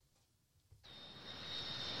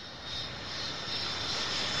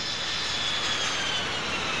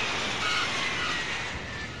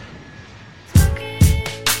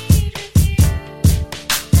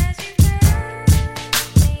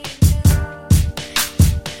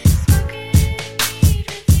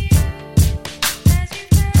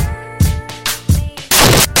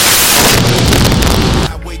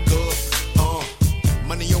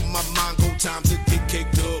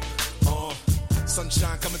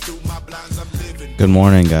Good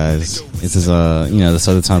morning, guys. This is the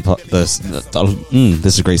Southern Time. This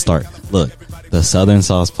is a great start. Look, the Southern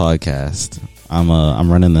Sauce Podcast.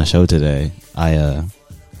 I'm running the show today. I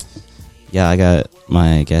got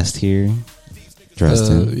my guest here,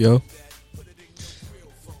 Dresden. Yo.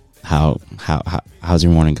 How's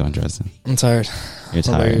your morning going, Dresden? I'm tired. You're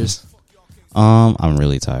tired. I'm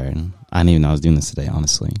really tired. I didn't even know I was doing this today,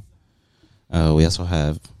 honestly. We also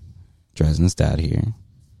have Dresden's dad here,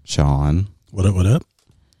 Shawn. What up?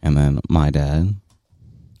 And then my dad.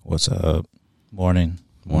 What's up? Morning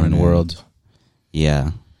world.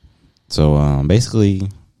 Yeah. So basically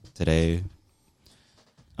today,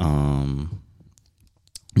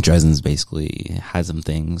 Dresden's basically had some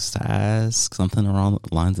things to ask, something along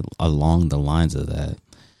the lines of that.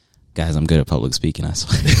 Guys, I'm good at public speaking, I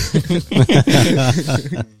swear.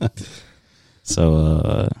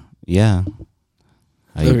 So yeah.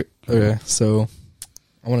 Okay, so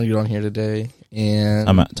I want to get on here today and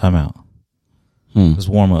Time out. Let's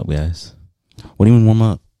warm up, guys. What do you mean warm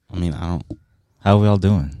up? I mean, I don't. How are we all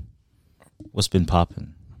doing? What's been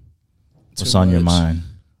popping? What's on your mind?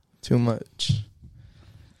 Too much.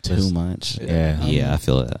 Too much? Yeah. Yeah, I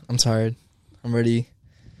feel it. I'm tired. I'm ready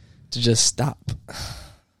to just stop.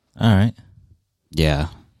 All right. Yeah.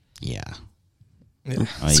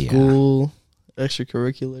 School,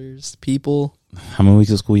 extracurriculars, people. How many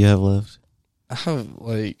weeks of school you have left? I have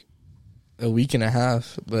like a week and a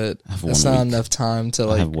half, but I that's not enough time to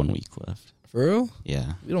I have like. 1 week left. For real?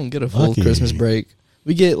 Yeah. We don't get a full Christmas break.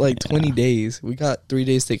 We get like 20 days. We got 3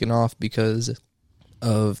 days taken off because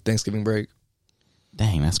of Thanksgiving break.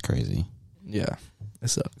 Dang, that's crazy. Yeah, it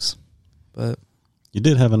sucks. But You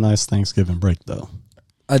did have a nice Thanksgiving break, though.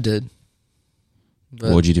 I did. But,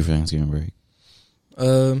 What would you do for Thanksgiving break?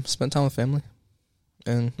 spent time with family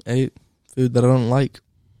and ate food that I don't like.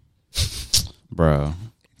 Bro.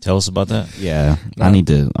 Tell us about that. Yeah. Nah. I'm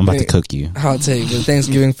about to cook you. Hot take, but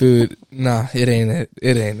Thanksgiving food, nah, it ain't it.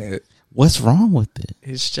 It ain't it. What's wrong with it?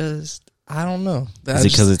 It's just, I don't know. Is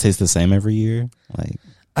it because it tastes the same every year? Like,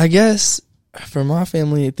 I guess for my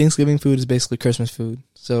family, Thanksgiving food is basically Christmas food.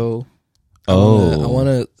 So, I want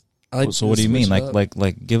to. So what do you mean?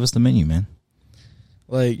 Like, give us the menu, man.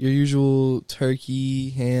 Like your usual turkey,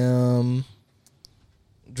 ham,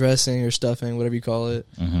 dressing or stuffing, whatever you call it.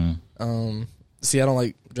 Mm-hmm. See, I don't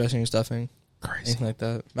like dressing or stuffing. crazy. Anything like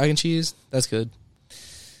that. Mac and cheese, that's good.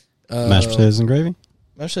 Mashed potatoes and gravy?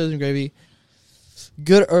 Mashed potatoes and gravy.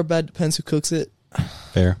 Good or bad, depends who cooks it.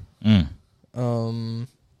 Fair.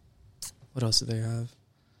 What else do they have?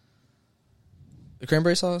 The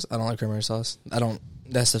cranberry sauce? I don't like cranberry sauce.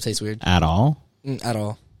 That stuff tastes weird. At all? At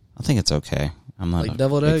all. I think it's okay. I'm not Like a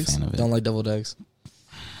deviled big eggs? fan of it. Don't like deviled eggs.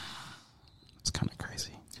 It's kind of crazy.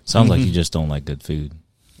 Sounds like you just don't like good food.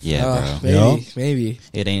 Yeah, bro. Maybe.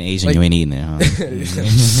 It ain't Asian. Like- You ain't eating it, huh?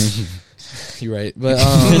 You're right. But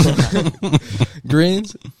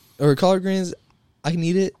greens or collard greens, I can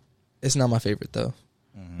eat it. It's not my favorite though.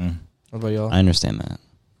 Mm-hmm. What about y'all? I understand that.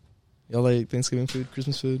 Y'all like Thanksgiving food,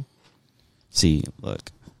 Christmas food? See, look,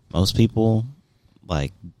 most people,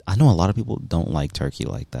 like, I know a lot of people don't like turkey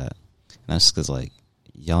like that. And that's because, like,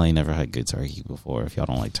 y'all ain't never had good turkey before if y'all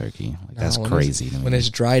don't like turkey. Like, that's crazy to me. When it's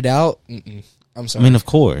dried out, I'm sorry. I mean, of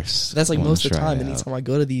course. That's like when most it's of the time. dried out. Anytime I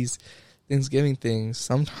go to these Thanksgiving things,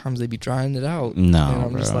 sometimes they be drying it out. No, and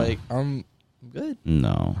I'm just bro. like, I'm good.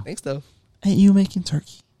 No. Thanks, though. Ain't you making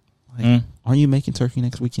turkey? Like, aren't you making turkey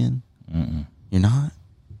next weekend? Mm-mm. You're not?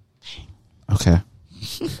 Okay.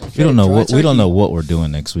 We don't know what we're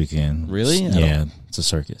doing next weekend. Really? Yeah, it's a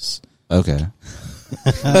circus. Okay.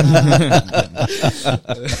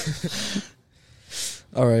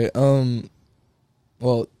 All right.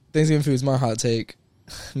 Well, Thanksgiving food is my hot take.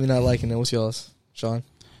 Me not liking it. What's y'all's, Shawn?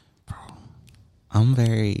 I don't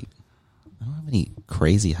have any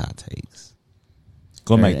crazy hot takes.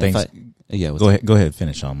 Go make If things. Go ahead.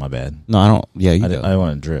 Finish on. My bad. No, I don't. Yeah, you I go. don't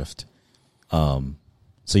want to drift.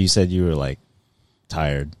 So you said you were like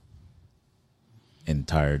tired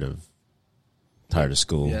of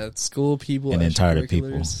school. Yeah, it's school, people, And then tired of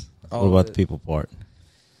people. extracurriculars, What all about of the it. people part?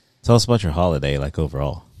 Tell us about your holiday, like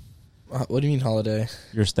overall. What do you mean holiday?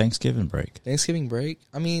 Your Thanksgiving break. Thanksgiving break?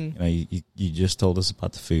 I mean, You just told us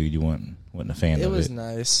about the food. You wasn't a fan it of was it.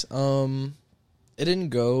 nice. It didn't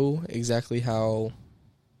go exactly how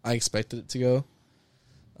I expected it to go.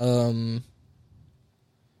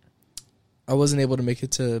 I wasn't able to make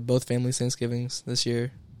it to both families' Thanksgivings this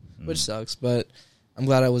year, which sucks, but I'm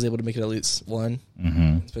glad I was able to make it at least one.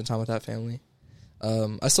 Mm-hmm. Spend time with that family.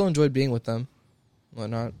 I still enjoyed being with them,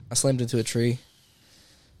 whatnot. I slammed into a tree.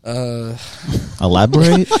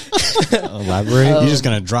 Elaborate. Elaborate. You're just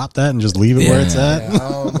gonna drop that and just leave it where it's at?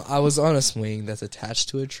 I was on a swing that's attached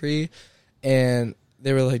to a tree, and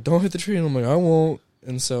they were like, "Don't hit the tree," and I'm like, "I won't."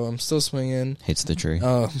 And so I'm still swinging. Hits the tree.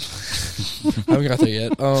 I haven't got there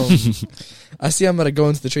yet. I see I'm about to go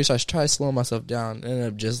into the tree, so I try slowing myself down. And ended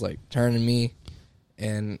up just like turning me,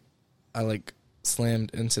 and I like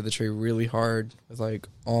slammed into the tree really hard with like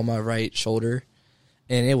all my right shoulder,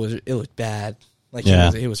 and it was bad. Like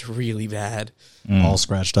it was really bad. All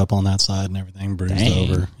scratched up on that side and everything, bruised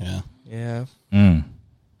over. Yeah. Yeah.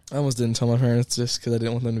 I almost didn't tell my parents just because I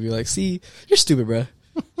didn't want them to be like, "See, you're stupid, bruh."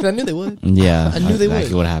 Because I knew they would. Yeah, I knew they would.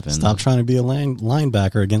 Exactly what happened. Stop trying to be a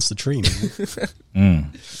linebacker against the tree,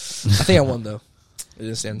 man. I think I won though. It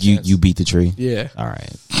didn't stand a chance. You beat the tree. Yeah. All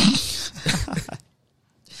right.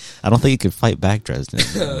 I don't think you could fight back, Dresden.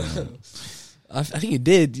 I think you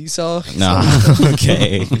did. You saw. No.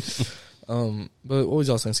 Okay. But what was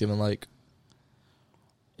y'all's Thanksgiving like?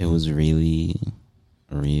 It was really,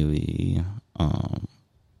 really,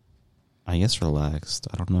 I guess relaxed.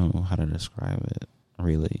 I don't know how to describe it.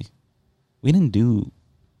 Really, we didn't do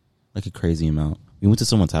like a crazy amount. We went to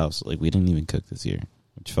someone's house. Like we didn't even cook this year,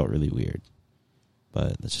 which felt really weird.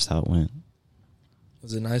 But that's just how it went.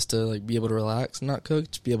 Was it nice to like be able to relax and not cook?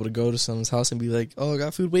 To be able to go to someone's house and be like, "Oh, I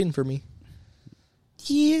got food waiting for me."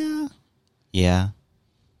 Yeah. Yeah.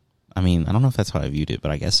 I mean, I don't know if that's how I viewed it, but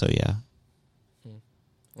I guess so. Yeah.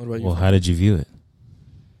 What about you? Well, how did you view it?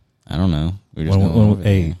 I don't know. We're just going over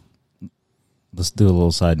Hey, let's do a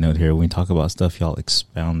little side note here. When we talk about stuff, y'all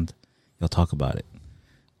talk about it.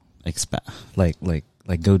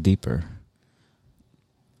 Like go deeper.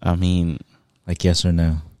 I mean, like yes or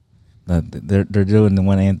no. They're doing the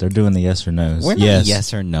one and they're doing the yes or no's. We're not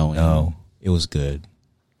yes or no. No, it was good.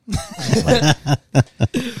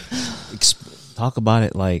 Talk about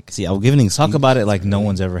it like. See, I'll give an excuse. Talk about it like no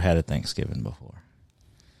one's ever had a Thanksgiving before.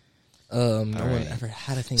 No one ever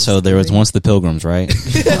had a thing. So there was once the Pilgrims, right?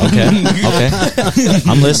 Okay.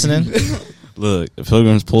 I'm listening. Look, the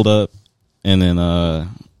Pilgrims pulled up, and then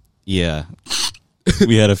we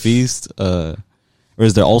had a feast.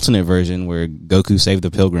 Where's the alternate version where Goku saved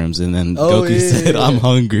the Pilgrims, and then Goku said, "I'm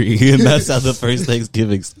hungry," and that's how the first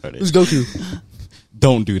Thanksgiving started. Who's Goku?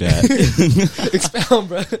 Don't do that. Expound,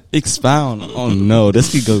 bro. Expound. Oh no,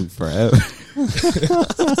 this could go forever.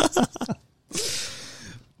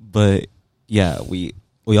 But yeah, we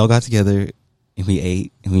all got together and we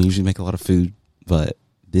ate, and we usually make a lot of food. But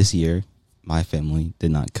this year, my family did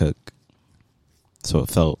not cook, so it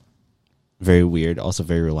felt very weird. Also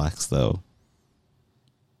very relaxed though.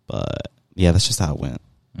 But yeah, that's just how it went.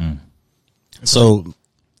 So,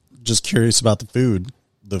 just curious about the food.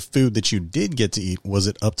 The food that you did get to eat, was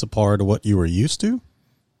it up to par to what you were used to?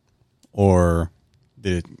 Or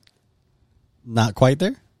did it not quite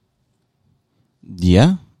there?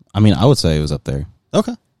 Yeah. I mean, I would say it was up there.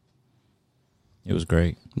 Okay. It was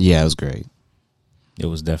great. Yeah, it was great. It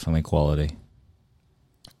was definitely quality.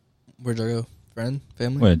 Where'd y'all go? Friend?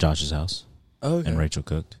 Family? Went to Josh's house. Oh, okay. And Rachel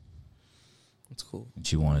cooked. That's cool. And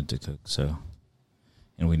she wanted to cook, so.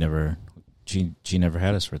 And she never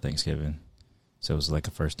had us for Thanksgiving. So it was like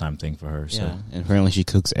a first time thing for her. So. Yeah. And apparently she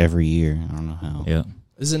cooks every year. I don't know how. Yeah.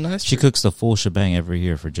 Is it nice? She cooks the full shebang every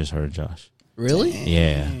year for just her and Josh. Really?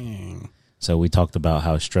 Yeah. So we talked about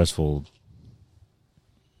how stressful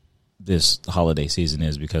this holiday season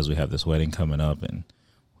is because we have this wedding coming up and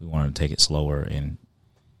we wanted to take it slower, and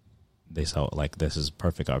they saw like this is a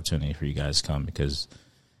perfect opportunity for you guys to come because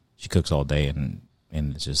she cooks all day and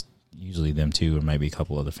it's just usually them two or maybe a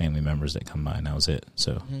couple other family members that come by, and that was it.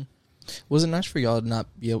 So was it nice for y'all to not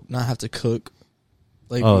have to cook?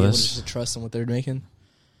 Like be able to just trust in what they're making?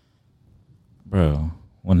 Bro,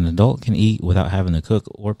 when an adult can eat without having to cook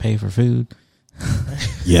or pay for food.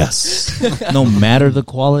 Yes. No matter the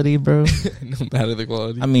quality, bro. No matter the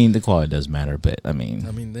quality. I mean, the quality does matter, but I mean,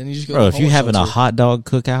 then you just go. Bro, if you're having a hot dog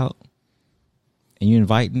cookout and you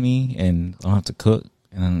inviting me and I don't have to cook,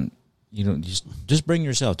 and you don't just bring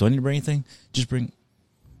yourself. Do I need to bring anything? Just bring.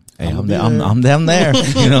 Hey, I'm down there.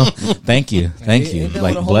 You know, thank you.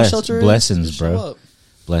 Like blessings, bro.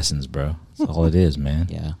 Blessings, bro. That's all it is, man.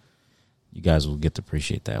 Yeah. You guys will get to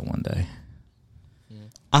appreciate that one day.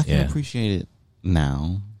 I can appreciate it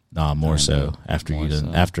now. Nah, more so after you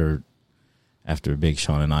done after Big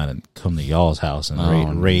Sean and I done come to y'all's house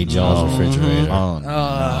and raid y'all's refrigerator.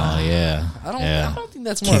 Yeah. I don't think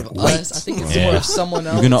that's more of us. I think it's more of someone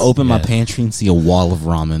else. You're gonna open my pantry and see a wall of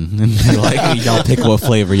ramen, and be like, y'all pick what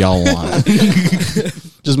flavor y'all want.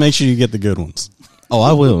 Just make sure you get the good ones. Oh,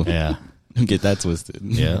 I will. Yeah. Get that twisted.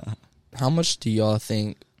 Yeah. How much do y'all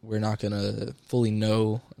think we're not gonna fully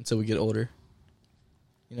know until we get older?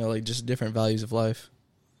 like just different values of life.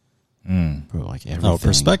 Bro, like everything. No,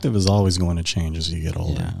 perspective is always going to change as you get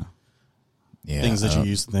older. Yeah. Things that you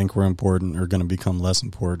used to think were important are going to become less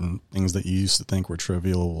important. Things that you used to think were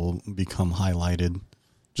trivial will become highlighted,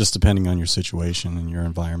 just depending on your situation and your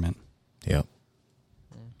environment. Yep.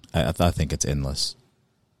 I think it's endless.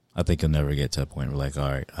 I think you'll never get to a point where like,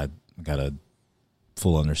 all right, I got a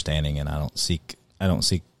full understanding, and I don't seek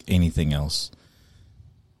anything else.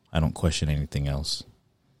 I don't question anything else.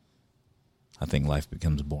 I think life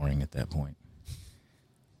becomes boring at that point.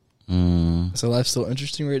 So life's still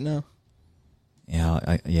interesting right now? Yeah,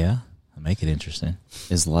 I make it interesting.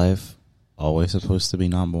 Is life always supposed to be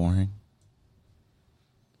not boring?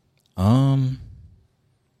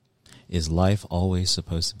 Is life always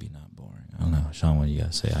supposed to be not boring? I don't know. Shawn, what do you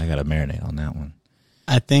got to say? I got to marinate on that one.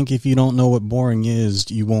 I think if you don't know what boring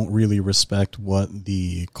is, you won't really respect what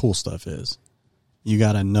the cool stuff is. You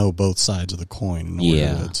got to know both sides of the coin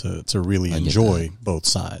in order to really enjoy both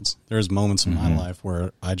sides. There's moments in my life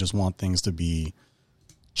where I just want things to be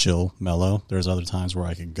chill, mellow. There's other times where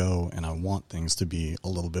I could go and I want things to be a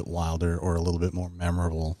little bit wilder or a little bit more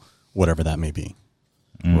memorable, whatever that may be.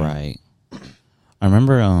 Right. I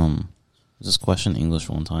remember this question in English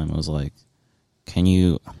one time. It was like, can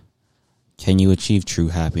you achieve true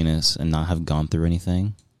happiness and not have gone through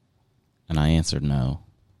anything? And I answered no.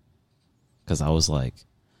 Because I was like,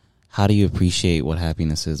 how do you appreciate what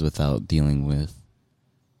happiness is without dealing with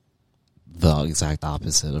the exact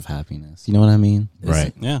opposite of happiness? You know what I mean?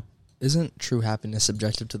 Right. Yeah. Isn't true happiness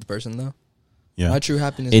subjective to the person, though? Yeah. My true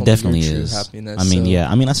happiness It won't be definitely your true is. happiness, I mean, so-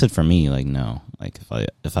 yeah. I mean, I said for me, like, no. Like,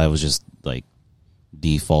 if I was just, like,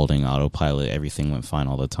 defaulting autopilot, everything went fine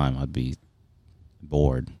all the time, I'd be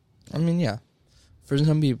bored. I mean, yeah. For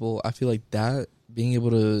some people, I feel like that, being able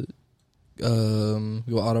to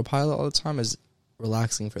go autopilot all the time is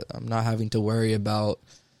relaxing for them. Not having to worry about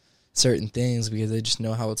certain things because they just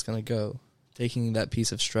know how it's going to go. Taking that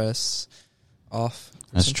piece of stress off.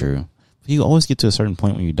 That's true. But you always get to a certain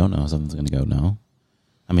point when you don't know how something's going to go, no?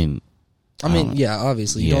 I mean, yeah,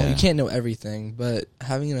 obviously. You Yeah. can't know everything, but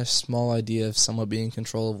having a small idea of somewhat being in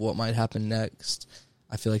control of what might happen next,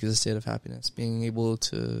 I feel like is a state of happiness. Being able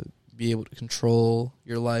to control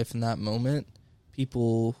your life in that moment,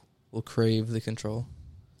 people will crave the control.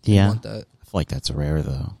 They yeah. want that. I feel like that's rare,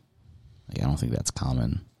 though. Like, I don't think that's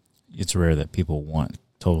common. It's rare that people want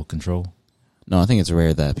total control. No, I think it's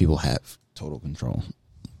rare that people have total control.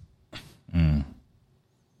 Even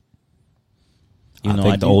I though think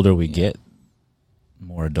like the older we get,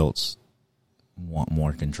 more adults want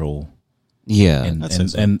more control. Yeah.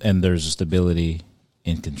 And there's stability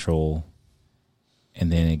in control, and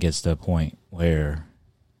then it gets to a point where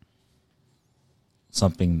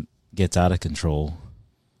something gets out of control.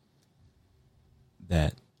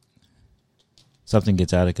 That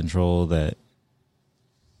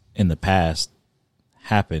in the past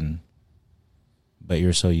happened, but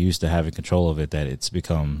you're so used to having control of it that it's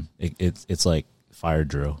become it's like fire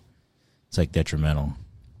drill. It's like detrimental.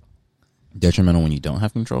 Detrimental when you don't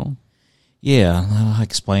have control? Yeah, I'll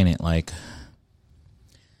explain it. Like,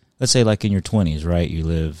 let's say like in your 20s, right? You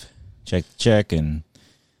live check to check, and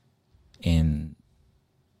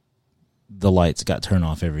the lights got turned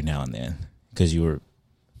off every now and then because you were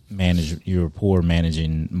poor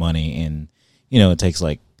managing money, and it takes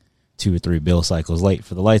like 2 or 3 bill cycles late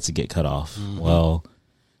for the lights to get cut off. Well,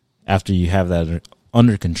 after you have that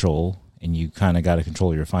under control and you kind of got to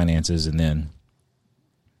control your finances, and then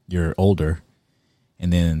you're older,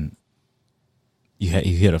 and then you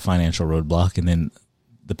hit a financial roadblock, and then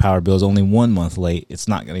the power bill is only 1 month late. It's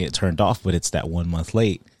not going to get turned off, but it's that 1 month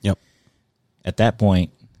late. Yep. At that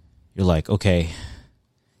point, you're like, okay,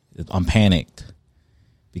 I'm panicked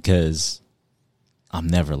because I'm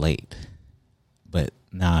never late. But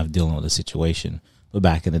now I'm dealing with a situation. But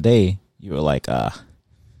back in the day, you were like, I'll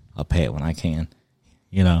pay it when I can,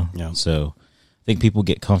 Yeah. So I think people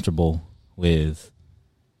get comfortable with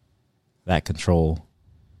that control,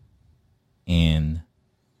 and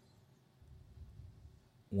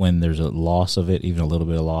when there's a loss of it, even a little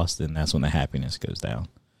bit of loss, then that's when the happiness goes down.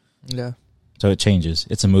 Yeah. So it changes.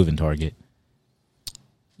 It's a moving target.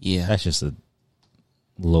 Yeah. That's just a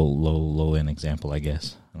low end example, I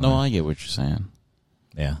guess. No, I get what you're saying.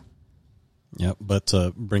 Yeah. Yep. But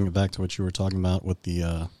to bring it back to what you were talking about with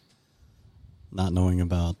the not knowing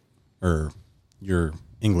about, or your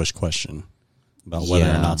English question about whether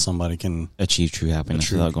or not somebody can achieve true happiness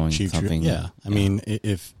without going through something. I mean,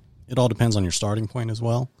 if it all depends on your starting point as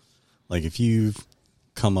well. Like if you've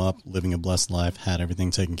come up living a blessed life, had everything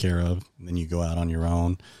taken care of, and then you go out on your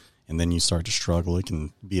own, and then you start to struggle, it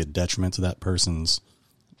can be a detriment to that person's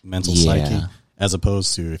mental psyche. As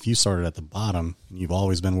opposed to if you started at the bottom and you've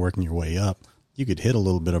always been working your way up, you could hit a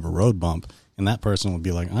little bit of a road bump, and that person would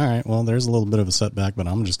be like, all right, well, there's a little bit of a setback, but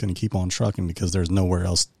I'm just going to keep on trucking because there's nowhere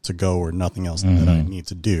else to go or nothing else that I need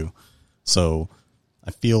to do. So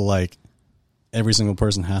I feel like every single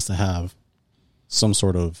person has to have some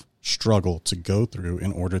sort of struggle to go through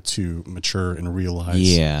in order to mature and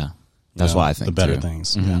realize that's what I think the better too.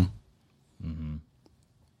 things.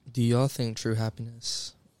 Do y'all think true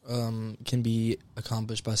happiness can be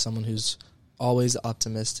accomplished by someone who's always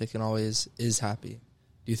optimistic and always is happy?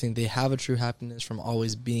 Do you think they have a true happiness from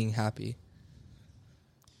always being happy?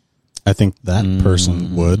 I think that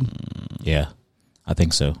person would. Yeah, I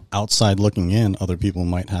think so. Outside looking in, other people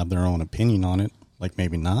might have their own opinion on it, like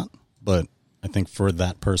maybe not, but I think for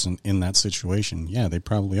that person in that situation, yeah, they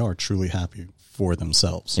probably are truly happy for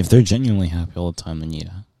themselves. If they're genuinely happy all the time, then yeah.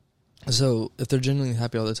 So if they're genuinely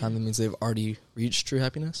happy all the time, that means they've already reached true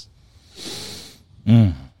happiness?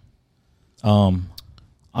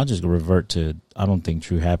 I'll just revert to, I don't think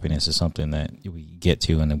true happiness is something that we get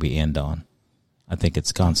to and then we end on. I think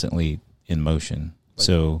it's constantly in motion. Like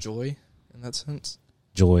so joy in that sense?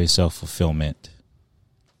 Joy, self-fulfillment,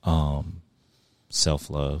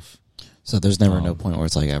 self-love. So there's never no point where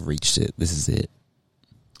it's like, I've reached it. This is it.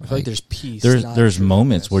 I feel like there's peace. There's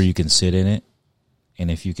moments where you can sit in it, and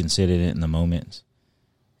if you can sit in it in the moment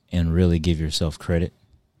and really give yourself credit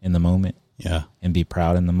in the moment, and be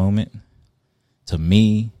proud in the moment, to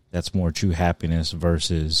me, that's more true happiness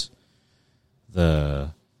versus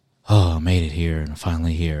the, I made it here and I'm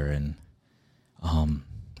finally here, and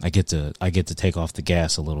I get to take off the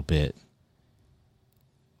gas a little bit.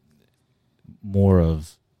 More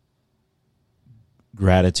of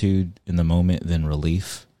gratitude in the moment than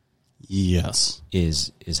relief. Yes,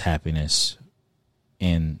 is happiness,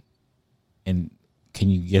 and can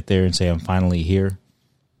you get there and say I'm finally here?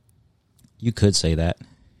 You could say that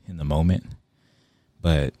in the moment,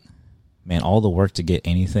 but man, all the work to get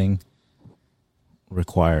anything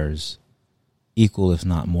requires equal, if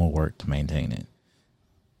not more, work to maintain it.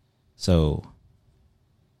 So,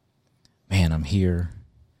 man, I'm here.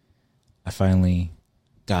 I finally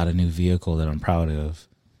got a new vehicle that I'm proud of.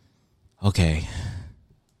 Okay,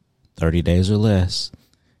 30 days or less.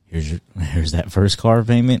 Here's that first car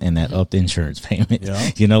payment and that upped insurance payment. Yeah.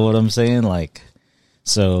 You know what I'm saying? Like,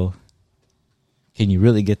 so can you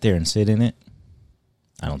really get there and sit in it?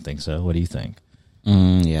 I don't think so. What do you think?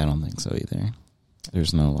 Yeah, I don't think so either.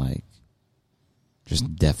 There's no like,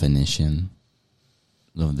 just definition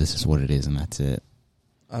of this is what it is and that's it.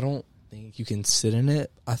 I don't think you can sit in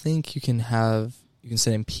it. I think you can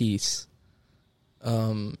sit in peace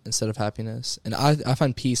instead of happiness. And I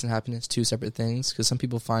find peace and happiness two separate things, because some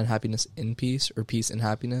people find happiness in peace or peace in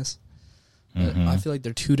happiness. But I feel like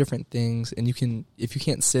they're two different things, and if you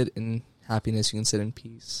can't sit in happiness, you can sit in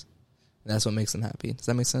peace. And that's what makes them happy. Does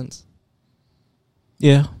that make sense?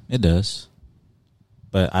 Yeah, it does.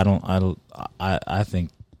 But I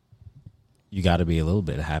think you got to be a little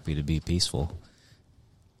bit happy to be peaceful,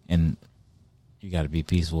 and you got to be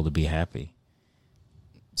peaceful to be happy.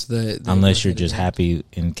 So unless you're just happy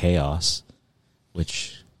in chaos,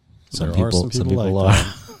 which some people are.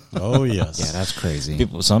 Oh yes, yeah, that's crazy.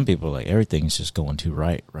 Some people are like, everything's just going too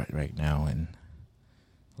right now, and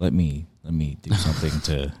let me do something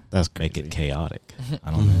to make it chaotic.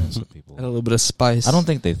 I don't know. Some people add a little bit of spice. I don't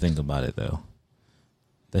think they think about it though.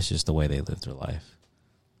 That's just the way they live their life.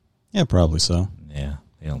 Yeah, probably so. Yeah,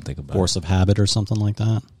 they don't think about Force of habit or something like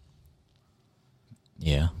that.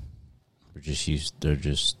 Yeah. They're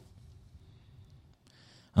just,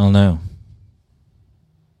 I don't know.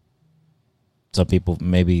 Some people,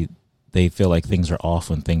 maybe they feel like things are off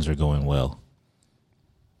when things are going well.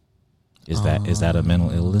 Is that a mental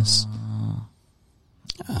illness?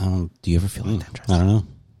 Do you ever feel like that? I don't know.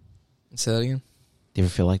 Say that again. Do you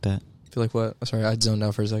ever feel like that? Feel like what? Sorry, I zoned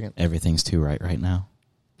out for a second. Everything's too right now.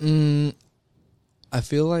 I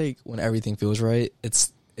feel like when everything feels right,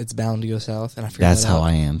 it's bound to go south, and that's how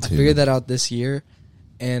I am too. I figured that out this year,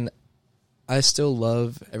 and I still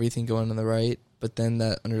love everything going in the right, but then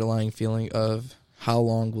that underlying feeling of how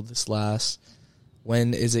long will this last?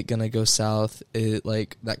 When is it gonna go south? It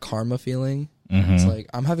like that karma feeling. It's like,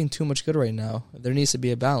 I'm having too much good right now. There needs to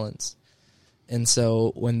be a balance. And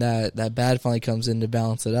so when that bad finally comes in to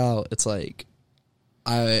balance it out, it's like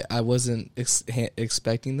I wasn't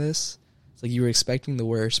expecting this. It's like you were expecting the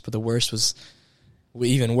worst, but the worst was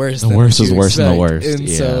even worse. The worst is worse than the worst. And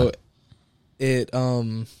so it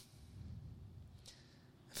I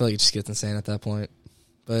feel like it just gets insane at that point.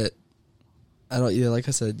 But I don't, like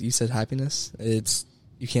I said, you said happiness.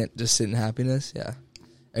 You can't just sit in happiness. Yeah.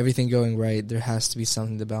 everything going right, there has to be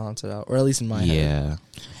something to balance it out, or at least in my head. Yeah.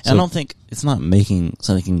 And I don't think it's not making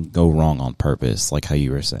something go wrong on purpose, like how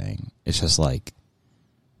you were saying. It's just like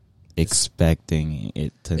expecting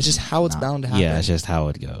it to. It's just how it's bound to happen. Yeah, it's just how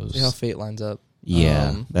it goes. See how fate lines up.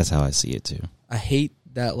 Yeah, that's how I see it too. I hate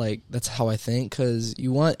that, like, that's how I think, because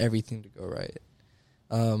you want everything to go right.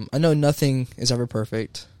 I know nothing is ever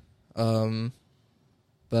perfect, but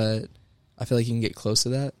I feel like you can get close to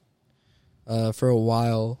that. For a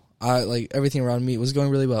while, everything around me was going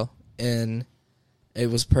really well, and it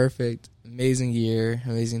was perfect, amazing year,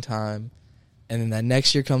 amazing time, and then that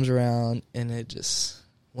next year comes around, and it just,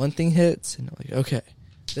 one thing hits, and I'm like, okay,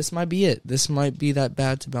 this might be it. This might be that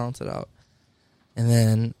bad to balance it out. And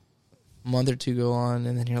then a month or two go on,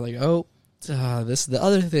 and then you're like, oh, this is the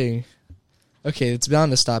other thing. Okay, it's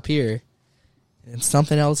bound to stop here. And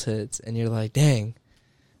something else hits, and you're like, dang,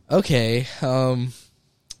 okay, I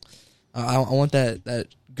want that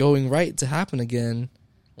going right to happen again.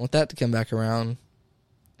 I want that to come back around.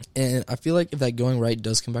 And I feel like if that going right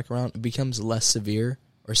does come back around, it becomes less severe,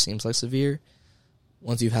 or seems less severe,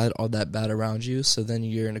 once you've had all that bad around you. So then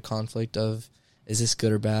you're in a conflict of, is this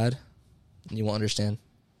good or bad? And you won't understand.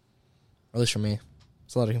 Or at least for me.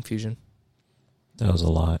 It's a lot of confusion. That was a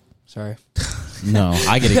lot. Sorry. No,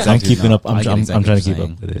 I get exactly. I'm keeping up. I'm trying to what keep you're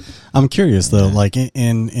up with it. I'm curious though, like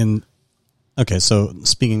in okay, so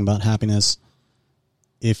speaking about happiness,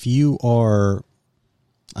 if you are,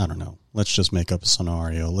 I don't know, let's just make up a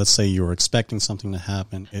scenario. Let's say you're expecting something to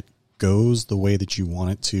happen. It goes the way that you want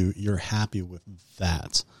it to. You're happy with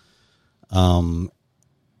that.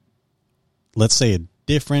 Let's say a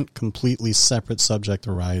different, completely separate subject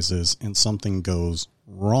arises and something goes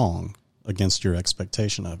wrong against your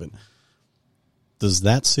expectation of it. Does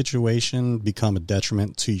that situation become a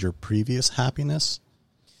detriment to your previous happiness?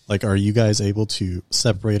 Like, are you guys able to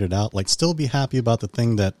separate it out? Like, still be happy about the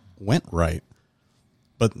thing that went right,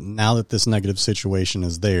 but now that this negative situation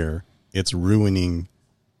is there, it's ruining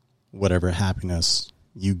whatever happiness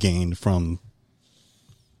you gained from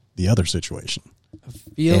the other situation.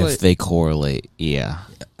 If they correlate, yeah.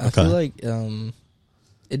 I feel like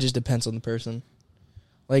it just depends on the person.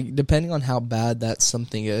 Like, depending on how bad that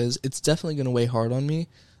something is, it's definitely going to weigh hard on me,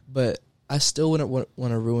 but I still wouldn't want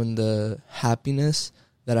to ruin the happiness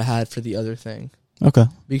that I had for the other thing. Okay.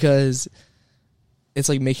 Because it's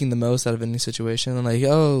like making the most out of any situation. I'm like,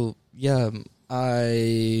 oh, yeah,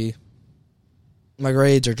 my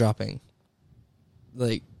grades are dropping,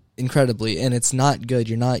 like, incredibly, and it's not good.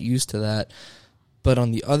 You're not used to that. But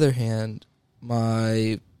on the other hand,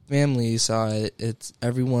 my family side, it's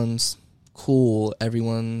everyone's cool,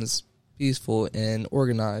 everyone's peaceful and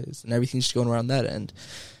organized, and everything's just going around that end.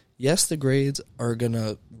 Yes, the grades are going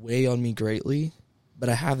to weigh on me greatly, but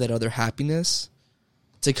I have that other happiness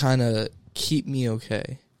to kind of keep me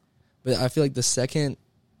okay. But I feel like the second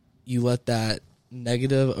you let that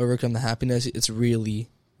negative overcome the happiness, it's really,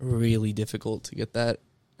 really difficult to get that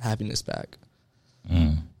happiness back.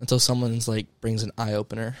 Until someone's like brings an eye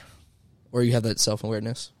opener, or you have that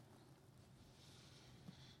self-awareness.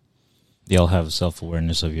 Y'all have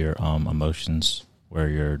self-awareness of your emotions,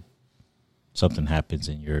 where something happens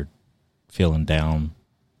and you're feeling down,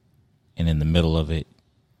 and in the middle of it,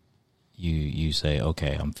 you say,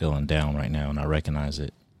 okay, I'm feeling down right now, and I recognize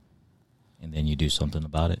it, and then you do something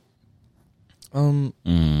about it. I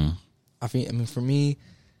mean, for me,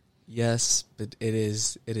 yes, but it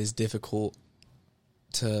is difficult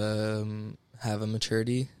to have a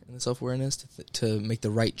maturity and the self-awareness to make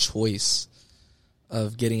the right choice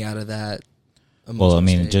of getting out of that. Well, I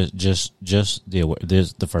mean, just there's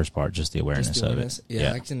the first part, just the awareness, of it.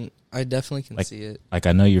 Yeah, I definitely can see it. Like,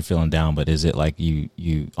 I know you're feeling down, but is it like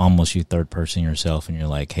you almost you third person yourself, and you're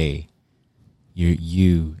like, hey,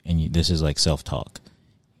 you this is like self-talk.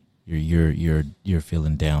 You're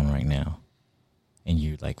feeling down right now, and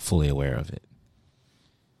you're like fully aware of it.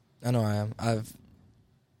 I know I am.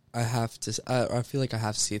 I feel like I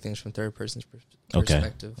have to see things from third person's perspective. Okay.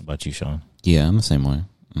 How about you, Shawn? Yeah, I'm the same way.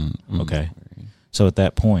 Okay. So at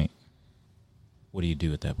that point, what do you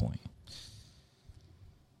do at that point?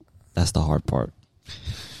 That's the hard part.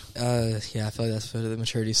 Yeah, I feel like that's where the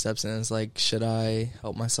maturity steps in. It's like, should I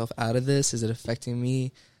help myself out of this? Is it affecting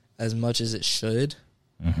me as much as it should?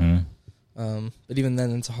 Mm-hmm. But even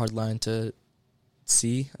then, it's a hard line to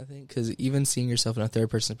see, I think, because even seeing yourself in a third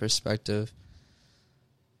person perspective,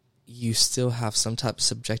 you still have some type of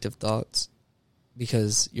subjective thoughts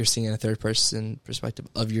because you're seeing in a third person perspective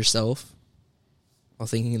of yourself while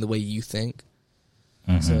thinking the way you think.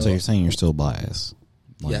 Mm-hmm. So you're saying you're still biased?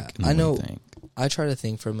 Yeah, I know. I try to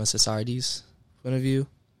think from a society's point of view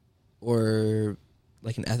or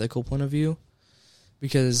like an ethical point of view,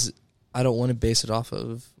 because I don't want to base it off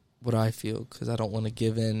of what I feel, because I don't want to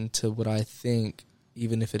give in to what I think,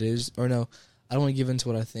 even if it is, or no, I don't want to give in to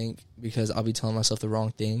what I think because I'll be telling myself the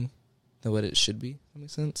wrong thing than what it should be. That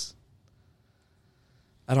makes sense?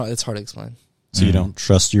 It's hard to explain. So you don't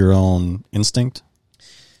trust your own instinct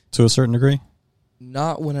to a certain degree?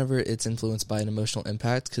 Not whenever it's influenced by an emotional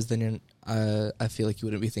impact, because then I feel like you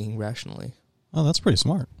wouldn't be thinking rationally. Oh, that's pretty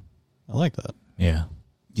smart. I like that. Yeah.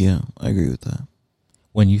 Yeah, I agree with that.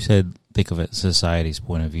 When you said think of it society's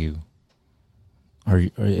point of view, or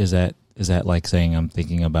is that like saying I'm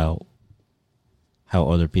thinking about how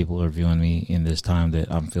other people are viewing me in this time that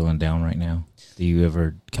I'm feeling down right now? Do you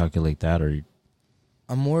ever calculate that, or?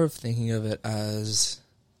 I'm more of thinking of it as,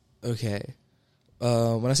 okay,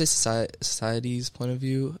 when I say society's point of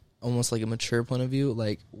view, almost like a mature point of view,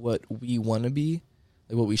 like what we want to be,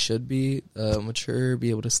 like what we should be, mature, be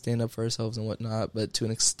able to stand up for ourselves and whatnot, but to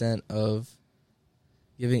an extent of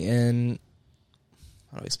giving in,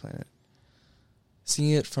 how do I explain it?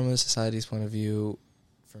 Seeing it from a society's point of view,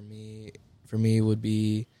 for me would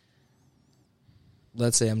be,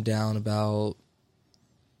 let's say I'm down about,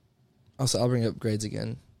 also I'll bring up grades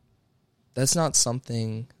again. That's not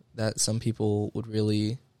something that some people would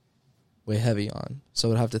really weigh heavy on. So I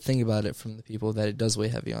would have to think about it from the people that it does weigh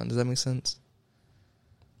heavy on. Does that make sense?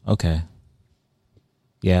 Okay.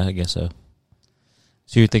 Yeah, I guess so.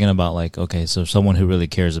 So you're thinking about like, okay, so someone who really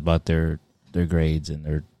cares about their grades and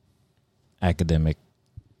their academic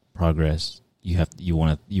progress, you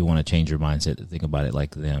want to change your mindset to think about it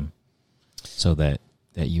like them, so that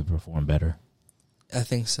you perform better. I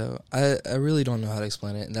think so. I really don't know how to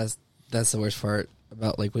explain it, and that's the worst part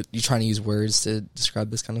about like what you're trying to use words to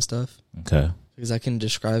describe this kind of stuff. Okay. Because I can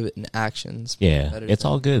describe it in actions. Yeah, it's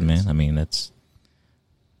all good, man. I mean, that's,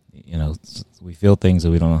 we feel things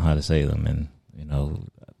that we don't know how to say them, and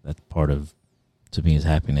that's part of, to me, is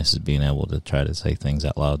happiness, is being able to try to say things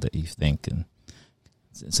out loud that you think, and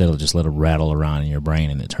instead of just let them rattle around in your brain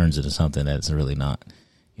and it turns into something that's really not.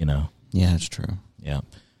 Yeah, it's true. Yeah.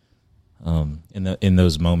 In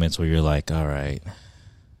those moments where you're like, all right,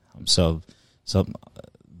 I'm so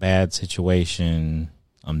bad situation,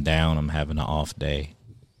 I'm down, I'm having an off day.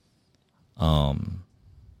 Now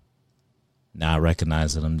I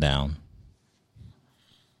recognize that I'm down.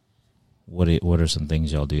 What are some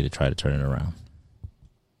things y'all do to try to turn it around?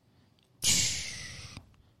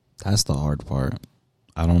 That's the hard part.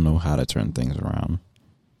 I don't know how to turn things around.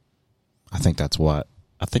 I think that's what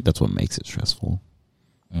makes it stressful.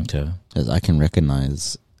 Okay. Because I can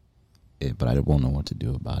recognize it, but I won't know what to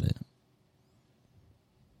do about it.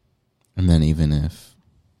 And then even if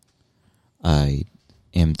I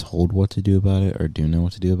am told what to do about it or do know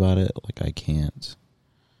what to do about it, like I can't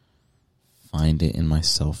find it in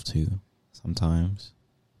myself too sometimes.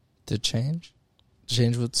 To change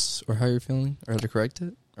what's, or how you're feeling, or how to correct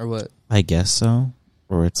it, or what? I guess so.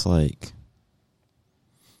 Or it's like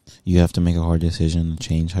you have to make a hard decision to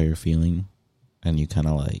change how you're feeling, and you kind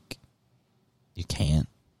of like, you can't.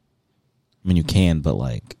 I mean, you can, but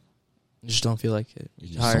like, you just don't feel like it.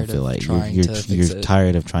 You're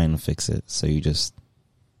tired of trying to fix it, so you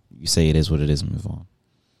say it is what it is and move on.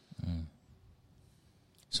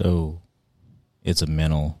 So it's a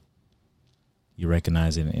mental, you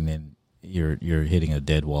recognize it, and then you're hitting a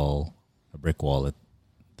dead wall, a brick wall, at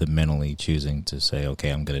the mentally choosing to say, okay,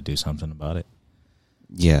 I'm going to do something about it.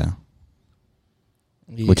 Yeah.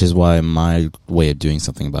 Which is why my way of doing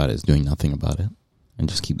something about it is doing nothing about it and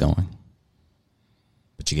just keep going.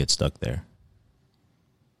 But you get stuck there.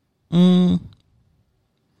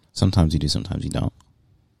 Sometimes you do, sometimes you don't.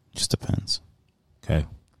 It just depends. Okay.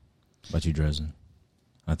 How about you, Dresden?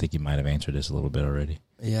 I think you might have answered this a little bit already.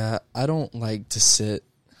 Yeah, I don't like to sit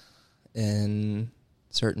in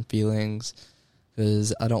certain feelings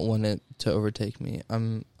because I don't want it to overtake me.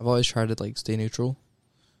 I've always tried to like stay neutral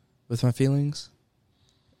with my feelings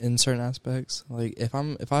in certain aspects. Like if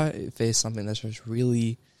I face something that's just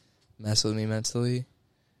really mess with me mentally,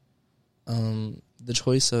 the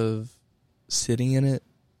choice of sitting in it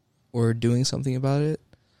or doing something about it,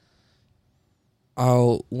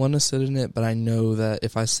 I'll want to sit in it, but I know that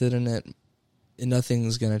if I sit in it,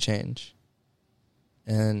 nothing's gonna change.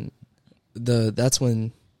 And that's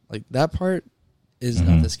when, like, that part is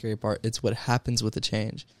not the scary part. It's what happens with the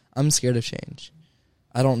change. I'm scared of change.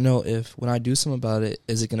 I don't know if when I do something about it,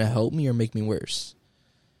 is it gonna help me or make me worse?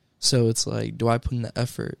 So it's like, do I put in the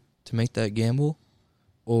effort to make that gamble,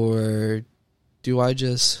 or do I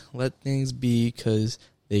just let things be because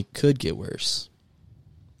they could get worse?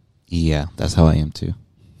 Yeah, that's how I am too.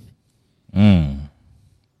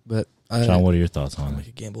 But Shawn, what are your thoughts on make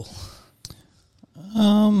it? a gamble.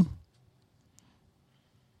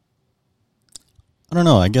 I don't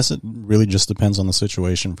know. I guess it really just depends on the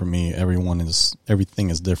situation for me. Everything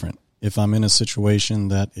is different. If I'm in a situation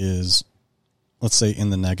that is, let's say, in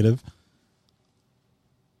the negative,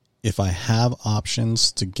 if I have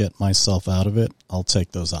options to get myself out of it, I'll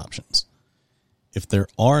take those options. If there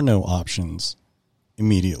are no options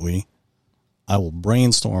immediately, I will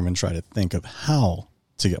brainstorm and try to think of how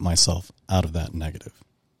to get myself out of that negative.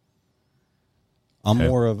 I'm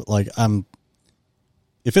more of like,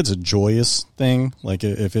 if it's a joyous thing, like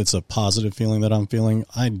if it's a positive feeling that I'm feeling,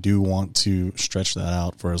 I do want to stretch that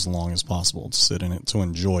out for as long as possible, to sit in it, to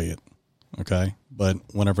enjoy it. Okay. But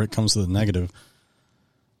whenever it comes to the negative,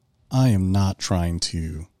 I am not trying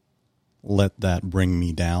to let that bring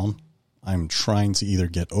me down. I'm trying to either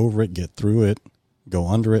get over it, get through it, go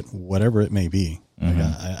under it, whatever it may be. Like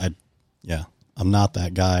I'm not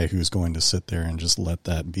that guy who's going to sit there and just let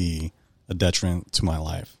that be a detriment to my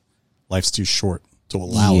life. Life's too short to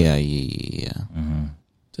allow it. Yeah. Mm-hmm.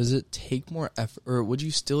 Does it take more effort, or would you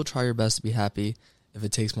still try your best to be happy if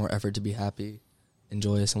it takes more effort to be happy and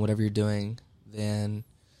joyous in whatever you're doing than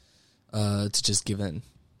to just give in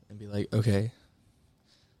and be like, okay.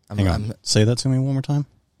 Hang on. Say that to me one more time.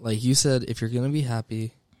 Like you said, if you're gonna be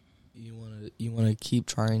happy, you wanna keep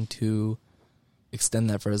trying to extend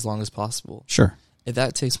that for as long as possible. Sure. If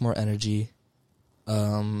that takes more energy,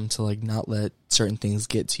 to like not let certain things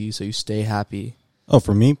get to you, so you stay happy. Oh,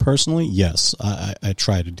 for me personally, yes. I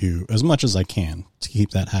try to do as much as I can to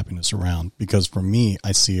keep that happiness around, because for me,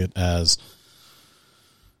 I see it as,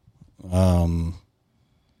 I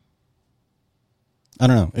don't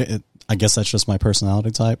know. I guess that's just my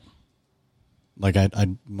personality type. Like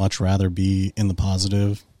I'd much rather be in the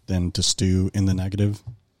positive than to stew in the negative.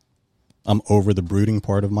 I'm over the brooding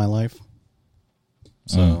part of my life.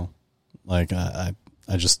 So like I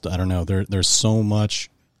don't know. There's so much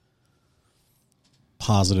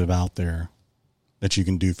positive out there that you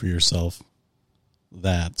can do for yourself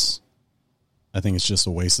that I think it's just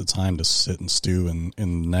a waste of time to sit and stew in the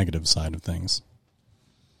negative side of things.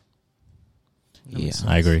 Yeah.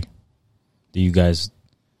 I agree. Do you guys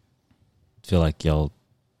feel like y'all,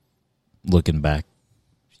 looking back,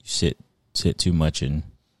 you sit too much in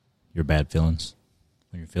your bad feelings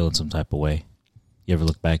when you're feeling some type of way? You ever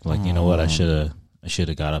look back and like, you know what, I should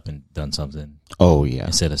have got up and done something. Oh yeah.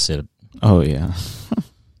 Instead of sit. Oh yeah.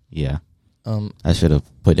 Yeah. I should have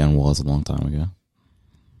put down walls a long time ago.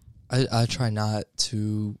 I try not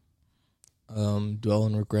to dwell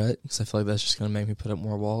on regret, because I feel like that's just gonna make me put up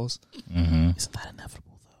more walls. Mm-hmm. Isn't that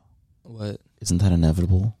inevitable though? What? Isn't that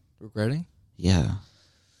inevitable? Regretting? Yeah.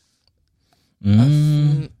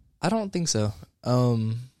 I don't think so.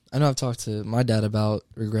 I know I've talked to my dad about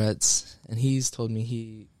regrets, and he's told me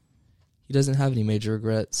he doesn't have any major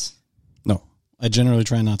regrets. No, I generally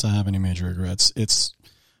try not to have any major regrets. It's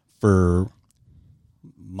for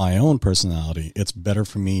my own personality. It's better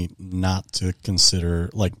for me not to consider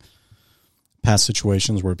like past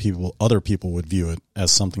situations where other people would view it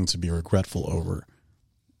as something to be regretful over.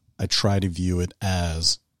 I try to view it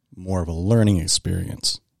as more of a learning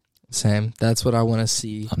experience. Same. That's what I want to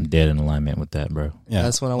see. I'm dead in alignment with that, bro. Yeah,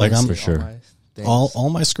 that's what I want to see for sure. All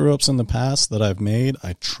my screw ups in the past that I've made,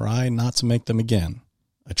 I try not to make them again.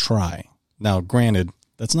 I try. Now, granted,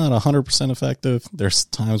 that's not 100% effective. There's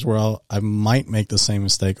times where I might make the same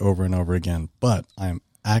mistake over and over again, but I'm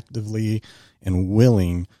actively and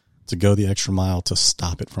willing to go the extra mile to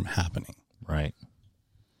stop it from happening. Right.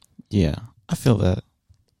 Yeah, I feel that.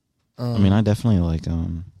 I mean, I definitely like.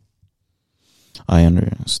 I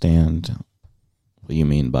understand what you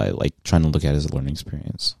mean by like trying to look at it as a learning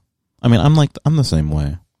experience. I mean, I'm the same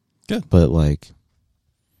way. Good. But like,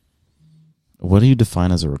 what do you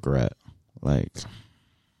define as a regret? Like,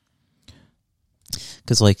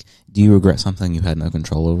 because like, do you regret something you had no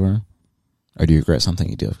control over, or do you regret something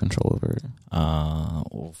you do have control over?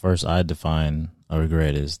 Well, first, I define a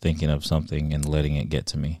regret as thinking of something and letting it get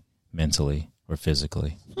to me mentally or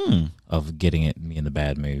physically, of getting me in the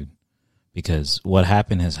bad mood. Because what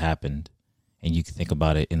happened has happened, and you can think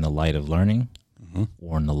about it in the light of learning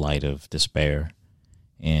or in the light of despair.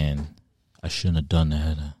 And I shouldn't have done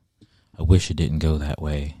that. I wish it didn't go that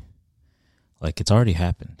way. Like, it's already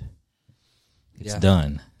happened. It's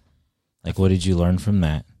done. Like, what did you learn from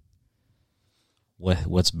that?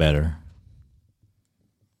 What's better?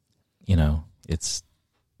 You know, it's...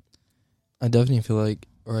 I definitely feel like,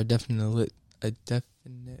 or I definitely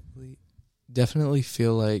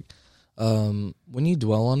feel like when you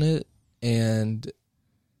dwell on it and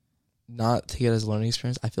not take it as a learning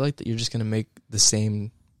experience, I feel like that you're just gonna make the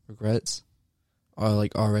same regrets, or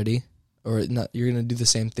like already, or not. You're gonna do the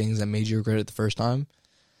same things that made you regret it the first time,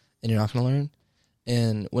 and you're not gonna learn.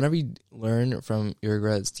 And whenever you learn from your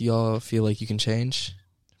regrets, do y'all feel like you can change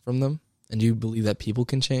from them? And do you believe that people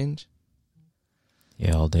can change?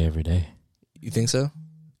 Yeah, all day, every day. You think so?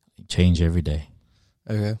 Change every day.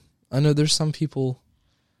 Okay. I know there's some people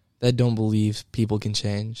that don't believe people can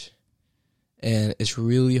change. And it's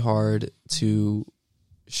really hard to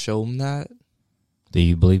show them that. Do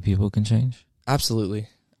you believe people can change? Absolutely.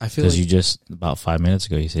 I feel Because like you just, about 5 minutes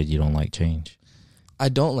ago, you said you don't like change. I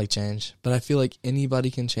don't like change, but I feel like anybody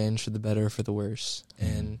can change for the better or for the worse.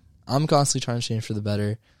 And I'm constantly trying to change for the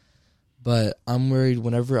better, but I'm worried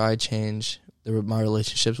whenever I change, my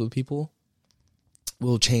relationships with people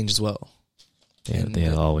will change as well.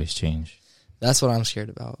 They'll always change. That's what I'm scared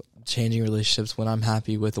about, changing relationships when I'm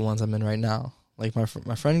happy with the ones I'm in right now. Like my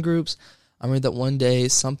friend groups, I'm worried that one day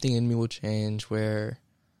something in me will change where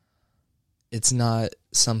it's not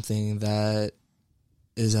something that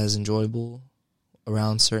is as enjoyable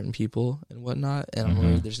around certain people and whatnot, and I'm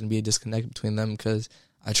worried there's going to be a disconnect between them because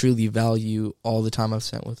I truly value all the time I've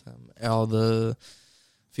spent with them, all the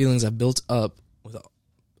feelings I've built up with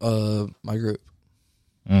my group.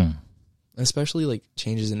 Especially like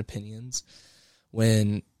changes in opinions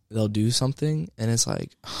when they'll do something and it's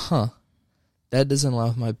like, that doesn't align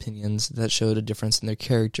with my opinions, that showed a difference in their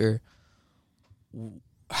character.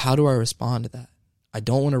 How do I respond to that? I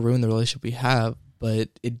don't want to ruin the relationship we have, but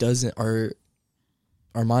it doesn't, our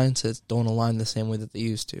mindsets don't align the same way that they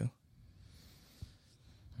used to.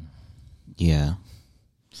 Yeah.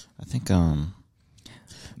 I think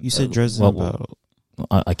you said Dresden about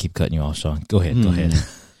I keep cutting you off, Sean. Go ahead. Go ahead.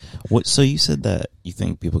 What? So you said that you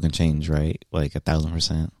think people can change, right? Like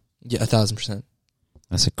 1,000%. Yeah, 1,000%.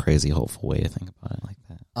 That's a crazy, hopeful way to think about it like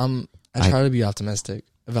that. I try to be optimistic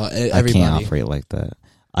about everybody. I can't operate like that.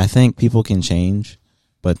 I think people can change,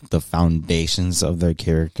 but the foundations of their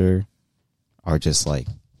character are just like,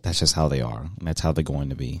 that's just how they are, and that's how they're going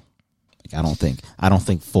to be. Like, I don't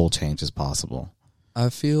think full change is possible. I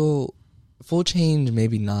feel full change,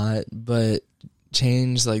 maybe not, but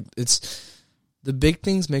change, like, it's the big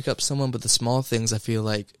things make up someone, but the small things I feel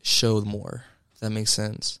like show more. If that makes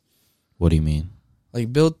sense. What do you mean?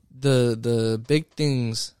 Like, build the big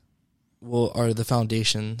things are the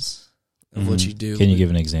foundations of what you do. Can you give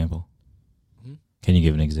an example? Can you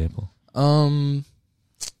give an example? Let me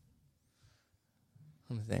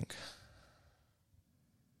think.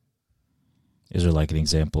 Is there like an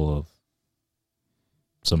example of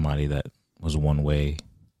somebody that was one way?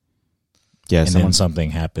 Yeah, and then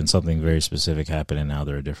something happened, something very specific happened, and now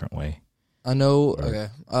they're a different way. I know. Okay,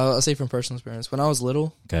 I'll say from personal experience. When I was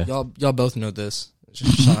little, okay, y'all both know this.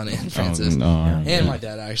 Sean and Francis, and my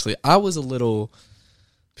dad. Actually, I was a little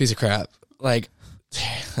piece of crap, like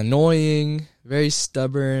annoying, very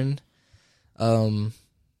stubborn.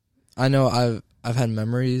 I know I've had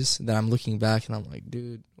memories that I'm looking back and I'm like,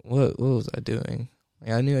 dude, what was I doing?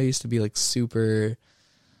 Like, I knew I used to be like super,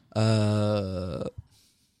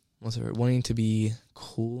 wanting to be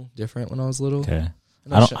cool, different when I was little. Okay,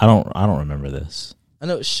 I don't remember this. I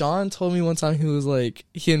know Sean told me one time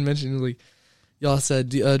he had mentioned like, y'all said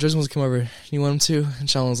Dresden wants to come over. You want him to? And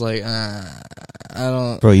Sean was like, I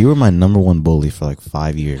don't. Bro, you were my number one bully for like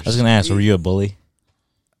 5 years. I was gonna ask, were you a bully?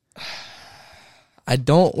 I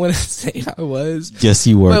don't want to say I was. Yes,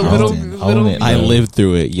 you were. I lived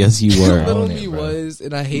through it. Yes, you were. Little me was,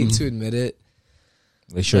 and I hate to admit it.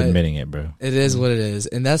 At least you're admitting it, bro. It is what it is,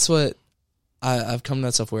 and that's what I've come to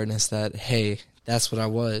that self-awareness that, hey, that's what I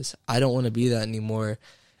was. I don't want to be that anymore,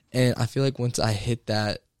 and I feel like once I hit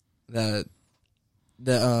that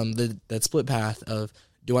split path of,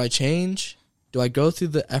 do I change? Do I go through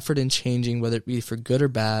the effort in changing, whether it be for good or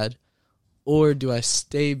bad? Or do I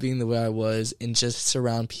stay being the way I was and just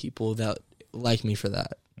surround people that like me for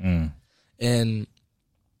that? And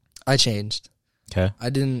I changed. Okay. I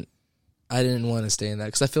didn't want to stay in that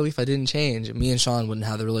because I feel like if I didn't change, me and Sean wouldn't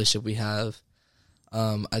have the relationship we have.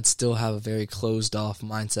 I'd still have a very closed off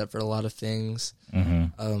mindset for a lot of things.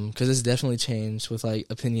 Because it's definitely changed with like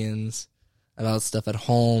opinions about stuff at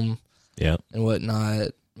home, and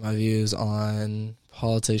whatnot. My views on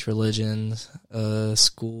politics, religions,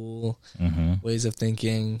 school, ways of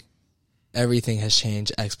thinking, everything has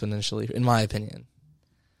changed exponentially, in my opinion.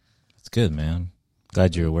 That's good, man.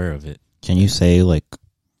 Glad you're aware of it. Can you say like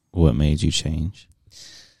what made you change?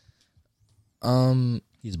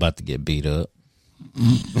 He's about to get beat up.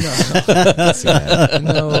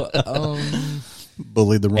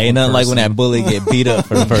 Bullied the wrong Ain't nothing person. like when that bully get beat up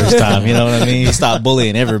for the first time. You know what I mean? He stopped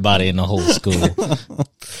bullying everybody in the whole school.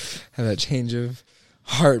 Have that change of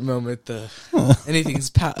heart moment.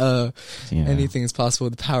 Anything's anything is possible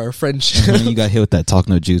with the power of friendship. You got hit with that talk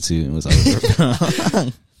no jutsu and was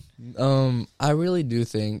over. I really do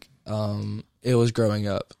think it was growing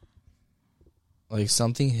up. Like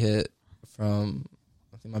something hit from,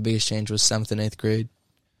 I think my biggest change was 7th and 8th grade,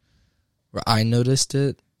 where I noticed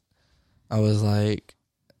it. I was like,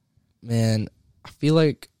 man, I feel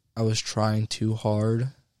like I was trying too hard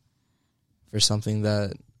for something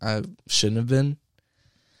that I shouldn't have been.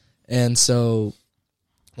 And so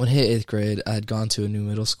when I hit 8th grade, I had gone to a new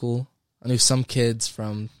middle school. I knew some kids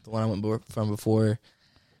from the one I went from before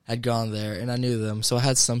had gone there, and I knew them. So I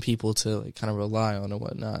had some people to like kind of rely on and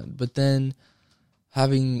whatnot. But then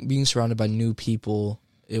being surrounded by new people,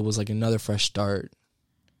 it was like another fresh start.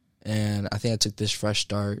 And I think I took this fresh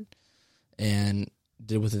start and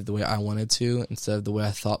did with it the way I wanted to instead of the way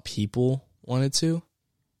I thought people wanted to.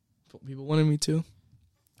 People wanted me to.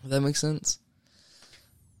 If that makes sense.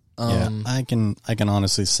 Yeah, I can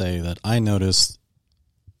honestly say that I noticed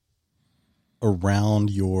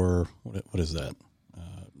around your what is that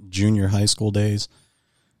junior high school days,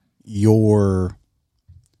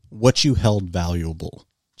 what you held valuable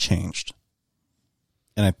changed,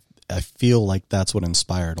 and I feel like that's what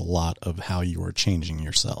inspired a lot of how you are changing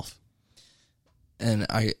yourself. And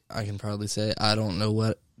I can proudly say I don't know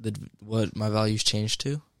what my values changed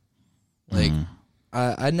to. Like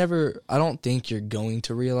I don't think you're going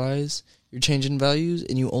to realize you're changing values,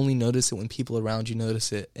 and you only notice it when people around you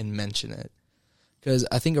notice it and mention it. Because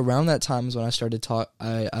I think around that time is when I started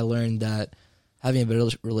I learned that having a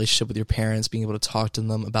better relationship with your parents, being able to talk to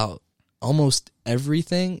them about almost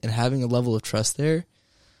everything and having a level of trust there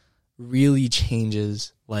really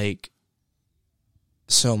changes like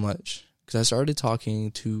so much. Because I started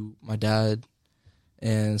talking to my dad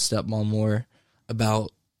and stepmom more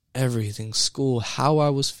about everything, school, how I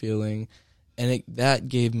was feeling, and that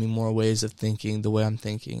gave me more ways of thinking the way I'm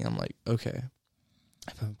thinking. I'm like, okay,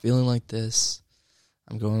 if I'm feeling like this,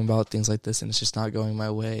 I'm going about things like this, and it's just not going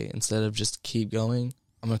my way. Instead of just keep going,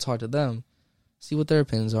 I'm going to talk to them, see what their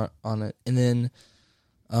opinions are on it. And then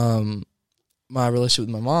my relationship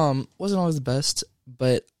with my mom wasn't always the best,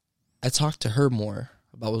 but I talked to her more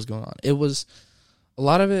about what was going on. It was, a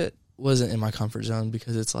lot of it wasn't in my comfort zone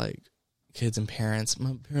because it's like kids and parents.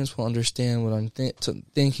 My parents will understand what I'm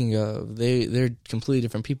thinking of. They're completely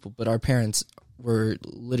different people, but our parents were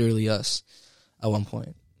literally us at one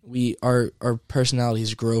point. Our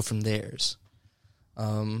personalities grow from theirs.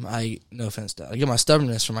 No offense, Dad. I get my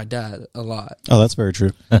stubbornness from my dad a lot. Oh, that's very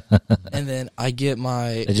true. And then I get my...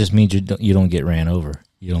 It just means you don't get ran over.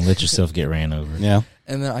 You don't let yourself get ran over. Yeah.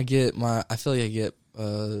 And then I feel like I get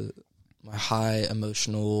my high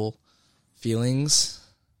emotional feelings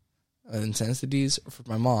and intensities from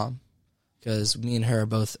my mom. Because me and her are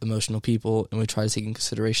both emotional people, and we try to take in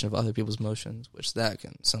consideration of other people's emotions, which that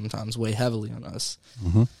can sometimes weigh heavily on us.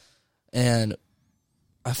 Mm-hmm. And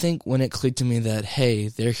I think when it clicked to me that, hey,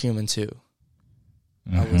 they're human too,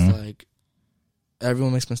 I was like,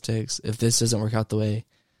 everyone makes mistakes. If this doesn't work out the way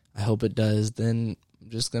I hope it does, then I'm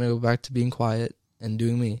just going to go back to being quiet and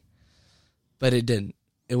doing me. But it didn't.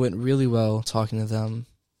 It went really well talking to them,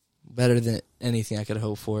 better than anything I could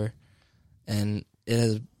hope for. And it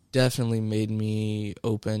has definitely made me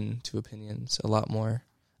open to opinions a lot more.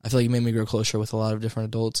 I feel like it made me grow closer with a lot of different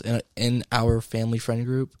adults in our family friend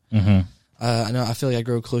group. Mm-hmm. I feel like I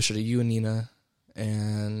grow closer to you and Nina,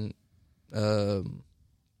 and I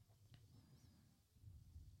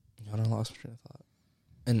lost my train of thought.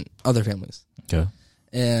 And other families. Okay.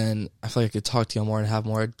 And I feel like I could talk to you more and have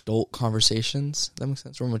more adult conversations. That makes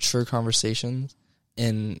sense. More mature conversations,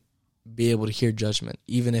 and be able to hear judgment,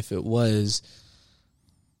 even if it was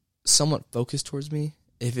somewhat focused towards me.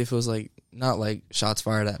 If it was like not like shots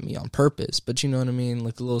fired at me on purpose, but you know what I mean,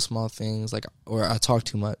 like the little small things, like, or I talk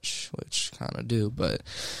too much, which kind of do, but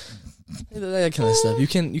that kind of stuff. You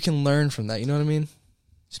can learn from that. You know what I mean?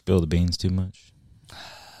 Spill the beans too much.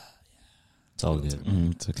 It's all good.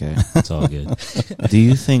 It's okay. It's all good. Do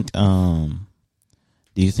you think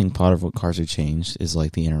part of what Carter changed is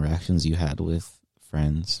like the interactions you had with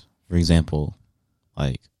friends? For example,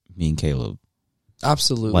 like me and Caleb.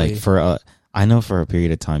 Absolutely. Like I know for a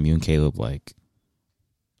period of time, you and Caleb, like,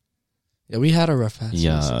 yeah, we had a rough patch.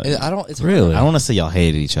 Yeah, It's really. I don't want to say y'all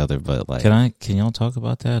hated each other, but like, Can y'all talk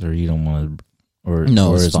about that, or you don't want to, or No,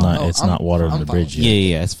 or it's it's fine. not. It's I'm- not water I'm under the fine. bridge yet.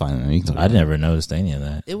 yeah, it's fine. You can talk I about never noticed any of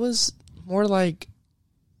that. It was more like,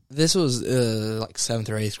 this was like 7th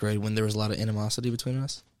or 8th grade when there was a lot of animosity between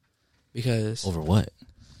us, because Over what?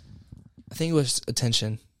 I think it was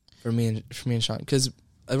attention for me and Shawn. Because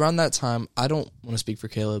around that time, I don't want to speak for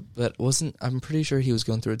Caleb, but I'm pretty sure he was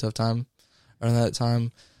going through a tough time around that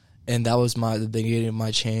time, and that was the beginning of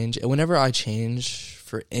my change. And whenever I change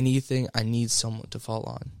for anything, I need someone to fall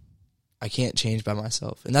on. I can't change by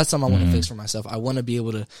myself. And that's something I want to fix for myself. I want to be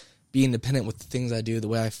able to be independent with the things I do, the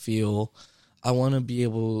way I feel. I want to be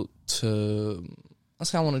able to,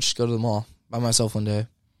 I want to just go to the mall by myself one day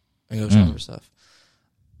and go shop for stuff.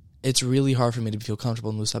 It's really hard for me to feel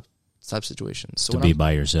comfortable in those type of situations. So to be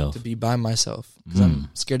by yourself. To be by myself. Because I'm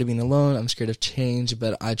scared of being alone. I'm scared of change.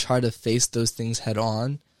 But I try to face those things head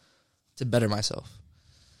on to better myself.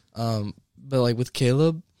 But like with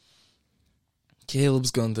Caleb's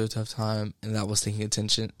going through a tough time, and that was taking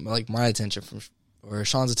attention, like my attention or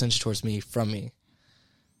Shawn's attention towards me from me.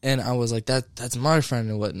 And I was like, that's my friend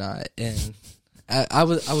and whatnot. And I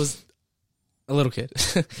was a little kid.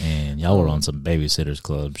 And y'all were on some Babysitters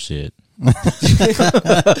Club shit. I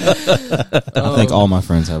think all my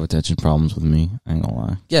friends have attention problems with me. I ain't gonna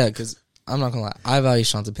lie. Yeah, because I'm not gonna lie, I value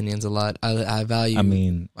Shawn's opinions a lot. I value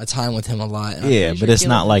my time with him a lot. Yeah, but it's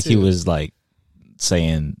not like he was like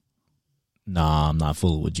saying, nah, I'm not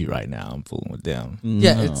fooling with you right now. I'm fooling with them.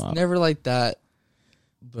 Yeah, it's never like that.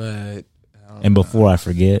 But and before I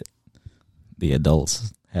forget, the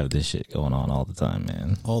adults have this shit going on all the time,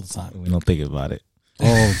 man. All the time. We don't think about it. All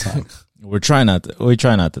the time. We try not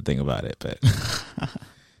to think about it, but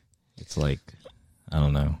it's like, I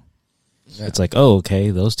don't know. Yeah. It's like, oh,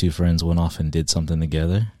 okay, those two friends went off and did something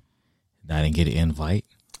together. I didn't get an invite.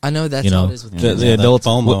 I know that's how it is with kids. The adults.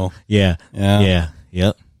 FOMO.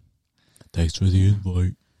 Yep. Thanks for the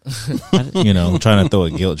invite. Trying to throw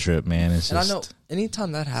a guilt trip, man. It's just, and I know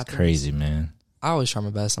anytime that happens, crazy, man. I always try my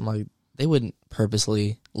best. I'm like, they wouldn't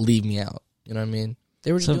purposely leave me out. You know what I mean?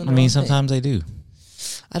 They were just doing their own sometimes thing. they do.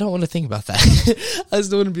 I don't want to think about that. I just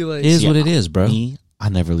don't want to be like, it is what it is, bro. I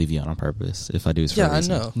never leave you out on purpose. If I do, it's for a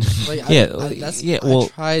reason. I know. Like,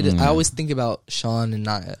 I always think about Shawn and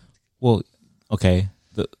Naya. Well, okay.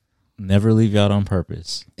 Never leave you out on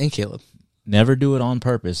purpose. And Caleb. Never do it on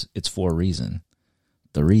purpose. It's for a reason.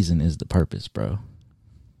 The reason is the purpose, bro.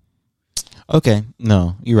 Okay.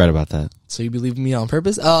 No, you're right about that. So you be leaving me on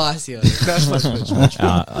purpose? Oh, I see. I'm just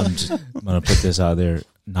going to put this out there.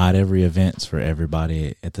 Not every event's for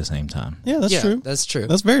everybody at the same time. Yeah, that's true. That's true.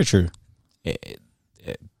 That's very true.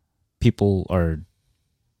 People are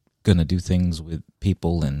going to do things with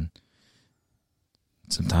people, and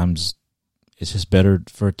sometimes it's just better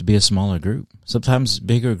for it to be a smaller group. Sometimes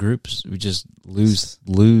bigger groups, we just lose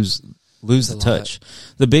the touch.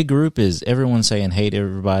 The big group is everyone saying hey to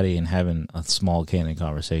everybody and having a small candid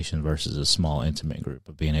conversation versus a small intimate group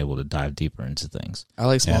of being able to dive deeper into things. I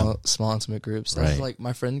like small intimate groups. That's like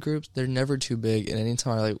my friend groups. They're never too big, and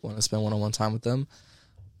anytime I want to spend one-on-one time with them,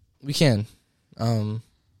 we can.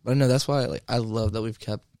 But I know that's why I love that we've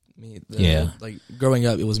kept like growing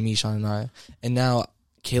up, it was me, Shawn, and I, and now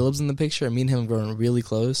Caleb's in the picture, and me and him are growing really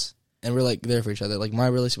close, and we're like there for each other. Like my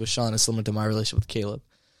relationship with Shawn is similar to my relationship with Caleb.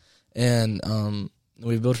 And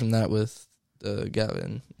we've built from that with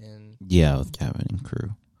Gavin and with Gavin and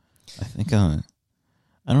crew. I think I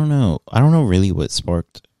don't know really what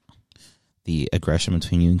sparked the aggression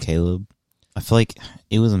between you and Caleb. I feel like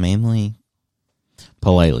it was mainly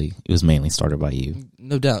started by you.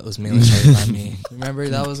 No doubt, it was mainly started by me. Remember,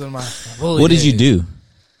 that was one of my what did you do?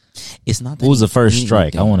 It's not. What was the first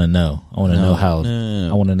strike? I want to know. I want to know how.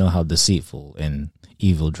 I want to know how deceitful and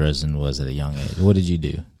evil Dresden was at a young age. What did you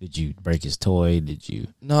do? Did you break his toy? Did you?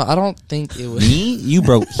 No, I don't think it was me. He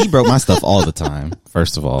broke my stuff all the time.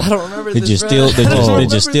 First of all, I don't remember. Did you steal?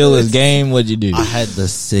 Did you steal his game? What'd you do? I had the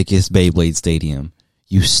sickest Beyblade Stadium.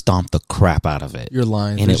 You stomped the crap out of it. You're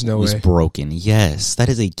lying. And There's it no was way. broken. Yes, that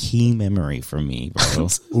is a key memory for me, bro.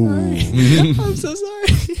 I'm so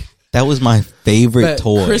sorry. That was my favorite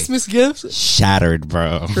toy. Christmas gifts? Shattered,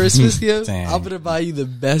 bro. Christmas gifts? I'm gonna buy you the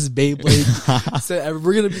best Beyblade. So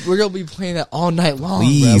we're gonna be playing that all night long.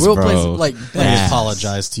 Please, bro. We'll play some, like I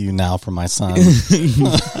apologize to you now for my son.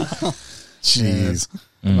 Jeez.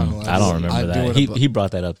 I don't remember that. He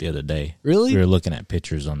brought that up the other day. Really? We were looking at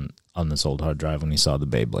pictures on this old hard drive when he saw the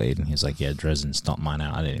Beyblade, and he's like, yeah, Dresden stomped mine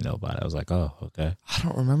out. I didn't know about it. I was like, oh, okay. I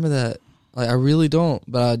don't remember that. Like, I really don't,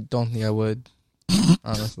 but I don't think I would.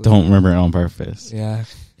 Honestly. Don't remember it on purpose. Yeah.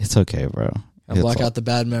 It's okay, bro. I block out the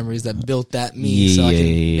bad memories that built that me so I can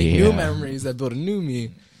make new memories that built a new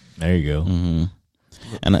me. There you go. Mm-hmm.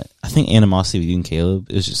 And I think animosity with you and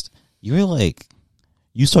Caleb is just, you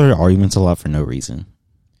started arguments a lot for no reason.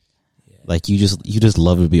 Yeah. Like, you just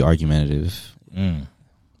love to be argumentative. You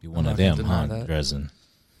one of them, huh, Dresden?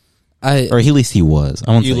 Or at least he was.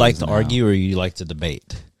 You like to argue or you like to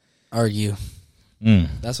debate? Argue.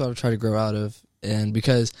 That's what I've tried to grow out of. And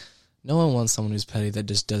because no one wants someone who's petty that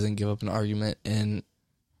just doesn't give up an argument, and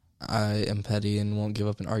I am petty and won't give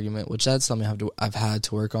up an argument, which that's something I've had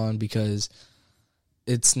to work on, because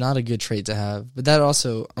it's not a good trait to have. But that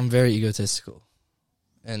also, I'm very egotistical,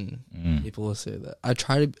 and people will say that.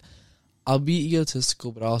 I'll be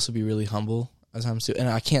egotistical, but I'll also be really humble at times too. And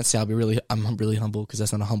I can't say I'm really humble because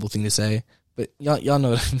that's not a humble thing to say. But y'all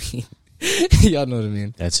know what I mean. Y'all know what I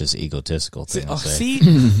mean. That's just egotistical thing to say.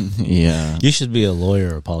 See? Yeah. You should be a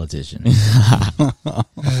lawyer or a politician.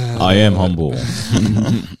 I am humble.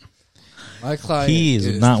 My client He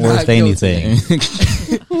is not worth anything.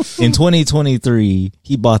 In 2023,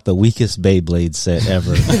 he bought the weakest Beyblade set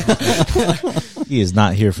ever. He is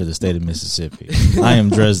not here for the state of Mississippi. I am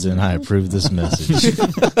Dresden. I approve this message.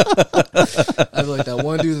 I feel like that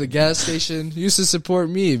one dude at the gas station used to support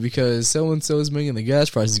me because so-and-so is making the gas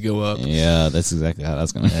prices go up. Yeah, that's exactly how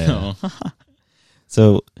that's going to go.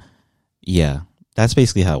 So, yeah, that's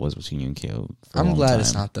basically how it was between you and Caleb. I'm glad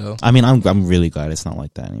it's not, though. I mean, I'm really glad it's not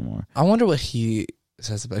like that anymore. I wonder what he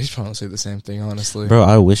says about it. He's probably going to say the same thing, honestly. Bro,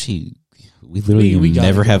 I wish we literally We gotta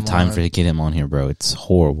never get have him time on. to get him on here, bro. It's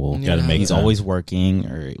horrible. Yeah. Gotta make He's time. always working,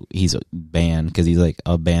 or he's banned because he's like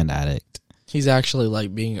a band addict. He's actually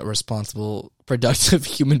like being a responsible, productive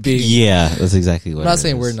human being. Yeah, that's exactly what I'm not it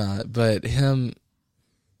saying is. we're not, but him,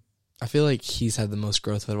 I feel like he's had the most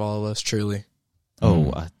growth out of all of us, truly.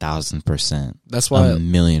 Oh, 1,000%. That's why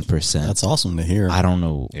 1,000,000%. That's awesome to hear. I don't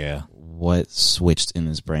know Yeah. what switched in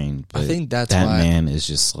his brain, but I think that's that why man is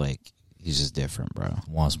just like, he's just different, bro.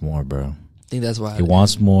 Wants more, bro. I think that's why He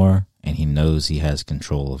wants more, and he knows he has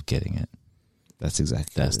control of getting it. That's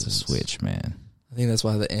exactly That's what the it is. switch, man. I think that's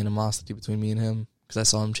why the animosity between me and him, because I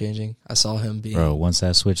saw him changing. I saw him being. Bro, once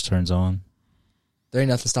that switch turns on, There ain't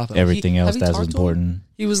nothing stopping him. everything else have you that's talked to him? important.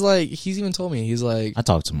 He was like, he's even told me, he's like, I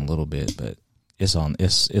talked to him a little bit, but it's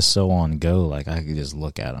so on go. Like, I could just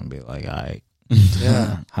look at him and be like, all right,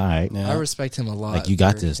 yeah. all right. Yeah. I respect him a lot. Like, you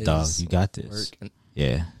got for this, dog. his You got this. work. And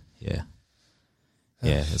Yeah.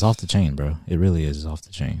 It's off the chain, bro. It really is off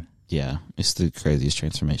the chain. Yeah, it's the craziest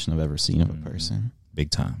transformation I've ever seen of a person. Big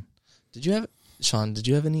time. Shawn, did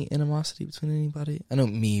you have any animosity between anybody? I know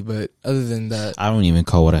me, but other than that, I don't even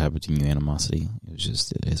call what I have between you animosity. It was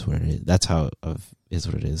just, it is what it is. That's how it is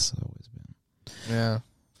what it is. It's always been. yeah.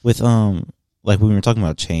 With like when we were talking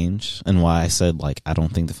about change and why I said like I don't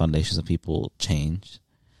think the foundations of people change.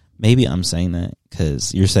 Maybe I'm saying that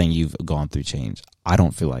because you're saying you've gone through change. I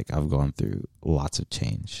don't feel like I've gone through lots of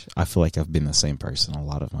change. I feel like I've been the same person a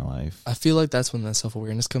lot of my life. I feel like that's when the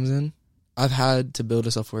self-awareness comes in. I've had to build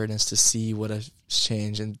a self-awareness to see what has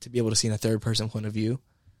changed and to be able to see in a third-person point of view.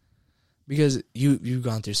 Because you've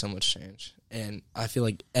gone through so much change. And I feel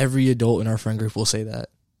like every adult in our friend group will say that.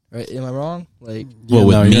 Right? Am I wrong? Like, Well,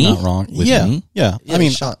 with no, me? you're not wrong. With yeah, me? yeah. yeah, I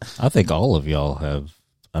mean, Shawn, I think all of y'all have.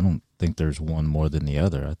 I don't think there's one more than the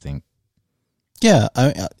other. I think. yeah.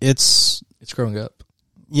 It's growing up.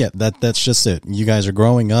 yeah. That's just it. You guys are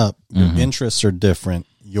growing up. Your Mhm. interests are different.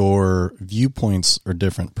 Your viewpoints are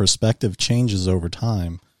different. Perspective changes over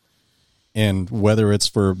time, and whether it's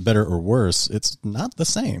for better or worse, it's not the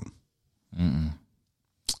same.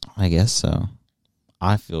 I guess so.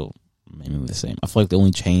 I feel maybe the same. I feel like the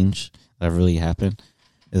only change that really happened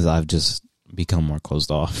is I've just become more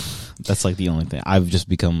closed off. That's like the only thing. I've just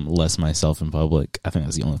become less myself in public. I think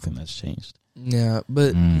that's the only thing that's changed. Yeah,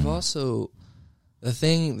 but you've also, the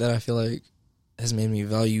thing that I feel like has made me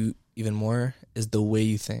value even more is the way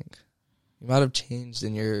you think. You might have changed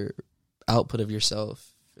in your output of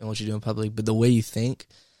yourself and what you do in public, but the way you think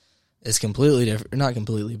is completely different. Not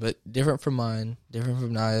completely, but different from mine, different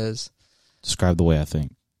from Naya's. Describe the way I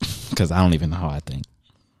think, because I don't even know how I think.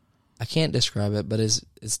 I can't describe it, but it's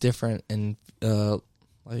different in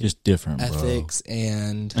like Just different, ethics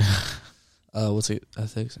and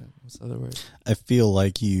ethics and what's the other word? I feel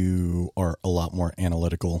like you are a lot more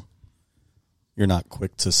analytical. You're not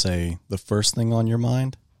quick to say the first thing on your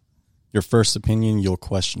mind. Your first opinion, you'll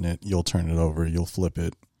question it, you'll turn it over, you'll flip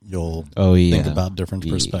it, you'll think about different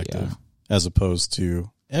perspective. As opposed to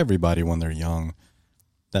everybody when they're young,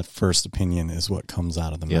 that first opinion is what comes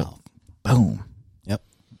out of the Yep. mouth. Boom. Yep.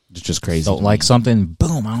 It's just crazy. Don't like something.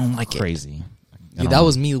 Boom. I don't like it. crazy. Yeah, that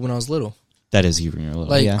was me when I was little. That is you when you're little.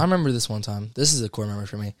 Like, yeah. I remember this one time. This is a core memory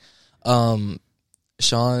for me.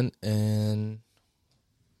 Shawn and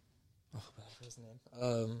what's his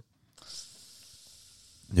name?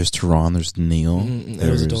 There's Teron. There's Neil.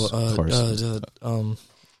 There was There's Carson.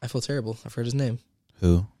 I feel terrible. I forgot his name.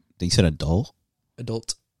 Who? You said adult?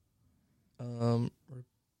 Adult.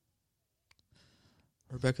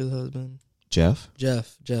 Rebecca's husband. Jeff?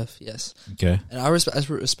 Jeff, yes. Okay. And I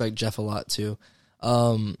respect Jeff a lot too.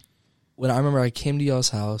 When I remember I came to y'all's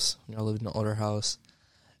house, when y'all lived in an older house,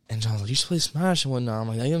 and John was like, "You should play Smash and whatnot." I'm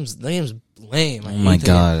like, "That game's lame." I Oh my hate that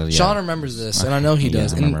God, game." yeah. Shawn remembers this, and I know he Yeah,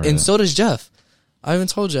 does, I remember and that. so does Jeff. I even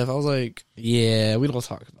told Jeff, I was like, yeah, we don't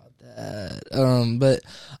talk about that. But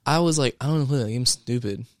I was like, I don't know, play that game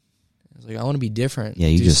stupid. I was like, I want to be different. Yeah,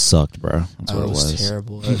 you just sucked, bro. That's what it was.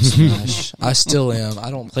 Terrible at Smash. I still am.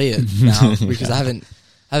 I don't play it now because I haven't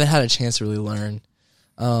had a chance to really learn.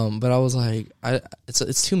 But I was like,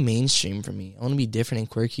 it's too mainstream for me. I want to be different and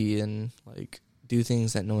quirky and like do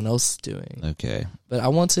things that no one else is doing. Okay. But I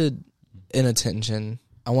wanted an attention.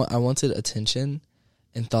 I wanted attention,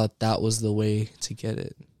 and thought that was the way to get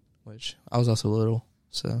it. Which I was also little,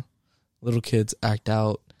 so little kids act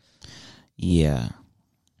out. Yeah.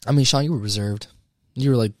 I mean, Shawn, you were reserved. You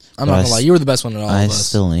were like, I'm not gonna lie, you were the best one of all of us. I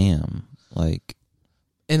still am. Like,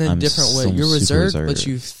 in a different way. You're reserved, reserved, but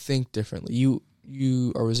you think differently.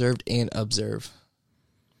 You are reserved and observe.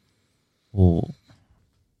 Well,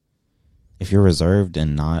 if you're reserved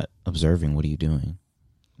and not observing, what are you doing?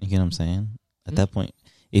 You get what I'm saying? At that point,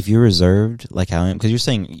 if you're reserved, like how I am, because you're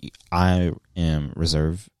saying I am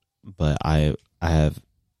reserved, but I have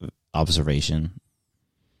observation.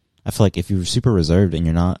 I feel like if you're super reserved and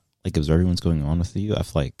you're not like observing what's going on with you, I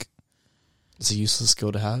feel like it's a useless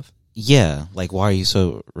skill to have. Yeah, like why are you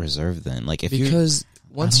so reserved then? Like because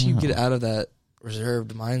once you get out of that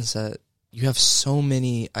reserved mindset, you have so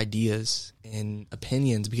many ideas and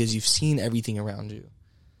opinions because you've seen everything around you.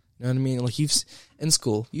 You know what I mean? Like in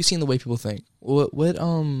school, you've seen the way people think. What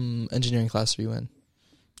engineering class are you in?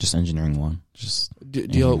 Just engineering one. Just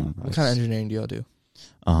what kind of engineering do y'all do?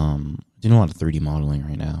 Do you know a lot of 3D modeling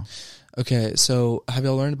right now? Okay, so have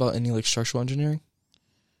y'all learned about any like structural engineering?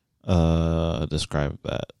 Describe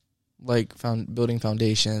that. Like building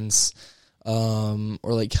foundations, or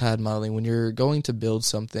like CAD modeling. When you're going to build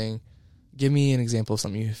something, give me an example of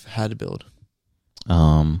something you've had to build.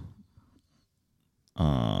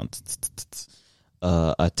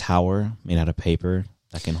 A tower made out of paper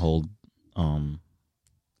that can hold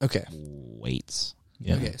okay, weights.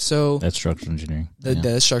 Yeah. Okay, so that's structural engineering.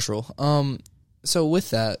 That's structural. So with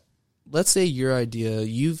that, let's say your idea,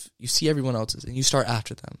 you see everyone else's, and you start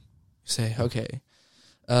after them. You say, okay,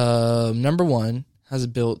 number one has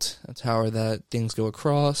built a tower that things go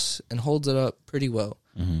across and holds it up pretty well.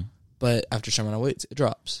 Mm-hmm. But after a certain amount of weights, it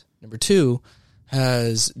drops. Number two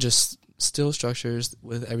has just steel structures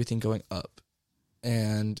with everything going up,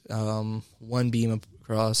 and one beam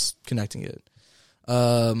across connecting it.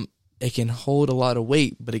 It can hold a lot of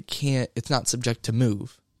weight, but it's not subject to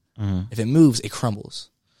move. Mm-hmm. If it moves, it crumbles.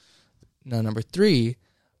 Now, number three,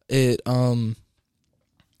 it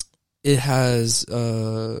has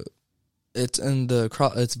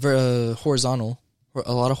it's very horizontal,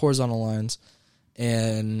 a lot of horizontal lines,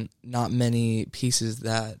 and not many pieces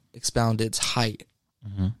that expound its height.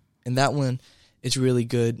 Mm-hmm. And that one, it's really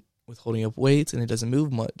good with holding up weights, and it doesn't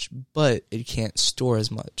move much, but it can't store as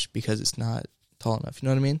much because it's not tall enough. You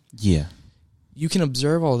know what I mean? Yeah. You can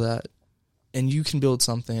observe all that, and you can build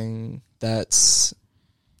something that's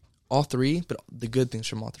all three, but the good things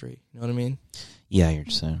from all three. You know what I mean? Yeah, you're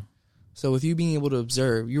saying. So with you being able to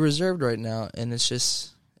observe, you're reserved right now, and it's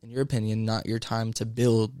just, in your opinion, not your time to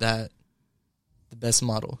build the best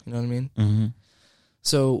model. You know what I mean? Mm-hmm.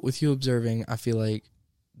 So with you observing, I feel like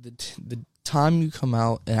the time you come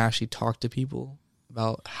out and actually talk to people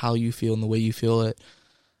about how you feel and the way you feel it,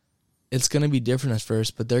 it's going to be different at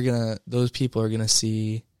first, but those people are going to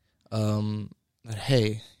see that,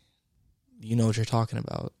 hey, you know what you're talking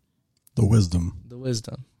about. The wisdom.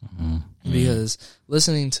 Mm-hmm. Because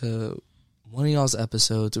listening to one of y'all's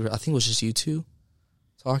episodes, or I think it was just you two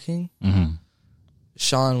talking, mm-hmm.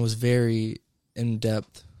 Shawn was very in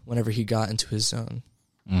depth whenever he got into his zone.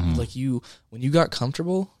 Mm-hmm. Like when you got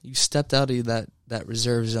comfortable, you stepped out of that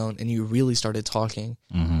reserve zone and you really started talking.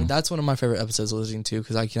 Mm-hmm. And that's one of my favorite episodes listening to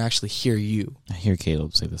because I can actually hear you. I hear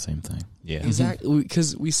Caleb say the same thing. Yeah, exactly.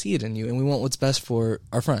 Because we see it in you, and we want what's best for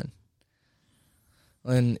our friend.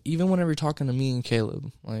 And even whenever you're talking to me and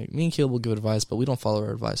Caleb, like me and Caleb will give advice, but we don't follow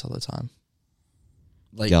our advice all the time.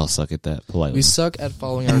 Like y'all suck at that politely. We suck at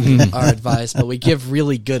following our advice, but we give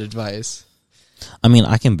really good advice. I mean,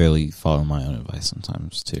 I can barely follow my own advice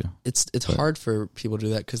sometimes too. It's hard for people to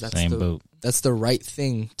do that because that's the right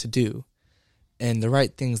thing to do, and the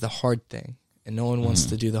right thing's the hard thing, and no one wants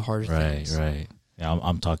to do the hard things. Right. Yeah,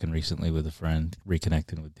 I'm talking recently with a friend,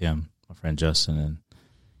 reconnecting with him, my friend Justin, and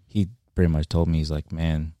he pretty much told me, he's like,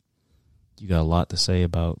 man, you got a lot to say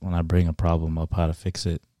about when I bring a problem up, how to fix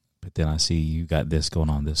it, but then I see you got this going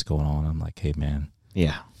on. I'm like, hey, man.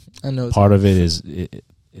 Yeah. I know. Part of it is,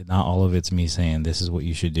 not all of it's me saying this is what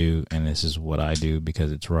you should do and this is what I do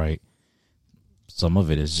because it's right. Some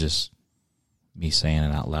of it is just me saying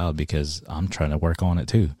it out loud because I'm trying to work on it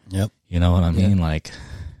too. Yep. You know what I mean? Like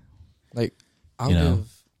I'll give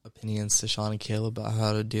opinions to Shawn and Caleb about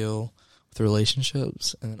how to deal with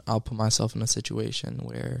relationships, and then I'll put myself in a situation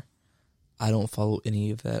where I don't follow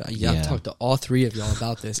any of that. I've talked to all three of y'all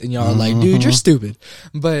about this, and y'all are like, dude, you're stupid.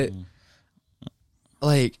 But,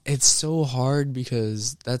 like, it's so hard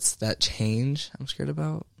because that's that change I'm scared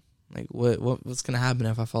about. Like, what's going to happen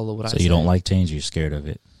if I follow what I say? So you don't like change, you're scared of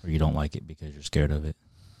it, or you don't like it because you're scared of it?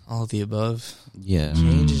 All of the above. Yeah.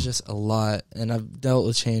 Change is just a lot, and I've dealt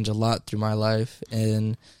with change a lot through my life,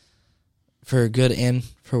 and for good and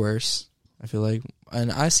for worse, I feel like.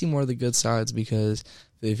 And I see more of the good sides because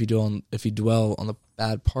if you dwell on the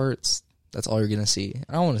bad parts, that's all you're gonna see.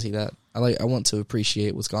 I don't want to see that. I want to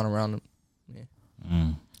appreciate what's gone around me.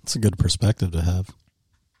 Yeah. It's a good perspective to have.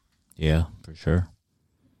 Yeah, for sure.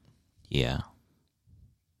 Yeah.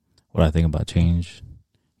 What I think about change,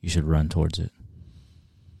 you should run towards it.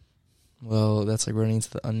 Well, that's like running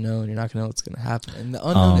into the unknown. You're not gonna know what's gonna happen, and the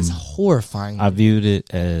unknown is horrifying. I viewed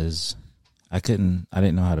it as I didn't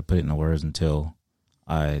know how to put it into words until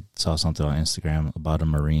I saw something on Instagram about a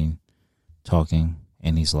Marine talking,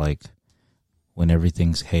 and he's like, when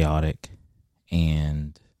everything's chaotic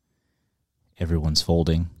and everyone's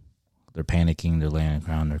folding, they're panicking, they're laying on the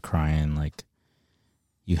ground, they're crying, like,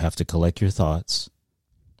 you have to collect your thoughts,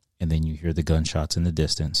 and then you hear the gunshots in the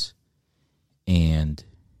distance, and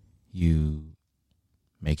you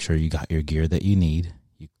make sure you got your gear that you need.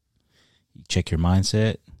 You check your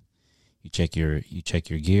mindset, you check your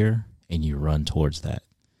gear, and you run towards that.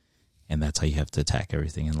 And that's how you have to attack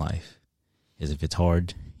everything in life. Is if it's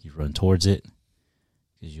hard, you run towards it,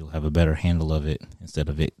 because you'll have a better handle of it instead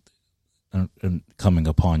of it coming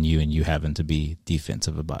upon you and you having to be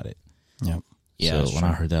defensive about it. Yep. Yeah. So when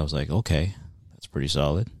I heard that, I was like, okay, that's pretty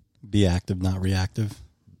solid. Be active, not reactive.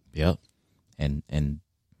 Yep. And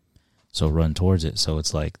so run towards it. So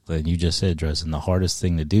it's like, then you just said, Drez, and the hardest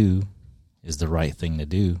thing to do is the right thing to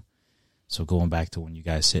do. So going back to when you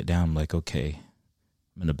guys sit down, I'm like, okay,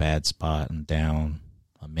 I'm in a bad spot, I'm down,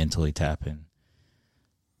 I'm mentally tapping.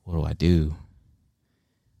 What do I do?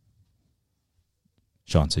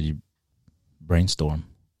 Shawn said, you brainstorm.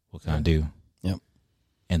 What can I do? Yep.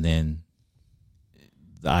 And then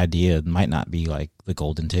the idea might not be like the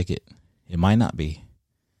golden ticket. It might not be.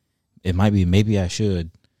 It might be, maybe I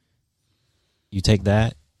should. You take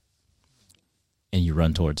that and you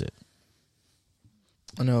run towards it.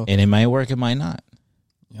 I know. And it might work, it might not.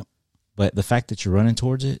 Yep. But the fact that you're running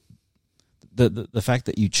towards it, the fact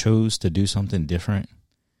that you chose to do something different,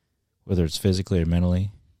 whether it's physically or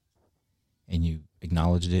mentally, and you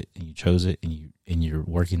acknowledged it and you chose it and you're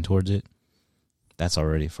working towards it, that's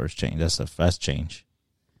already first change. That's the first change.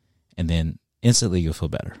 And then instantly you'll feel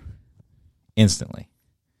better. Instantly.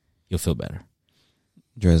 You'll feel better.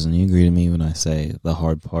 Drez, you agree to me when I say the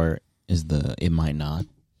hard part is it might not.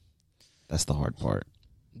 That's the hard part.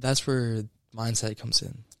 That's where mindset comes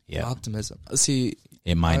in. Yeah. Optimism. See,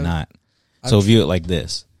 It might not. So view it like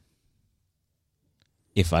this.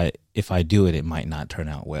 If I do it, it might not turn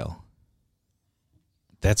out well.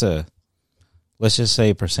 That's let's just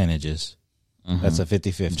say percentages. Mm-hmm. That's a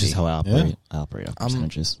 50-50. Just how I operate. Yeah. I operate on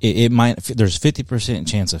percentages. It might, there's 50%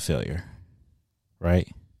 chance of failure, right?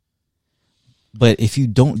 But if you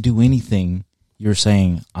don't do anything, you're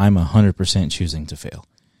saying I'm 100% choosing to fail.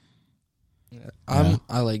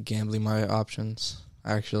 I like gambling my options,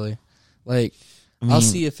 actually. Like, I'll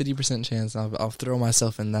see a 50% chance, and I'll throw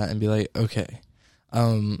myself in that and be like, okay. I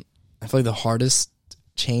feel like the hardest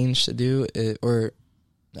change to do,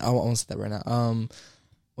 I won't say that right now.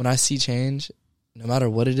 When I see change, no matter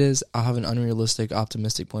what it is, I'll have an unrealistic,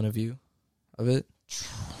 optimistic point of view of it.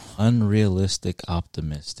 Unrealistic,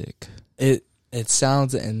 optimistic. It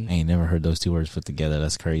sounds, and I ain't never heard those two words put together.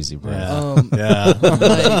 That's crazy, bro. Yeah.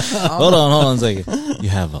 like, Hold on a second. You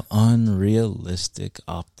have an unrealistic,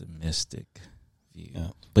 optimistic view. Yeah.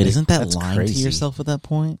 But isn't that That's lying crazy. to yourself at that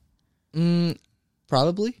point?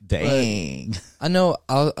 Probably. Dang. I know.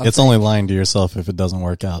 It's only lying to yourself if it doesn't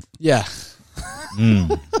work out. Yeah.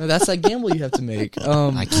 No, that's that gamble you have to make.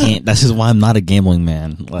 I can't. That's just why I'm not a gambling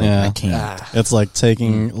man. Like, Yeah. I can't. It's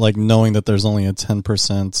like knowing that there's only a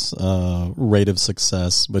 10% rate of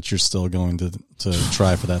success, but you're still going to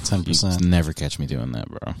try for that 10%. You never catch me doing that,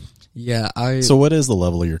 bro. Yeah. So what is the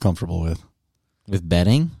level you're comfortable with? With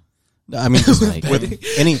betting? I mean, just Like- with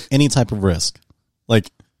any type of risk.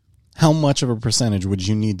 Like, how much of a percentage would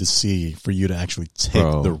you need to see for you to actually take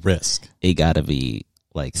Bro. the risk? It got to be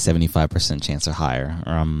like 75% chance or higher,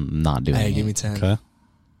 or I'm not doing Hey, it. give me 10. Okay.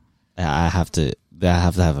 I have to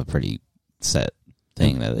have a pretty set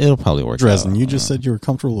thing that it'll probably work out. Dresden, you just said you were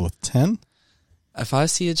comfortable with 10? If I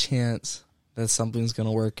see a chance that something's going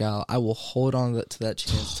to work out, I will hold on to that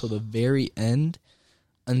chance till the very end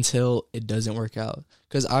until it doesn't work out.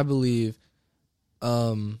 Because I believe,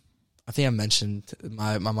 I think I mentioned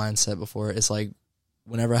my mindset before. It's like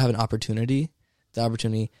whenever I have an opportunity, the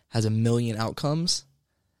opportunity has a million outcomes.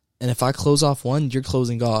 And if I close off one, you're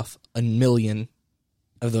closing off a million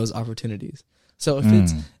of those opportunities. So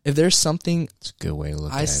if there's something It's a good way to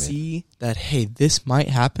look at I it. see that, hey, this might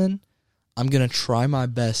happen, I'm going to try my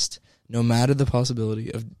best no matter the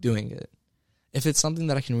possibility of doing it. If it's something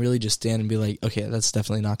that I can really just stand and be like, okay, that's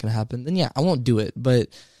definitely not going to happen, then yeah, I won't do it. But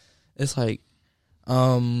it's like,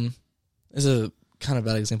 it's a kind of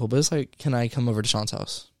bad example, but it's like, can I come over to Sean's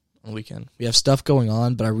house on the weekend? We have stuff going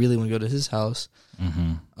on, but I really want to go to his house.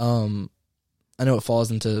 Mm-hmm. I know it falls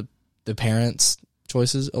into the parents'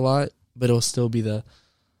 choices a lot, but it'll still be the,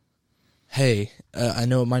 hey, I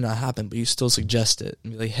know it might not happen, but you still suggest it.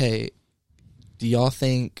 And be like, hey, do y'all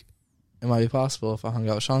think it might be possible if I hung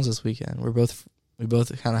out with Sean's this weekend? We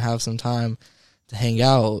both kind of have some time to hang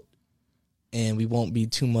out, and we won't be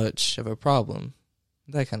too much of a problem.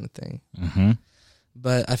 That kind of thing. Mm-hmm.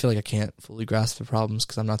 But I feel like I can't fully grasp the problems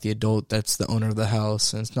because I'm not the adult that's the owner of the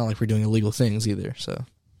house, and it's not like we're doing illegal things either. So,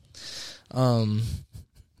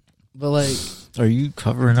 but like, are you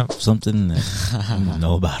covering up something that I don't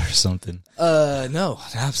know about or something? no,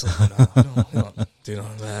 absolutely not. We don't do none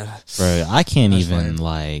of that. Bro, I can't That's even fine.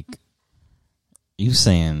 like. You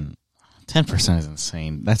saying 10% is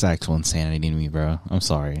insane. That's actual insanity to me, bro. I'm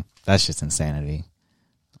sorry. That's just insanity.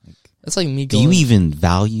 That's like me Do going. you even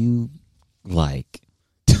value like?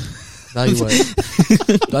 value what?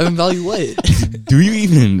 Do I even value what? Do you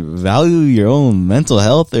even value your own mental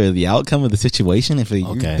health or the outcome of the situation if you're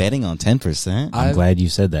Okay. betting on 10%? I'm glad you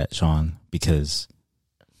said that, Sean, because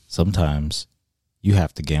sometimes you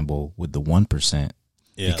have to gamble with the 1%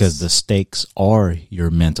 because the stakes are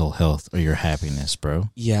your mental health or your happiness, bro.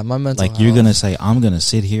 Yeah, my mental. Like, you're gonna say, I'm gonna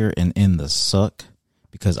sit here and in the suck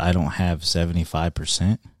because I don't have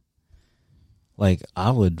 75%. Like,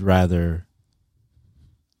 I would rather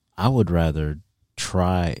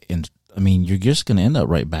try, and I mean, you're just gonna end up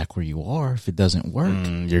right back where you are if it doesn't work.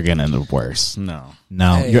 You're gonna end up worse. No.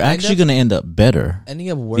 Hey, you're end actually up- gonna end up better.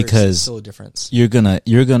 ending up worse because is still a difference. You're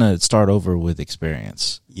gonna start over with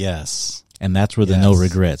experience, Yes. and that's where the no Yes.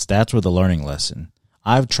 regrets. That's where the learning lesson.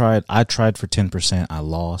 I tried for 10%. I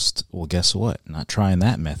lost. Well, guess what? Not trying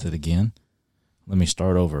that method again. Let me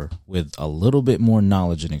start over with a little bit more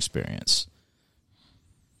knowledge and experience.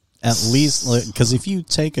 At least, because if you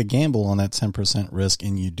take a gamble on that 10% risk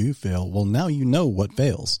and you do fail, well, now you know what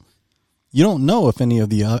fails. You don't know if any of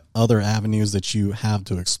the other avenues that you have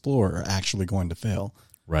to explore are actually going to fail.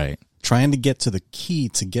 Right. Trying to get to the key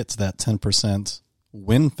to get to that 10%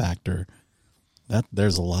 win factor, that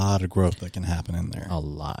there's a lot of growth that can happen in there. A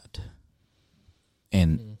lot.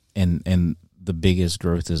 And the biggest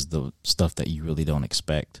growth is the stuff that you really don't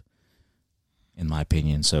expect, in my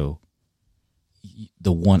opinion. So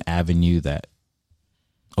the one avenue that,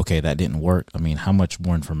 okay, that didn't work. I mean, how much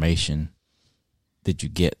more information did you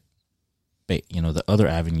get? You know, the other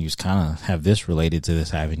avenues kind of have this related to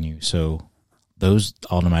this avenue. So those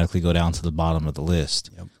automatically go down to the bottom of the list.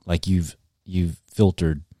 Yep. Like you've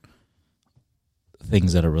filtered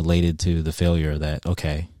things that are related to the failure that,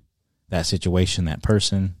 okay, that situation, that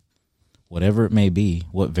person, whatever it may be,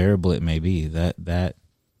 what variable it may be, that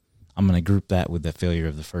I'm going to group that with the failure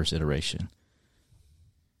of the first iteration.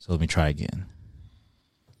 So let me try again.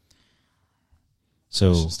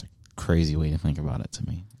 So It's just a crazy way to think about it to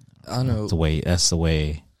me. I know. that's the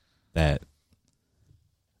way that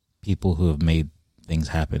people who have made things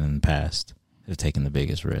happen in the past have taken the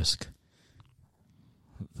biggest risk.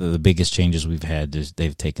 The biggest changes we've had,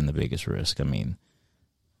 they've taken the biggest risk. I mean,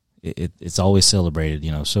 it's always celebrated,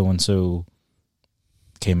 you know, so-and-so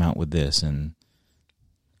came out with this, and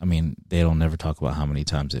I mean, they don't never talk about how many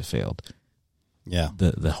times it failed. Yeah.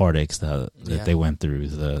 The heartaches that they went through,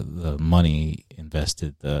 the money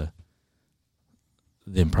invested,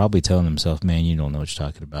 them probably telling themselves, man, you don't know what you're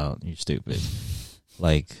talking about, you're stupid.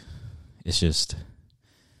 Like, it's just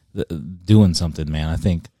doing something, man. I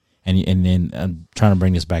think, and then I'm trying to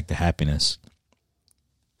bring this back to happiness.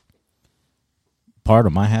 Part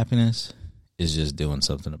of my happiness is just doing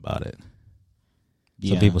something about it.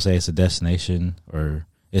 Some people say it's a destination, or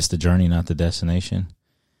it's the journey, not the destination.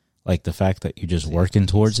 Like the fact that you're just working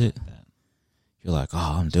towards it, you're like,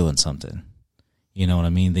 oh, I'm doing something. You know what I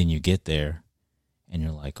mean? Then you get there and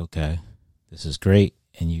you're like, okay, this is great.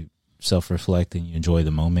 And you self-reflect and you enjoy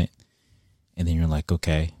the moment. And then you're like,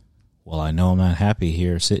 okay, well, I know I'm not happy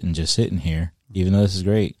here just sitting here. Even though this is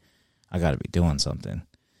great, I got to be doing something.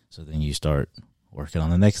 So then you start working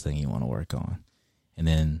on the next thing you want to work on. And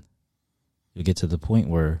then you'll get to the point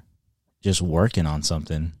where just working on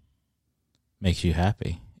something makes you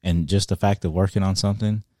happy. And just the fact of working on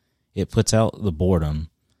something, it puts out the boredom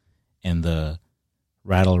and the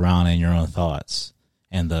rattle around in your own thoughts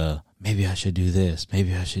and the maybe I should do this,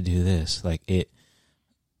 maybe I should do this. Like it,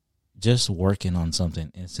 just working on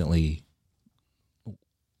something instantly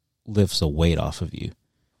lifts a weight off of you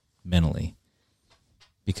mentally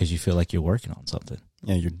because you feel like you're working on something.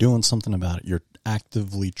 Yeah, you're doing something about it. You're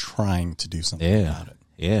actively trying to do something about it.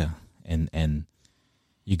 Yeah, and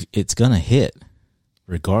it's gonna hit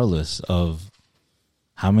regardless of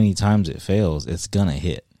how many times it fails. It's gonna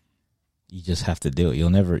hit. You just have to do it. You'll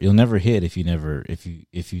never hit if you never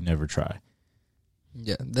try.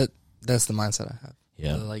 Yeah, that's the mindset I have.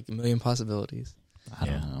 Yeah, like a million possibilities. I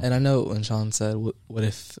don't know. And I know when Shawn said, "What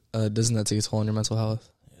if doesn't that take a toll on your mental health?"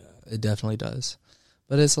 Yeah, it definitely does.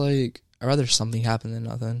 But it's like I'd rather something happen than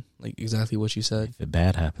nothing. Like exactly what you said. If it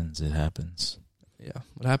bad happens, it happens. Yeah,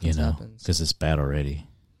 what happens happens. Because it's bad already.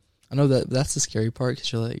 I know that's the scary part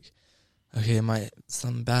because you're like, okay,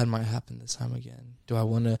 something bad might happen this time again. Do I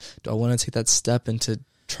want to take that step into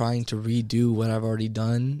trying to redo what I've already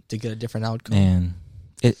done to get a different outcome? Man,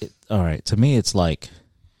 all right. To me, it's like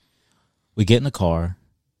we get in the car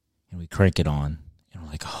and we crank it on and we're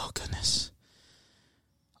like, oh goodness,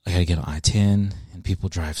 I got to get on I-10 and people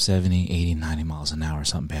drive 70, 80, 90 miles an hour.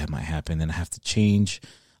 Something bad might happen. Then I have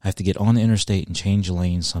to get on the interstate and change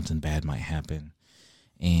lanes. Something bad might happen.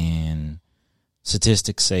 And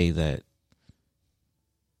statistics say that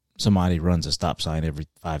somebody runs a stop sign every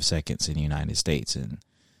 5 seconds in the United States, and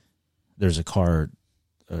there's a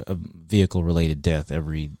vehicle-related death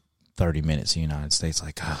every 30 minutes in the United States.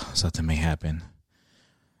 Like, something may happen.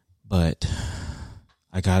 But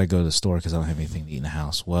I got to go to the store because I don't have anything to eat in the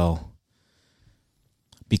house. Well,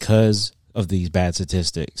 because of these bad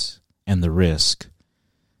statistics and the risk,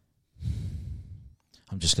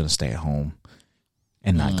 I'm just going to stay at home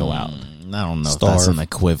and not go out. I don't know if that's an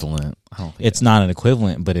equivalent. I don't think it's not an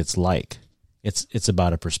equivalent, but it's like it's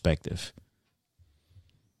about a perspective.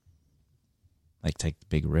 Like take the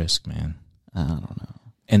big risk, man. I don't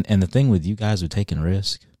know. And the thing with you guys who are taking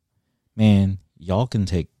risk, man, y'all can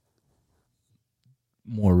take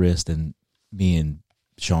more risk than me and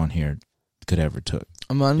Shawn here could ever took.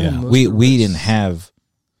 We didn't have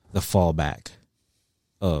the fallback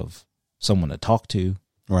of someone to talk to.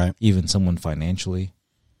 Right. Even someone financially.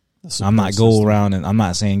 I'm not I'm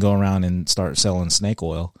not saying go around and start selling snake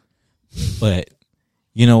oil, but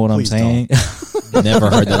you know what Please I'm saying? Never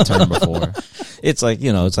heard that term before. It's like,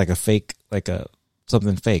 it's like a fake, like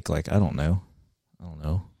something fake. Like, I don't know.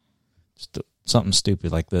 Just something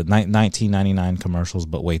stupid like the 1999 commercials,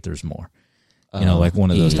 but wait, there's more. Like one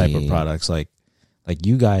of those type of products. Like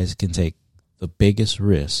you guys can take the biggest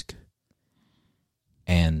risk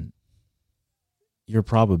and your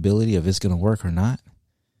probability of it's going to work or not,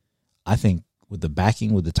 I think with the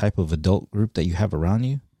backing, with the type of adult group that you have around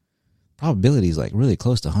you, probability is like really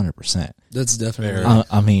close to 100%. That's definitely.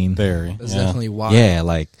 Very. That's definitely why. Yeah,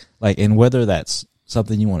 like, and whether that's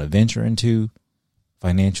something you want to venture into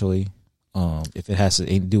financially, if it has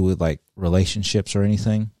to do with like relationships or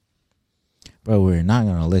anything, bro, we're not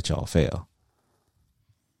going to let y'all fail.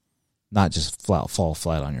 Not just fall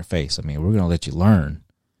flat on your face. I mean, we're going to let you learn.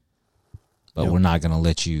 But we're not going to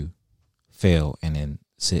let you fail and then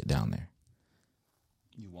sit down there.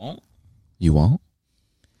 You won't? You won't?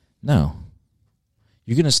 No.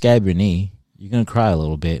 You're going to scab your knee. You're going to cry a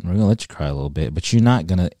little bit, and we're going to let you cry a little bit. But you're not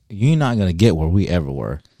going to get where we ever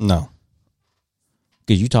were. No.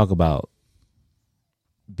 Because you talk about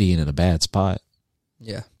being in a bad spot.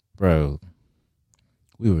 Yeah. Bro,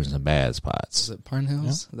 we were in some bad spots. Is it Parn Hills? Yeah.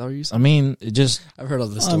 Is that what you said? I mean, I've heard all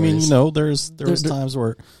the stories. I mean, there was times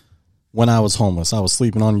where when I was homeless, I was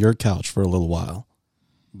sleeping on your couch for a little while.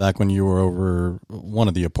 Back when you were over one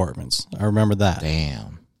of the apartments. I remember that.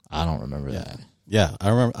 Damn. I don't remember that. Yeah, I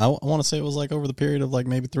remember. I want to say it was like over the period of like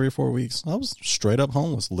maybe 3 or 4 weeks. I was straight up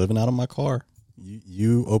homeless, living out of my car.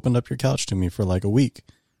 You opened up your couch to me for like a week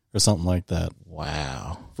or something like that.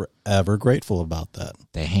 Wow. Forever grateful about that.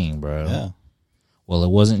 Dang, bro. Yeah. Well, it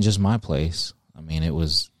wasn't just my place. I mean, it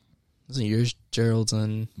was. Wasn't yours, Gerald's,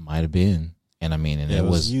 and Might have been. And I mean, and it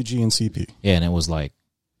was UG and CP. Yeah, and it was like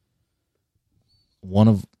one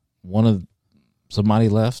of somebody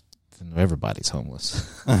left and everybody's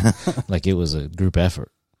homeless. Like it was a group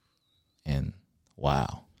effort. And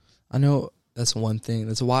wow. I know that's one thing.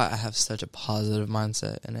 That's why I have such a positive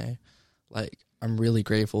mindset, and I'm really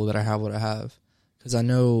grateful that I have what I have, because I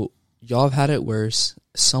know y'all have had it worse.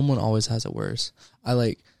 Someone always has it worse.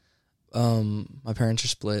 My parents are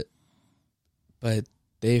split, but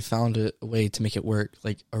they found a way to make it work,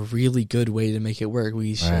 like a really good way to make it work.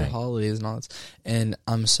 We share holidays and all that. And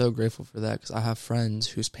I'm so grateful for that, because I have friends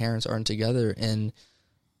whose parents aren't together, and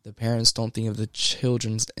the parents don't think of the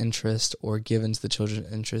children's interest or give into the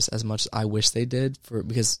children's interest as much as I wish they did,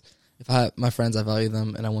 because if I have my friends, I value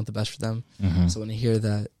them and I want the best for them. Mm-hmm. So when I hear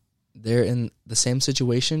that they're in the same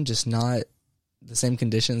situation, just not the same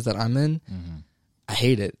conditions that I'm in, I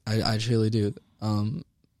hate it. I truly do.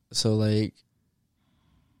 So like,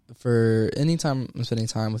 for any time I'm spending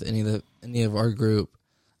time with any of our group,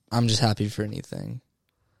 I'm just happy for anything.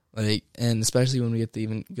 Like, and especially when we get the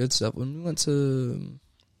even good stuff. When we went to,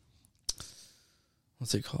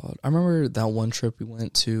 what's it called? I remember that one trip we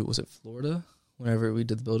went to, was it Florida? Whenever we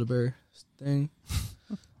did the Build-A-Bear thing.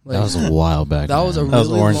 Like, that was a while back. That was a really That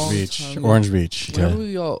was Orange long Beach. time. Orange Beach. Whenever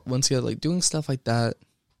we all went together, like doing stuff like that,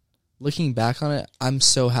 looking back on it, I'm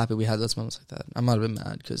so happy we had those moments like that. I might have been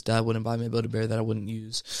mad because Dad wouldn't buy me a Build-A-Bear that I wouldn't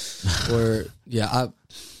use. Or, yeah,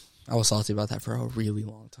 I was salty about that for a really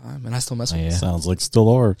long time, and I still mess with it. Sounds like still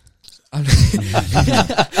are.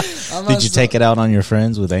 Did you take it out on your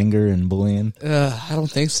friends with anger and bullying? I don't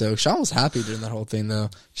think so. Sean was happy during that whole thing, though.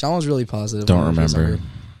 Sean was really positive. Don't remember,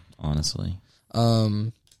 honestly.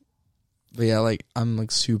 But yeah, like, I'm like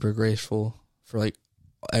super grateful for like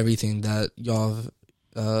everything that y'all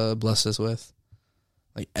have blessed us with,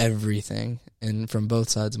 like everything, and from both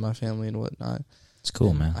sides of my family and whatnot. It's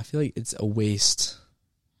cool, man. I feel like it's a waste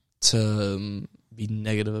to be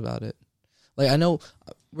negative about it. Like, I know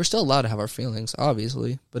we're still allowed to have our feelings,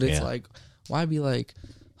 obviously, but it's like, why be like,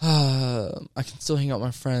 I can still hang out with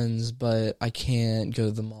my friends, but I can't go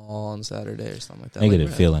to the mall on Saturday or something like that. Negative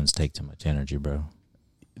like, feelings take too much energy, bro.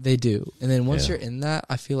 They do. And then once you're in that,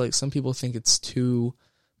 I feel like some people think it's too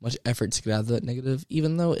much effort to get out of that negative,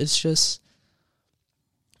 even though it's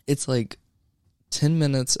like 10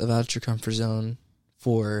 minutes of out your comfort zone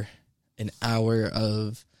for an hour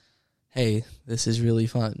of, hey, this is really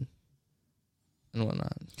fun and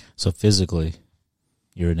whatnot. So physically,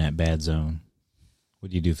 you're in that bad zone. What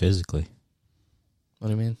do you do physically? What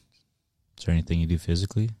do you mean? Is there anything you do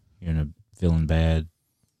physically? You're in a feeling bad?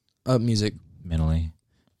 Music. Mentally?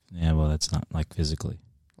 Yeah, well, that's not like physically.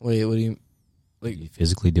 Wait, what do you like? Do you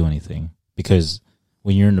physically do anything? Because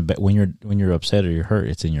when you're in when you're upset or you're hurt,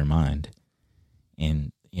 it's in your mind,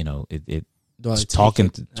 and you know it's talking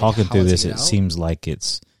through this. It seems like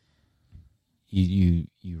it's you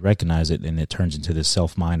recognize it, and it turns into this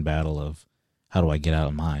self-mind battle of how do I get out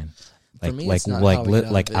of mine?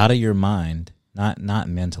 Like out of your mind, not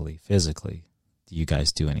mentally, physically. Do you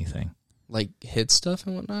guys do anything? Like hit stuff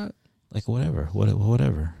and whatnot? Like whatever.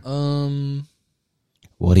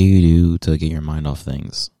 What do you do to get your mind off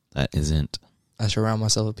things that isn't? I surround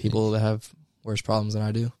myself with people that have worse problems than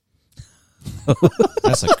I do.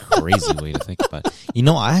 That's a crazy way to think about it. You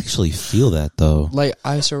know, I actually feel that though. Like,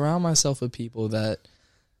 I surround myself with people that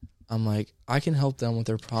I'm like, I can help them with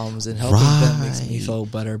their problems, and helping them makes me feel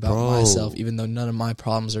better about myself, even though none of my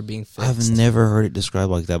problems are being fixed. I've never heard it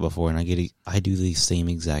described like that before, and I do the same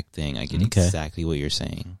exact thing. I get exactly what you're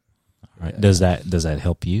saying. All right. Yeah. Does that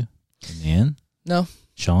help you in the end? No.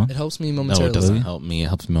 Sean? It helps me momentarily. No, it doesn't help me. It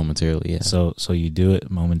helps me momentarily, yeah. So you do it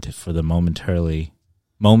for the momentary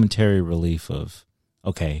relief of,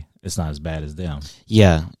 okay, it's not as bad as them.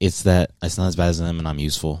 Yeah, it's not as bad as them, and I'm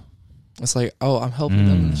useful. It's like, oh, I'm helping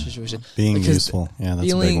them in this situation. Being useful. Yeah,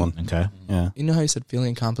 that's a big one. Okay. Yeah. You know how you said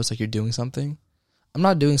feeling accomplished, like you're doing something? I'm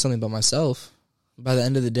not doing something by myself. By the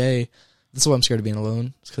end of the day, this is why I'm scared of being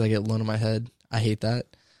alone. It's because I get alone in my head. I hate that.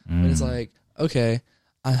 But it's like, okay,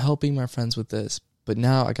 I'm helping my friends with this, but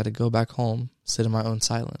now I got to go back home, sit in my own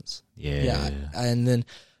silence. Yeah. And then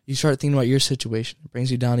you start thinking about your situation. It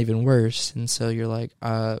brings you down even worse. And so you're like,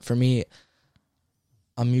 for me,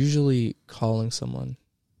 I'm usually calling someone,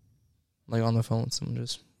 like on the phone with someone,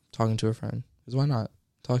 just talking to a friend. Because why not?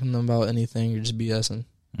 Talking to them about anything, you're just BSing.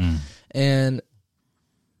 And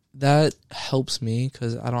that helps me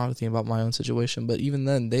because I don't have to think about my own situation. But even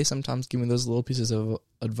then, they sometimes give me those little pieces of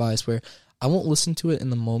advice where I won't listen to it in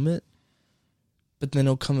the moment, but then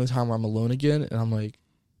it'll come a time where I'm alone again, and I'm like,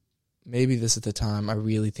 maybe this is the time I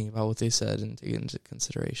really think about what they said and take it into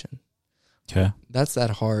consideration. Okay. That's that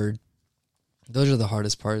hard. Those are the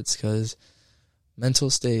hardest parts because mental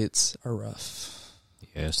states are rough.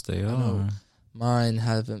 Yes, they are. Mine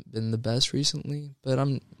haven't been the best recently, but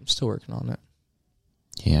I'm still working on it.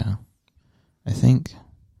 Yeah. I think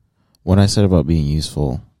what I said about being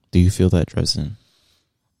useful, do you feel that, Dresden?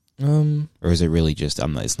 Or is it really just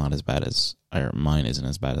it's not as bad as, or mine isn't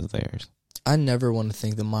as bad as theirs? I never want to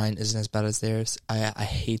think that mine isn't as bad as theirs. I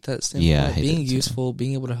hate that standpoint. Yeah, I hate being that too. useful,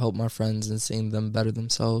 being able to help my friends and seeing them better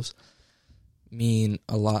themselves mean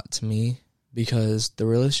a lot to me because the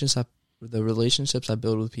relationships I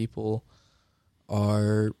build with people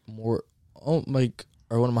are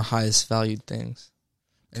are one of my highest valued things.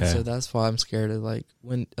 And Okay. so that's why I'm scared of, like,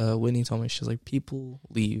 when Whitney told me, she was like, people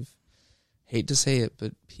leave. Hate to say it,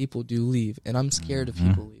 but people do leave. And I'm scared of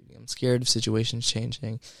people leaving. I'm scared of situations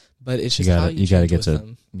changing. But it's just how you gotta change get with to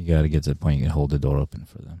them. you gotta get to the point you can hold the door open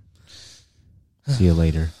for them. See you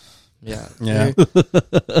later. Yeah. Yeah.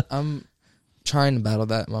 I'm trying to battle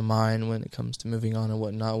that in my mind when it comes to moving on and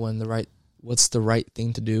whatnot, what's the right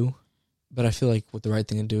thing to do. But I feel like what the right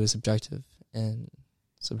thing to do is subjective, and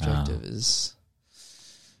subjective is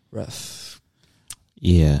rough.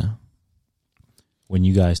 Yeah. When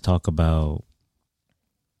you guys talk about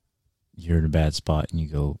you're in a bad spot and you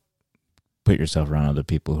go put yourself around other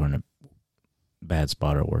people who are in a bad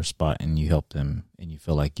spot or worse spot and you help them and you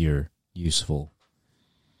feel like you're useful,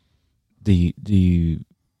 do you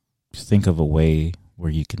think of a way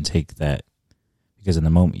where you can take that, because in the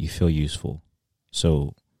moment you feel useful,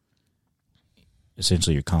 so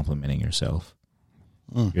essentially you're complimenting yourself.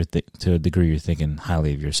 You're to a degree you're thinking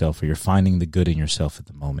highly of yourself, or you're finding the good in yourself at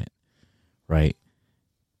the moment, right?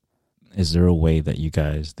 Is there a way that you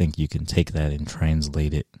guys think you can take that and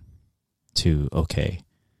translate it to, okay,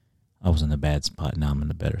 I was in a bad spot, now I'm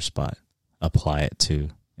in a better spot. Apply it to,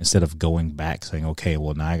 instead of going back saying, okay,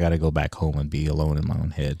 well, now I got to go back home and be alone in my own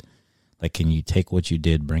head. Like, can you take what you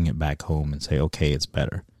did, bring it back home and say, okay, it's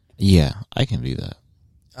better? Yeah, I can do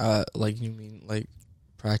that. Like, you mean, like,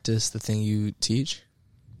 practice the thing you teach?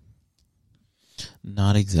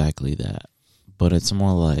 Not exactly that, but it's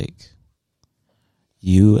more like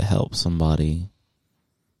you help somebody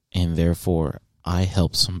and therefore I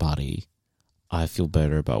help somebody. I feel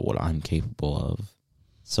better about what I'm capable of.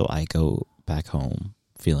 So I go back home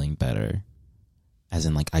feeling better, as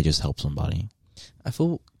in, like, I just help somebody. I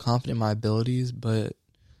feel confident in my abilities, but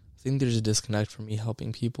I think there's a disconnect for me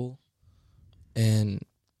helping people and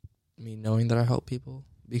me knowing that I help people,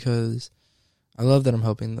 because I love that I'm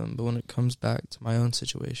helping them. But when it comes back to my own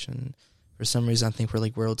situation, for some reason, I think we're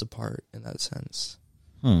like worlds apart in that sense.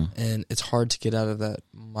 And it's hard to get out of that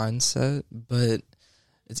mindset, but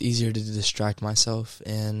it's easier to distract myself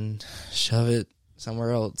and shove it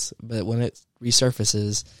somewhere else. But when it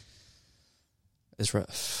resurfaces, it's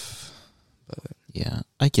rough. But Yeah,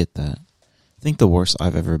 I get that. I think the worst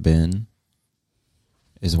I've ever been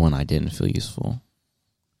is when I didn't feel useful.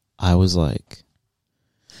 I was like,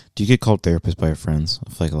 do you get called therapist by your friends?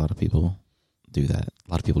 I feel like a lot of people do that.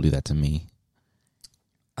 A lot of people do that to me.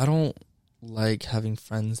 I don't like having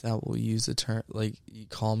friends that will use the term, like, you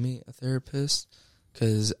call me a therapist,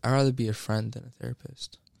 because I'd rather be a friend than a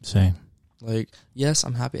therapist. Same. Like, yes,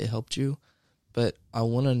 I'm happy I helped you, but I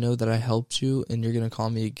want to know that I helped you, and you're going to call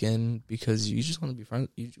me again because you just want to be friends.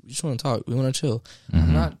 You just want to talk. We want to chill.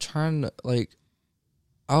 I'm not trying to, like,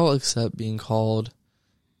 I'll accept being called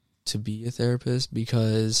to be a therapist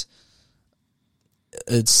because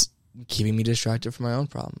it's keeping me distracted from my own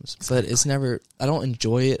problems. But it's never, I don't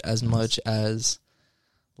enjoy it as much as,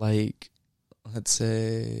 like, let's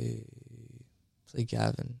say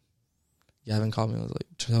Gavin. Gavin called me and was like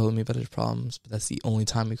telling me about his problems, but that's the only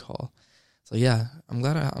time we call. So yeah, I'm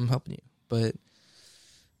glad I'm helping you, but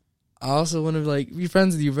I also want to, like, be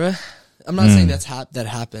friends with you, bruh. I'm not saying that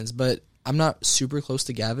happens, but I'm not super close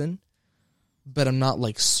to Gavin, but I'm not,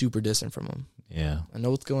 like, super distant from him. Yeah. I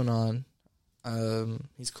know what's going on.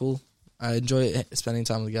 He's cool. I enjoy spending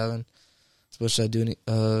time with Gavin. So what should I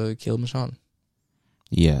do? Caleb and Shawn.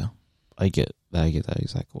 Yeah, I get that. I get that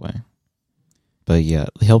exact way. But yeah,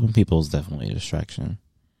 helping people is definitely a distraction.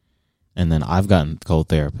 And then I've gotten called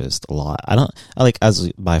therapist a lot. I like,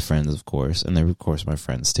 as by friends, of course, and they're of course my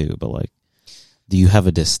friends too. But, like, do you have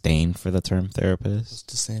a disdain for the term therapist? What's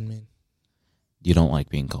disdain mean? You don't like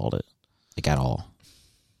being called it, like, at all?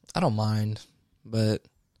 I don't mind, but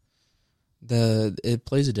it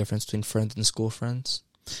plays a difference between friends and school friends.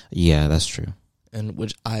 Yeah, that's true. And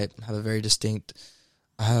which I have a very distinct.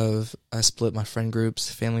 I split my friend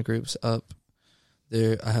groups, family groups up.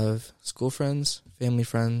 There, I have school friends, family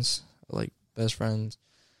friends, like best friends,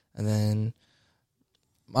 and then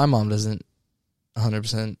my mom doesn't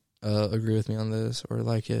 100% agree with me on this or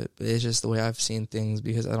like it, but it's just the way I've seen things,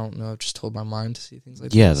 because I don't know, I've just told my mind to see things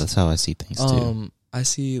like Yeah, this. that's how I see things too. I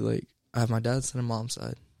see, like, I have my dad's side and mom's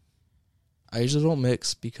side. I usually don't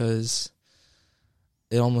mix because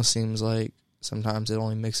it almost seems like sometimes it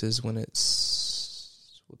only mixes when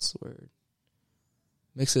it's, what's the word?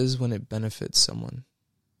 Mixes when it benefits someone.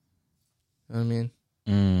 You know what I mean?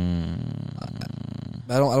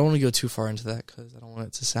 But I don't want to go too far into that because I don't want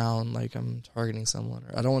it to sound like I'm targeting someone,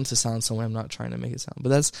 or I don't want it to sound some way I'm not trying to make it sound. But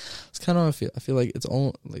that's kind of how I feel. I feel like it's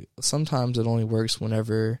only like sometimes it only works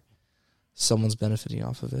whenever someone's benefiting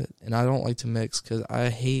off of it, and I don't like to mix because I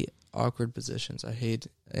hate awkward positions. I hate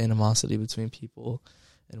animosity between people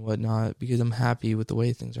and whatnot because I'm happy with the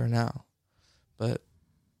way things are now. But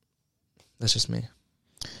that's just me.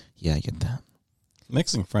 Yeah, I get that.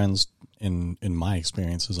 Mixing friends, in my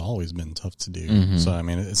experience, has always been tough to do. Mhm. So I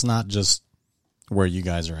mean, it's not just where you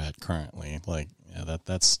guys are at currently. Like, yeah,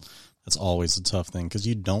 that's always a tough thing because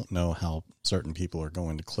you don't know how certain people are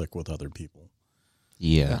going to click with other people.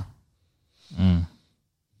 Yeah. Mm.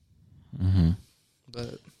 Mm-hmm.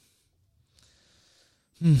 But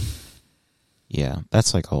Yeah,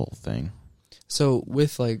 that's like a whole thing. so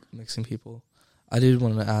with like mixing people, I did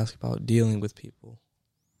want to ask about dealing with people.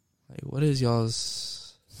 Like, what is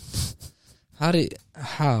y'all's?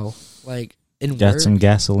 How like in Got work? some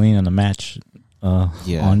gasoline and a match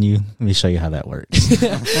Yeah. on you. Let me show you how that works.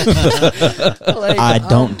 Like, I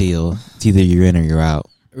don't deal. It's either you're in or you're out.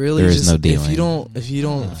 really. there is Just, no If dealing. you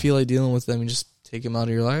don't feel like dealing with them, you just take them out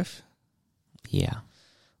of your life. Yeah.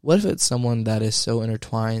 What if it's someone that is so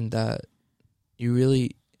intertwined that you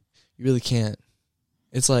really can't?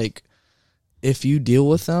 It's like if you deal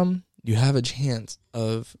with them, you have a chance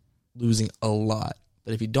of losing a lot.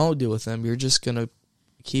 But if you don't deal with them, you're just gonna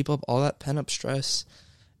keep up all that pent up stress,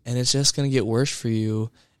 and it's just gonna get worse for you.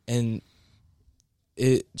 And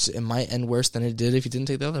it might end worse than it did if you didn't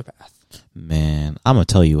take the other path. Man, I'm going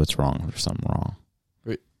to tell you what's wrong. There's something wrong.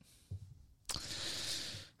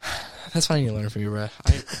 That's fine. You learn from your bro.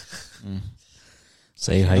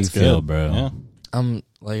 Say how you That's feel, good. bro. Yeah.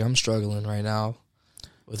 I'm struggling right now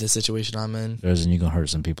with the situation I'm in. There's and you gonna hurt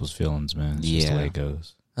some people's feelings, man. It's just the Yeah. way it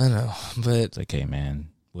goes. I know, but It's like, hey, man,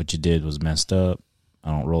 what you did was messed up. I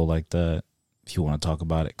don't roll like that. If you want to talk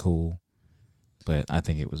about it, cool. But I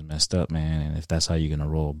think it was messed up, man. And if that's how you're gonna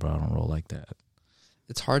roll, bro, I don't roll like that.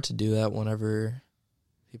 it's hard to do that whenever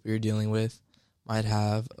people you're dealing with might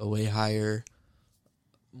have a way higher,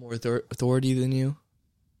 more authority than you.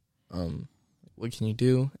 What can you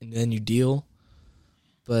do? And then you deal.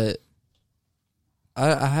 But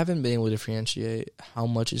I haven't been able to differentiate how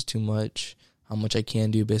much is too much, how much I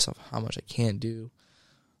can do based off how much I can't do.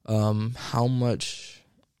 How much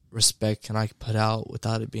respect can I put out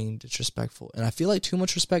without it being disrespectful? And I feel like too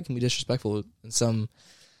much respect can be disrespectful in some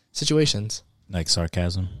situations. Like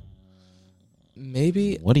sarcasm.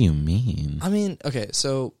 Maybe. What do you mean? I mean, okay,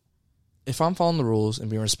 so if I'm following the rules and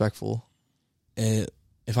being respectful, and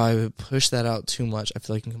if I push that out too much, I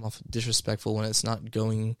feel like it can come off disrespectful when it's not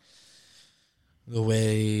going the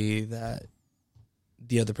way that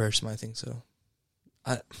the other person might think so.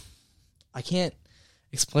 I can't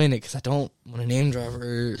explain it because I don't want to name drop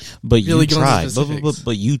or But really you go into tried. specifics.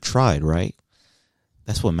 But you tried, right?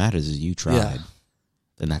 That's what matters is you tried. Yeah.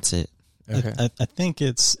 Then that's it. Okay. I think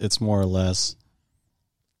it's more or less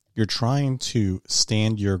you're trying to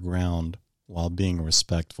stand your ground while being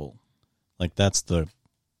respectful. Like that's the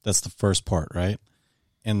first part, right?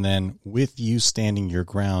 And then with you standing your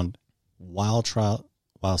ground while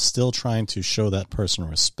still trying to show that person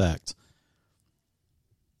respect,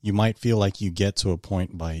 you might feel like you get to a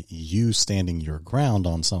point by you standing your ground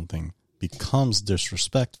on something becomes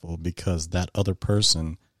disrespectful because that other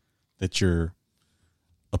person that you're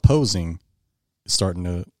opposing is starting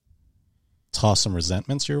to toss some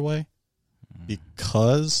resentments your way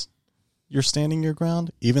because you're standing your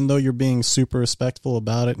ground, even though you're being super respectful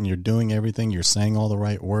about it and you're doing everything, you're saying all the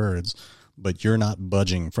right words, but you're not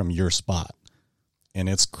budging from your spot. And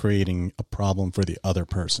it's creating a problem for the other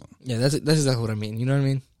person. Yeah, that's exactly what I mean. You know what I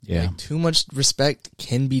mean? Yeah. Like, too much respect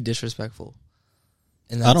can be disrespectful.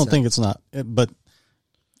 And I don't think it's not, but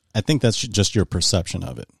I think that's just your perception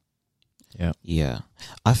of it. Yeah. Yeah.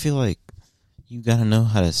 I feel like you got to know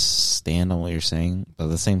how to stand on what you're saying, but at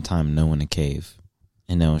the same time, know when to cave.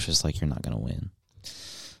 And know it's just like you're not going to win.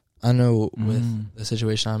 I know with the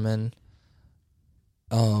situation I'm in,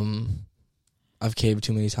 I've caved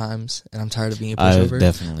too many times, and I'm tired of being a pushover.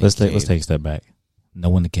 Definitely. Let's caved. take a step back. Know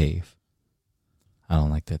when to cave. I don't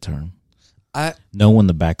like that term. I Know when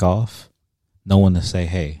to back off. Know when to say,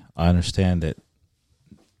 hey, I understand that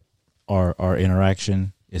our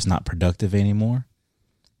interaction is not productive anymore,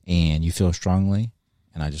 and you feel strongly,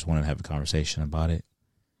 and I just wanted to have a conversation about it.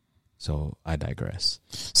 So I digress.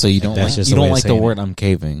 So you don't That's like, just you the way don't of like the saying word it. I'm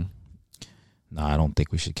caving. No, I don't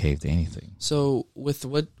think we should cave to anything. So with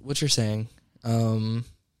what you're saying,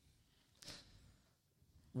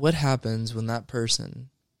 what happens when that person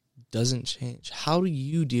doesn't change? How do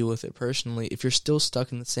you deal with it personally if you're still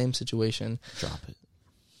stuck in the same situation? Drop it.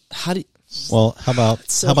 How do you, Well, how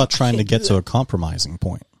So about trying to can't get do to a compromising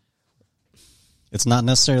point? It's not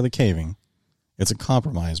necessarily caving. It's a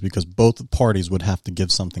compromise because both parties would have to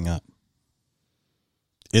give something up.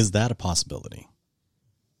 Is that a possibility?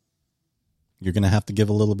 You're going to have to give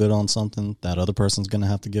a little bit on something. That other person's going to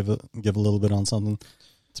have to give a little bit on something.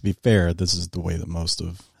 To be fair, this is the way that most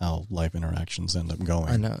of how life interactions end up going.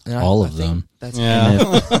 I know. And All I of think them. That's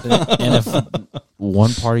And if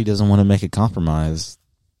one party doesn't want to make a compromise,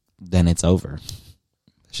 then it's over.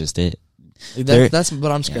 That's just it. That's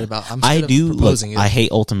what I'm scared about. I'm scared I of proposing it. I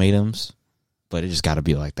hate ultimatums, but it just got to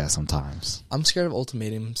be like that sometimes. I'm scared of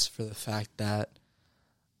ultimatums for the fact that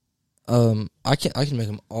I can make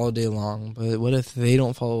them all day long, but what if they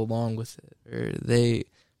don't follow along with it or they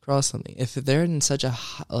cross something? If they're in such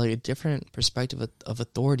a different perspective of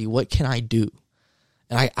authority, what can I do?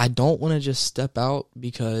 And I don't want to just step out,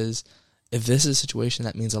 because if this is a situation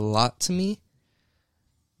that means a lot to me,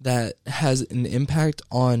 that has an impact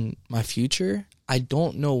on my future, I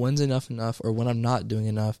don't know when's enough or when I'm not doing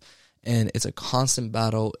enough. And it's a constant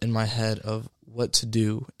battle in my head of what to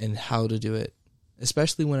do and how to do it,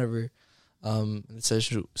 especially whenever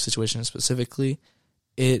the situation specifically,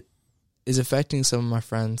 it is affecting some of my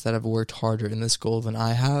friends that have worked harder in this goal than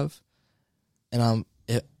I have. And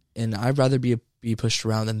I'd rather be pushed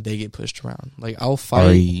around than they get pushed around. Like, I'll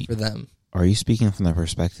fight for them. Are you speaking from the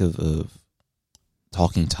perspective of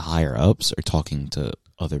talking to higher ups or talking to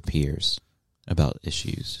other peers about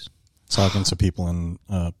issues? Talking to people in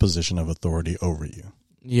a position of authority over you.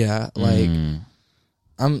 Yeah, like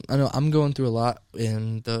I know I'm going through a lot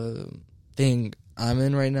in the thing I'm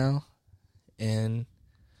in right now, and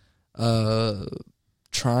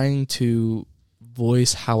trying to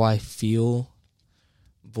voice how I feel,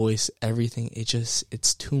 voice everything.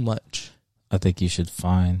 It's too much. I think you should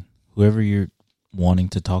find whoever you're wanting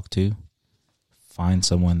to talk to. Find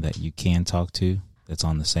someone that you can talk to that's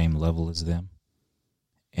on the same level as them,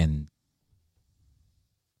 and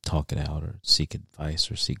talk it out or seek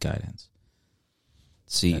advice or seek guidance.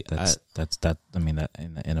 See, that's that. I mean, that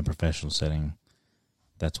in a professional setting,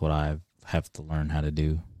 that's what I have to learn how to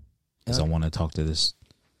do. Is I want to talk to this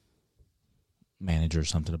manager or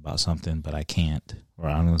something about something, but I can't. Or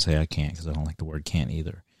I'm going to say I can't because I don't like the word can't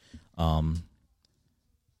either. I'm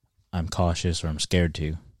cautious or I'm scared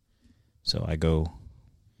to. So I go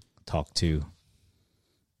talk to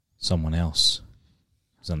someone else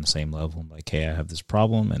who's on the same level. I'm like, hey, I have this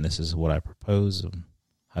problem and this is what I propose.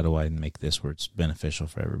 How do I make this where it's beneficial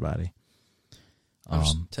for everybody?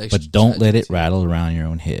 But don't let it rattle around your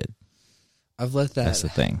own head. I've let that. That's the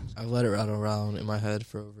thing. I've let it rattle around in my head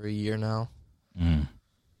for over a year now.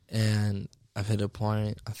 And I've hit a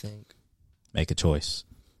point, I think. Make a choice.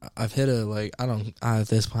 I've hit at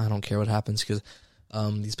this point, I don't care what happens, because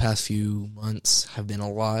these past few months have been a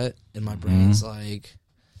lot, and my brain's like,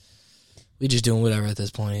 we just doing whatever at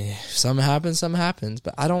this point. If something happens.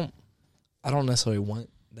 But I don't necessarily want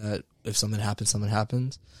that. If something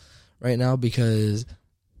happens right now, because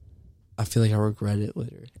I feel like I regret it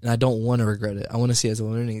later, and I don't want to regret it. I want to see it as a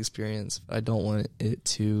learning experience, but I don't want it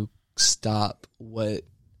to stop what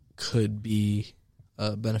could be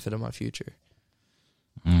a benefit of my future.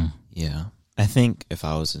 Yeah. I think if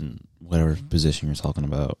I was in whatever position you're talking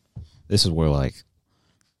about, this is where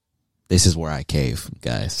I cave,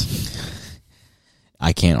 guys.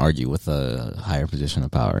 I can't argue with a higher position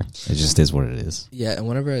of power. It just is what it is. Yeah, and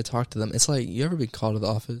whenever I talk to them, it's like, you ever been called to the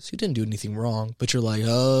office? You didn't do anything wrong, but you're like,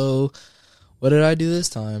 oh, what did I do this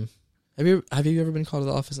time? Have you ever been called to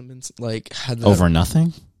the office and been like, had that Over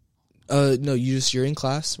nothing? No, you're in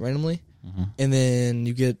class randomly, and then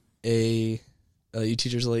you get your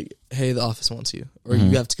teacher's like, hey, the office wants you, or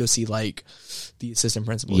you have to go see like the assistant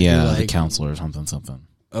principal. Yeah, like, the counselor or something.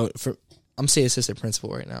 Oh, I'm saying assistant principal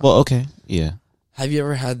right now. Well, okay, yeah. Have you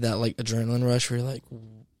ever had that like adrenaline rush where you're like,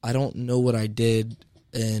 I don't know what I did,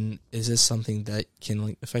 and is this something that can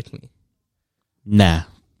like affect me? Nah,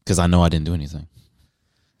 because I know I didn't do anything.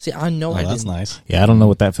 See, I know I That's didn't. nice. Yeah, I don't know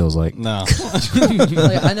what that feels like. No.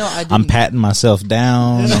 Like, I know I didn't. I'm patting myself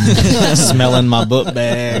down. I'm smelling my book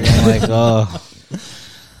bag. I'm like, oh.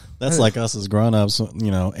 That's like us as grown-ups.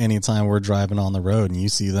 Anytime we're driving on the road and you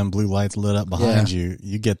see them blue lights lit up behind you,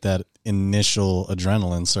 you get that initial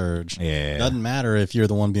adrenaline surge. Yeah. Doesn't matter if you're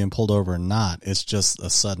the one being pulled over or not. It's just a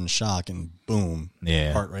sudden shock, and boom,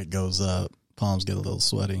 heart rate goes up, palms get a little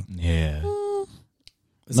sweaty. Yeah.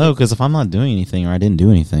 No, because if I'm not doing anything or I didn't do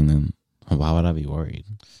anything, then why would I be worried?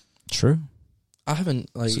 True. I haven't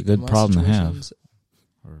like. It's a good my problem to have. situations-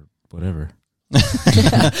 Or whatever.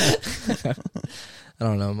 I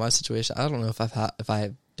don't know my situation. I don't know if I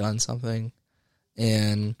have done something,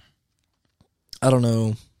 and I don't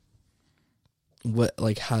know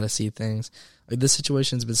how to see things. Like, this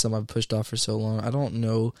situation's been something I've pushed off for so long. I don't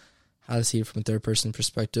know how to see it from a third person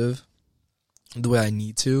perspective the way I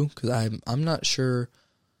need to, because I'm not sure.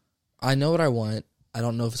 I know what I want. I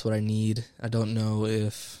don't know if it's what I need. I don't know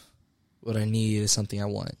if what I need is something I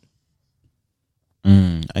want. I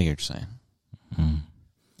get what you're saying.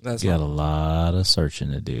 That's You got a lot of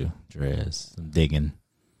searching to do, Drez. Some digging.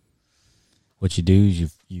 What you do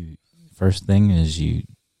is you first thing is you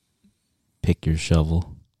pick your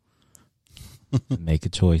shovel, make a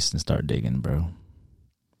choice, and start digging, bro.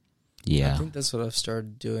 Yeah. I think that's what I've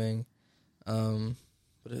started doing.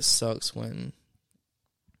 But it sucks when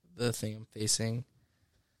the thing I'm facing,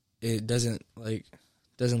 it doesn't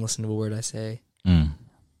listen to a word I say.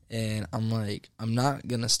 And I'm like, I'm not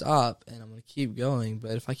going to stop, and I'm going to keep going.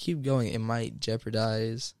 But if I keep going, it might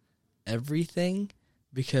jeopardize everything,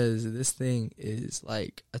 because this thing is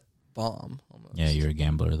like a bomb almost. Yeah, you're a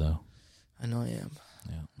gambler, though. I know I am.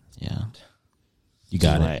 Yeah. You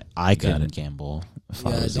got it. Right. I got couldn't it. gamble. If I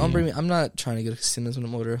Yeah, was don't you. bring me. I'm not trying to get a casino when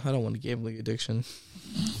I'm older. I don't want a gambling addiction.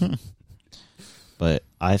 But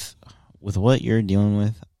with what you're dealing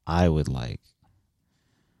with, I would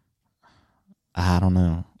I don't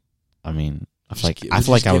know. I mean, I feel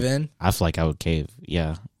like I would cave.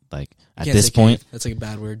 Yeah, like at Can't this say point, cave. That's like a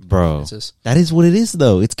bad word, bro. Francis. That is what it is,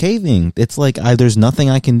 though. It's caving. It's like there's nothing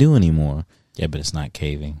I can do anymore. Yeah, but it's not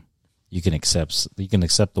caving. You can accept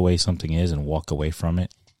the way something is and walk away from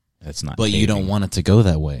it. That's not. But caving. you don't want it to go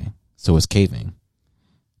that way, so it's caving.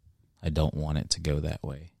 I don't want it to go that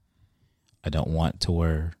way. I don't want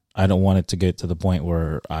it to get to the point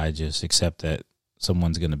where I just accept that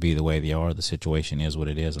someone's going to be the way they are, the situation is what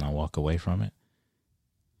it is, and I walk away from it.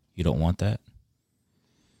 You don't want that?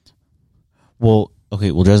 Well,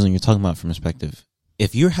 okay. Well, Dresden, you're talking about from perspective.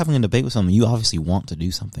 If you're having a debate with someone, you obviously want to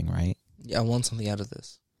do something, right? Yeah, I want something out of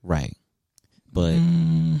this. Right. But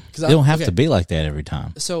They don't have to be like that every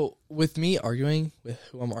time. So with me arguing with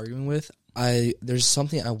who I'm arguing with, there's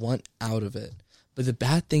something I want out of it. But the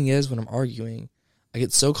bad thing is, when I'm arguing, I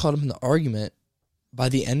get so caught up in the argument. By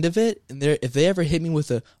the end of it, and if they ever hit me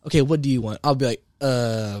with okay, what do you want? I'll be like,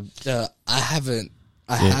 I haven't.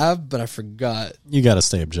 I have, but I forgot. You got to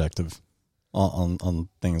stay objective on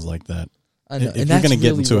things like that. I know. If and you're going to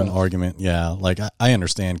get really into an rough. argument, yeah, like I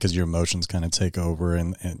understand, because your emotions kind of take over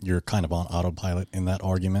and you're kind of on autopilot in that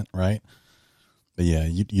argument, right? But yeah,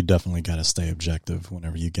 you definitely got to stay objective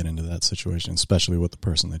whenever you get into that situation, especially with the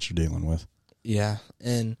person that you're dealing with. Yeah,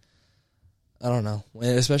 and I don't know,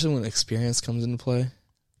 especially when experience comes into play.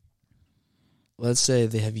 Let's say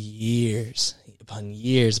they have years upon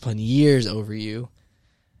years upon years over you,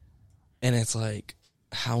 and it's like,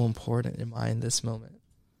 how important am I in this moment?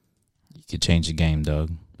 You could change the game,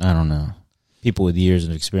 Doug. I don't know. People with years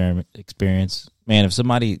of experience. Man, if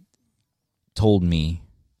somebody told me,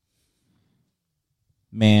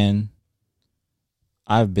 man,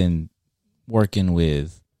 I've been working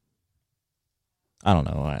with, I don't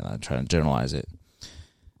know, I'm trying to generalize it.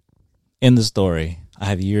 In the story, I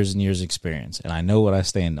have years and years of experience, and I know what I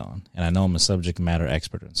stand on, and I know I'm a subject matter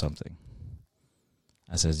expert in something.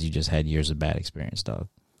 I says, you just had years of bad experience, dog.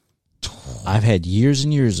 I've had years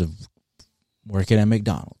and years of working at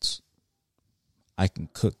McDonald's. I can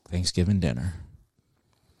cook Thanksgiving dinner.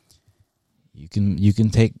 You can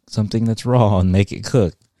take something that's raw and make it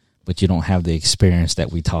cook, but you don't have the experience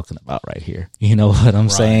that we talking about right here. You know what I'm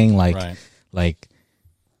saying? Like,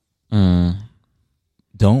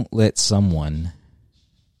 don't let someone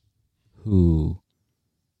who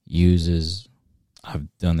uses, I've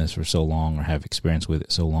done this for so long or have experience with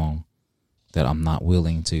it so long that I'm not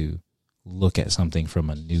willing to look at something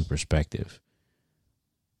from a new perspective.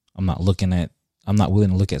 I'm not willing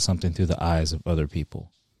to look at something through the eyes of other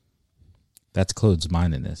people. That's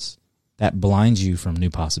closed-mindedness. That blinds you from new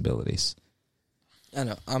possibilities. I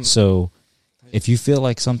know. So if you feel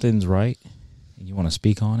like something's right and you want to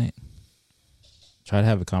speak on it, try to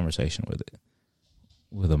have a conversation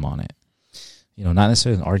with them on it. You know, not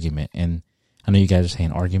necessarily an argument. And I know you guys are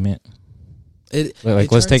saying argument.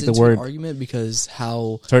 Let's take the word argument, because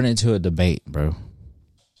how turn it into a debate, bro.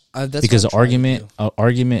 That's because what I'm trying to do.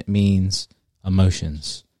 argument means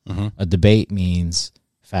emotions. Mm-hmm. A debate means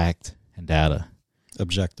fact and data.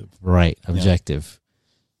 Objective. Right, objective. Yeah.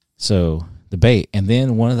 So debate, and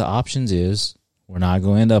then one of the options is we're not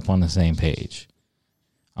going to end up on the same page.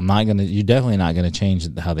 You're definitely not going to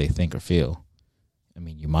change how they think or feel. I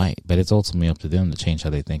mean, you might, but it's ultimately up to them to change how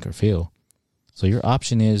they think or feel. So your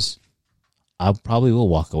option is, I probably will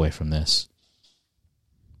walk away from this.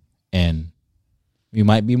 And we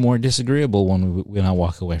might be more disagreeable when I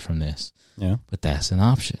walk away from this. Yeah. But that's an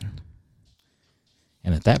option.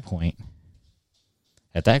 And at that point,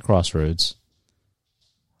 at that crossroads,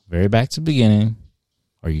 very back to the beginning,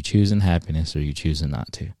 are you choosing happiness or are you choosing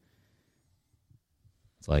not to?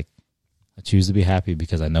 It's like, I choose to be happy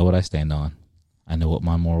because I know what I stand on. I know what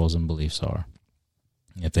my morals and beliefs are.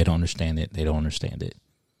 If they don't understand it, they don't understand it.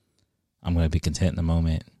 I'm going to be content in the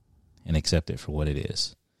moment and accept it for what it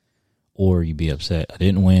is. Or you be upset, I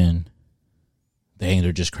didn't win. Dang,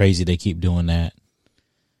 they're just crazy. They keep doing that.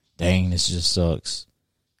 Dang, this just sucks.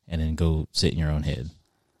 And then go sit in your own head.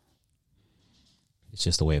 It's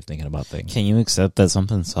just a way of thinking about things. Can you accept that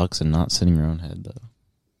something sucks and not sit in your own head, though?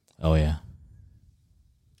 Oh, yeah.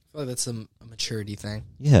 I feel like that's a maturity thing.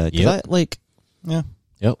 Yeah, Yep. Yeah.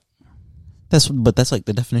 Yep. That's like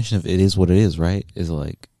the definition of it is what it is, right? Is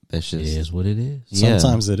like, that's just. It is what it is. Yeah.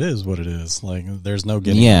 Sometimes it is what it is. Like, there's no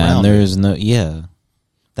getting Yeah, around and there's it. no, yeah.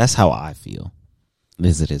 That's how I feel.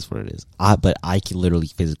 It is what it is. But I literally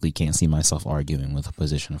physically can't see myself arguing with a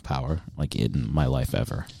position of power like in my life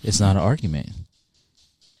ever. It's not an argument.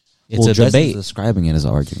 It's Well, a Drez is debate. describing it as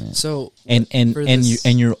an argument. So And for this-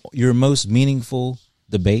 your most meaningful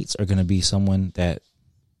debates are going to be someone that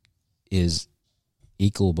is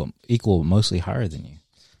equal, but mostly higher than you.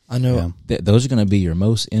 I know. Yeah. Those are going to be your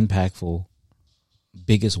most impactful,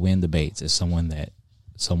 biggest win debates. Is someone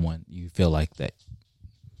you feel like that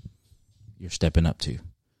you're stepping up to.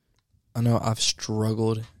 I know I've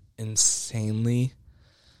struggled insanely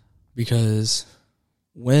because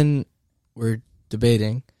when we're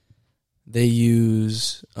debating, they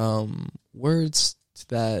use words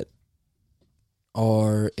that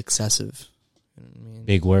are excessive. You know what I mean?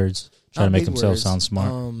 Big words, try Not to make big themselves words. sound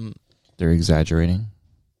smart. They're exaggerating.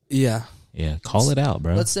 Yeah. Yeah, call it out,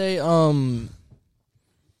 bro. Let's say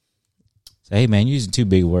Say, hey, man, you're using too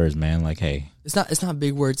big words, man. Like, hey, it's not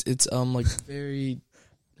big words. It's like very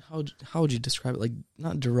how would you describe it? Like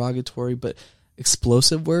not derogatory, but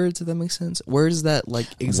explosive words. If that makes sense. Words that like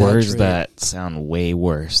exaggerate. Words that sound way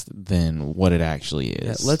worse than what it actually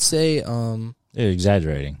Yeah, is. let's say they're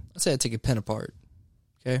exaggerating. let's say I take a pen apart.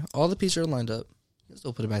 Okay, all the pieces are lined up. You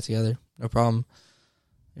still put it back together, no problem.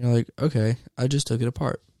 You're like, okay, I just took it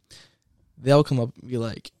apart. They'll come up and be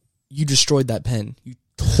like, you destroyed that pen. You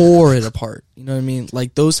tore it apart. You know what I mean?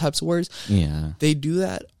 Like those types of words. Yeah. They do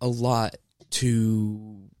that a lot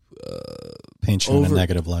to Paint you in a over-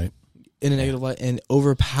 negative light. in a negative light and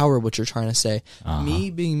overpower what you're trying to say. Uh-huh. Me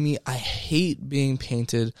being me, I hate being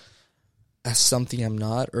painted as something I'm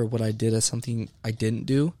not or what I did as something I didn't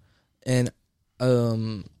do. And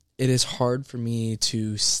it is hard for me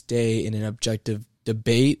to stay in an objective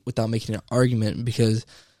debate without making an argument because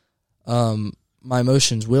my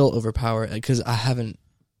emotions will overpower it because I haven't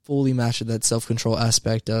fully mastered that self-control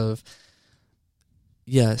aspect of,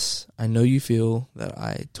 yes, I know you feel that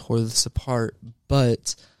I tore this apart,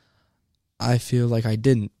 but I feel like I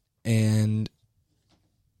didn't. And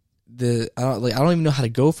I don't even know how to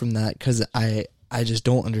go from that because I just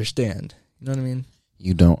don't understand. You know what I mean?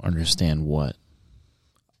 You don't understand what?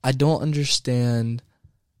 I don't understand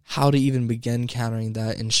how to even begin countering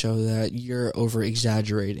that and show that you're over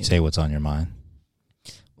exaggerating. Say what's on your mind.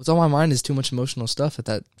 What's on my mind is too much emotional stuff at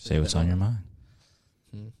that. Say what's on your mind.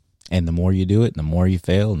 Hmm. And the more you do it, the more you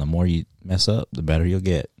fail, and the more you mess up, the better you'll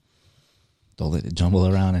get. Don't let it jumble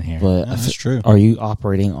around in here. But Yeah, that's true. Are you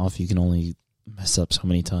operating off you can only mess up so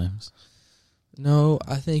many times? No,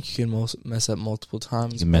 I think you can mess up multiple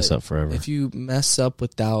times. You can mess but up forever. If you mess up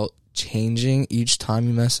without changing each time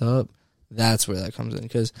you mess up, that's where that comes in.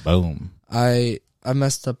 Because Boom. I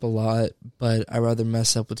messed up a lot, but I rather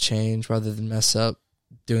mess up with change rather than mess up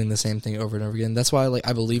doing the same thing over and over again. That's why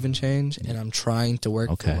I believe in change, and I'm trying to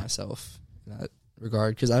work for myself in that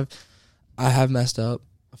regard. Because I have messed up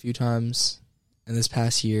a few times in this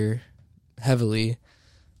past year heavily,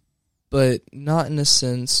 but not in a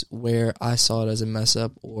sense where I saw it as a mess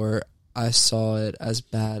up or I saw it as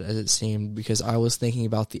bad as it seemed because I was thinking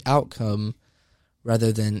about the outcome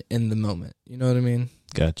rather than in the moment. You know what I mean?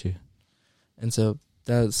 Got you. And so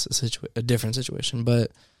that's a different situation.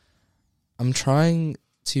 But I'm trying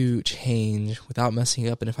to change without messing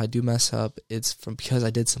up. And if I do mess up, it's because I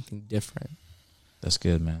did something different. That's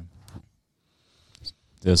good, man.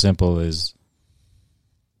 The simple is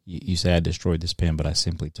you say I destroyed this pen, but I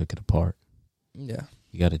simply took it apart. Yeah.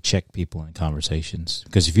 You got to check people in conversations.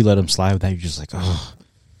 Because if you let them slide with that, you're just like, oh,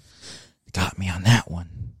 got me on that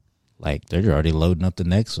one. Like, they're already loading up the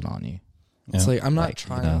next one on you. It's like I'm not Like,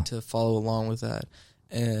 trying to follow along with that.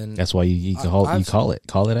 And that's why you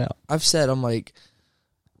call it out. I've said, I'm like,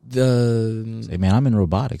 Say, man, I'm in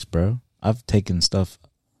robotics, bro. I've taken stuff,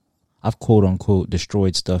 I've quote unquote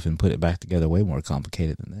destroyed stuff and put it back together way more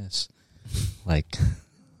complicated than this. Like,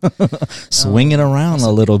 Swing it around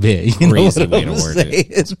a little bit. You know Crazy what way I'm to word saying? it.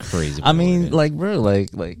 It's crazy. I mean, like, bro, like,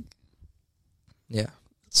 Yeah.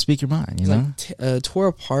 speak your mind, you It's know? like tore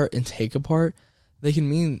apart and take apart, they can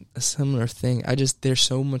mean a similar thing. They're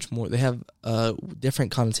so much more. They have a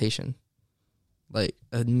different connotation, like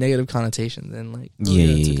a negative connotation than like took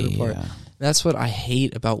it apart. Yeah. That's what I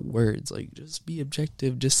hate about words. Like, just be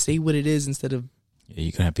objective. Just say what it is instead of. Yeah,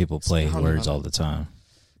 you can have people play Expound words on it. all the time.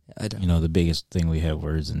 I don't. You know, the biggest thing we have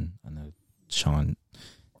words, and I know, Shawn,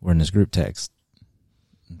 we're in this group text,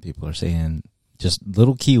 and people are saying just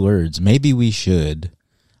little keywords. Maybe we should.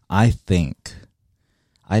 I think.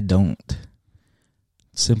 I don't.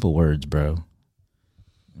 Simple words, bro.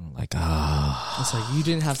 Like, It's like you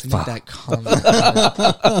didn't have to make that comment.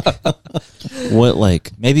 What,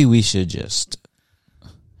 like, Maybe we should just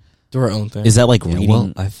do our own thing. is that like yeah, reading?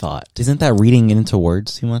 well, I thought. Isn't that reading into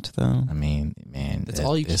words too much though? I mean, man, That's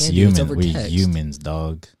all you it's can do. It's human. over We text. humans,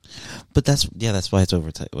 dog. But that's why it's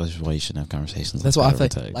over text. That's why you shouldn't have conversations. That's like why I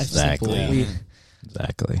that feel over like text. life's simple. Exactly. We,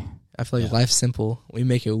 Exactly. I feel like life's simple. We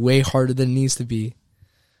make it way harder than it needs to be.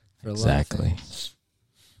 For a lot of Exactly. things.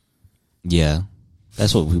 Yeah,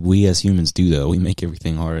 that's what we as humans do. Though we make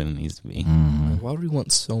everything harder than it needs to be. Mhm. Like, why would we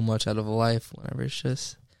want so much out of life whenever it's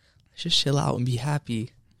just chill out and be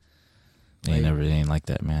happy? It ain't like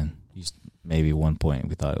that, man. Maybe one point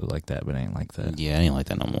we thought it was like that, but it ain't like that. Yeah, I ain't like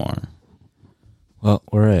that no more. Well,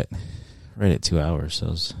 we're at 2 hours,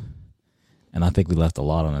 so and I think we left a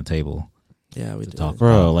lot on the table Yeah, we to did. talk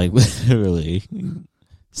Bro, like literally,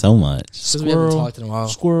 so much. Because we haven't talked in a while.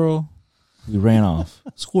 Squirrel. We ran off.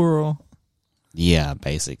 Squirrel. Yeah,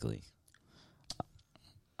 basically.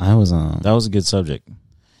 I was on. That was a good subject.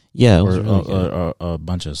 Yeah, it Or was really good. or a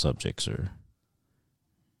bunch of subjects. Or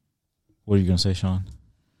what are you gonna say, Shawn?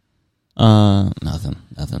 Nothing.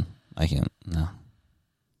 I can't. No.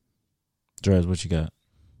 Drez, what you got?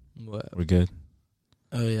 What? We're good.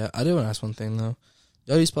 Oh yeah, I did want to ask one thing though.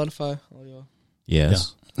 Y'all use Spotify? All y'all?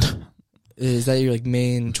 Yes. Is that your like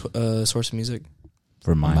main source of music?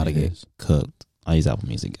 For I'm mine, about to it get is. cooked. I use Apple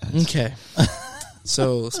Music, guys. Okay.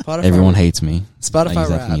 So Spotify. Everyone hates me. I Spotify use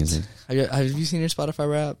Apple Wrapped. Music. Have you seen your Spotify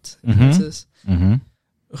Wrapped? Mhm. Analysis? Mm-hmm.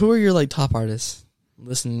 Who are your like top artists?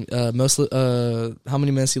 Listen, mostly. How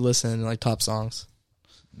many minutes you listen? And, like top songs.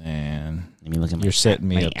 Man, Let me look at my, you're setting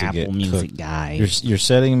me my up to Apple get Music cooked. guy. You're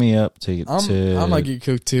setting me up to. I might get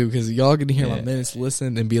cooked too because y'all gonna hear my Yeah. minutes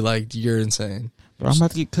listen and be like, "You're insane." Bro, I'm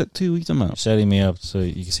about to get cooked too. What you talking You're about? setting me up so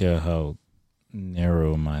you can see how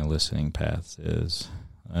narrow my listening path is.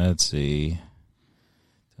 Let's see.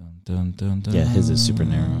 Dun, dun, dun, dun. Yeah, his is super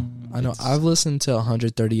narrow. I know. I've listened to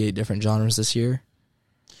 138 different genres this year.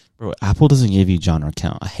 Bro, Apple doesn't give you genre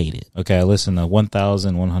count. I hate it. Okay, I listened to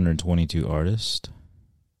 1,122 artists.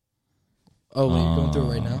 Oh, wait, you're going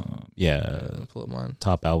through it right now? Yeah. Let me pull up mine.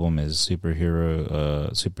 Top album is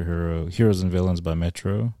Superhero Heroes and Villains by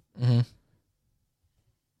Metro. Mm-hmm.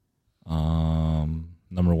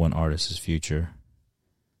 Number one artist is Future.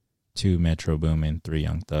 2 Metro Boomin, 3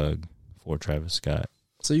 Young Thug, 4 Travis Scott,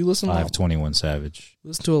 So you listen 5 21 Savage.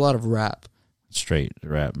 listen to a lot of rap. Straight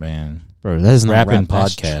rap, man. Bro, that is not Rapping rap.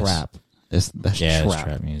 That's podcast. trap. That's Yeah, trap. it's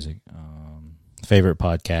trap music. Favorite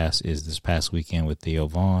podcast is This Past Weekend with Theo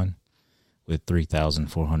Vaughn with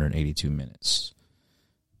 3,482 minutes.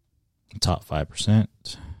 Top 5%.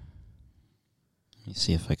 Let me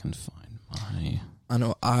see if I can find my I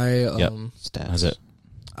know. Yep. stats. That's it.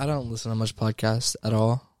 I don't listen to much podcasts at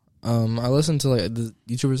all. I listen to like the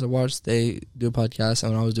YouTubers I watch. They do a podcast,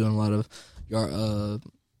 and when I was doing a lot of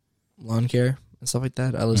lawn care and stuff like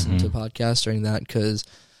that, I listened to podcasts during that because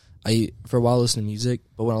for a while listened to music,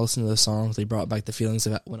 but when I listened to the songs, they brought back the feelings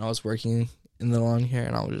of when I was working in the lawn care,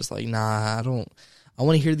 and I was just like, nah, I don't. I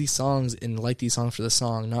want to hear these songs and like these songs for the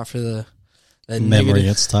song, not for the Memory negative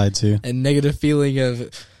it's tied to. and negative feeling of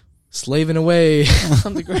slaving away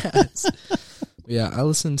on the grass. Yeah, I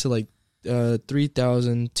listened to like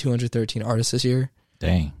 3,213 artists this year.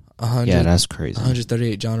 Dang. 100, Yeah, that's crazy.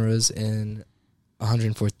 138 genres and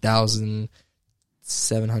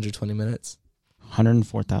 104,720 minutes.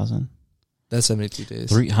 104,000. That's 72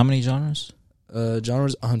 days. How many genres?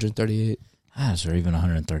 Genres 138. Is there even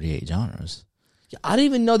 138 genres? Yeah, I didn't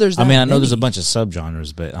even know there's. I That mean, I know there's a many. bunch of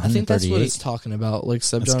subgenres, but 138. I think that's what it's talking about, like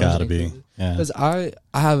subgenres. It's got to be. Yeah. Because I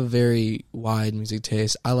have a very wide music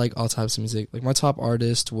taste. I like all types of music. Like my top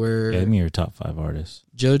artists were Give me your top 5 artists.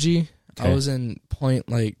 Joji. Okay. I was in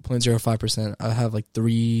 0.05%. I have like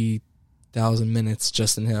 3,000 minutes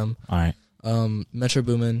just in him. All right. Metro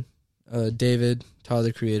Boomin, David, Tyler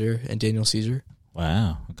the Creator, and Daniel Caesar.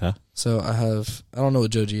 Wow. Okay. So I don't know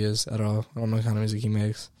what Joji is at all. I don't know what kind of music he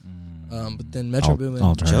makes. But then Metro Boomin.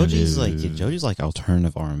 Joji's like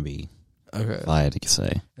alternative R&B. Okay. If I had to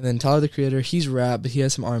say. And then Tyler the Creator, he's rap, but he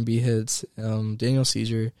has some R&B hits. Daniel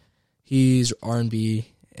Caesar, he's R&B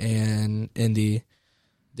and indie.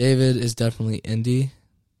 David is definitely indie.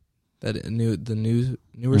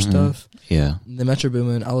 Newer stuff. Yeah. And the Metro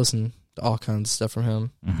Boomin, I listen to all kinds of stuff from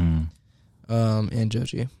him. And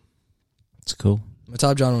Joji. It's cool. My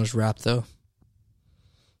top genre was rap though.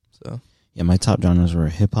 So yeah, my top genres were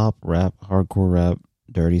hip hop, rap, hardcore rap,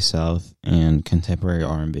 dirty south, and contemporary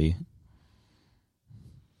R&B.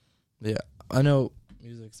 Yeah, I know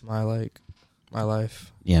music's my life.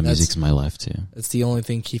 Yeah, music's my life too. It's the only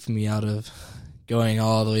thing keeping me out of going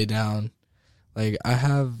all the way down. Like I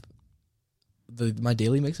have my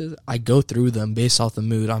daily mixes. I go through them based off the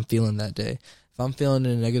mood I'm feeling that day. If I'm feeling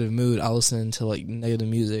in a negative mood, I'll listen to like negative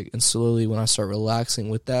music, and slowly when I start relaxing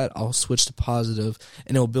with that, I'll switch to positive,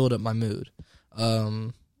 and it'll build up my mood.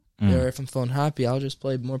 Or if I'm feeling happy, I'll just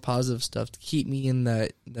play more positive stuff to keep me in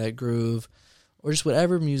that groove. Or just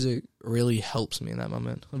whatever music really helps me in that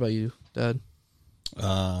moment. What about you, Dad?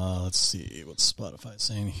 Let's see. What's Spotify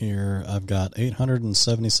saying here? I've got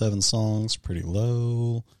 877 songs, pretty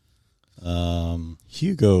low.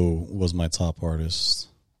 Hugo was my top artist.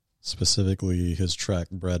 Specifically, his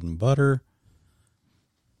track Bread and Butter.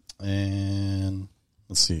 And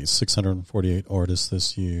let's see, 648 artists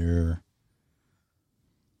this year.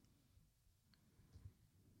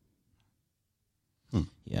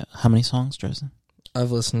 Yeah. How many songs, Dresden?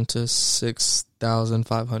 I've listened to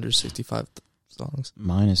 6,565 songs.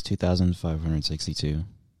 Mine is 2,562.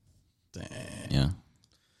 Dang. Yeah.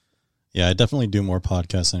 Yeah, I definitely do more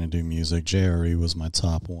podcasts than I do music. JRE was my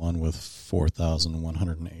top one with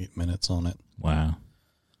 4,108 minutes on it. Wow.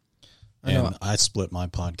 And I split my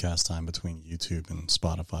podcast time between YouTube and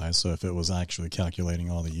Spotify, so if it was actually calculating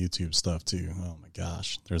all the YouTube stuff too, oh my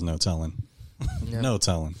gosh, there's no telling. Yeah. No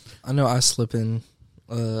telling. I know I slip in.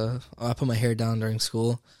 I put my hair down during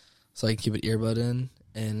school so I can keep an earbud in,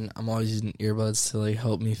 and I'm always using earbuds to like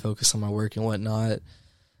help me focus on my work and whatnot.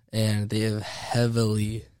 And they have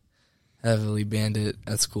heavily banned it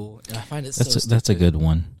at school, and I find it that's a good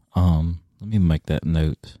one. Let me make that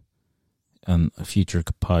note. A future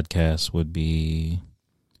podcast would be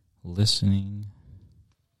listening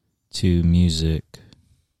to music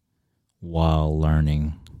while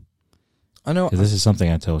learning. I know. Because this is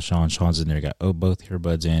something I tell Shawn. Shawn's in there, got both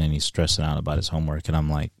earbuds in, and he's stressing out about his homework. And I'm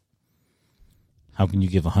like, how can you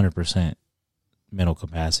give 100% mental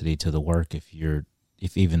capacity to the work if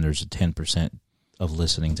even there's a 10% of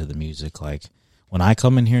listening to the music? Like when I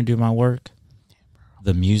come in here and do my work,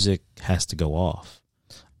 the music has to go off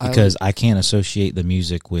because I can't associate the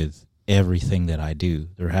music with everything that I do.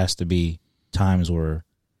 There has to be times where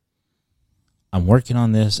I'm working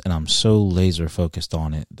on this and I'm so laser focused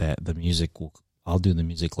on it that I'll do the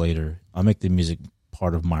music later. I'll make the music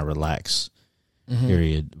part of my relax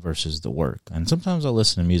period versus the work. And sometimes I'll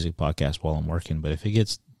listen to music podcasts while I'm working, but if it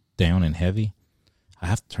gets down and heavy, I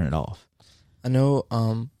have to turn it off. I know,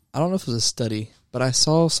 I don't know if it was a study, but I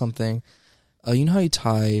saw something. You know how you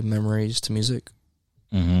tie memories to music?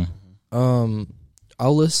 I'll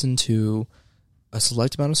listen to a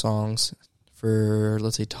select amount of songs for,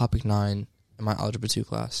 let's say, topic 9 in my Algebra 2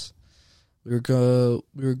 class. We were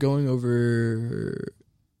going over,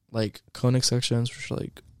 like, conic sections, which are,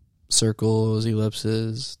 like, circles,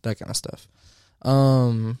 ellipses, that kind of stuff.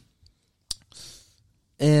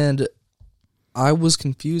 And I was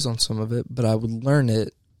confused on some of it, but I would learn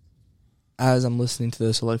it as I'm listening to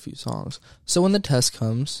the select few songs. So when the test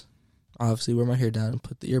comes, obviously wear my hair down and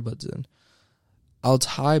put the earbuds in. I'll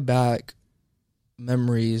tie back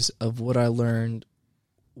memories of what I learned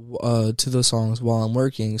to those songs while I'm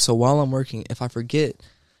working. So while I'm working, if I forget,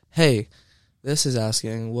 hey, this is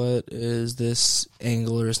asking, what is this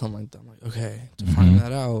angle or something like that? I'm like, okay, to find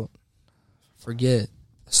that out, forget,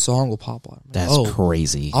 a song will pop up. Like, That's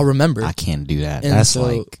crazy. I'll remember. I can't do that. And That's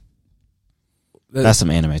that's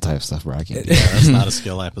some anime type stuff where I can't do that. That's not a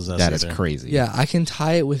skill I possess. That is either. crazy. Yeah, I can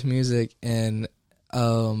tie it with music, and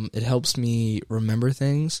it helps me remember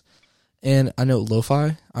things. And I know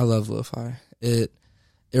lo-fi. I love lo-fi. It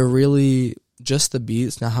really, just the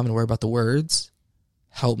beats, not having to worry about the words,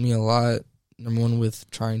 helped me a lot. Number one,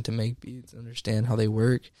 with trying to make beats, understand how they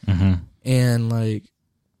work, and like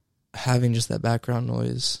having just that background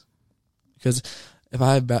noise. Because if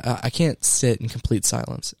I can't sit in complete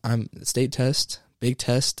silence. I'm state test, big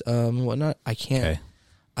test, and whatnot. I can't. Okay.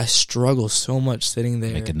 I struggle so much sitting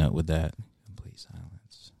there. Make a note with that. Complete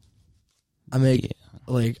silence.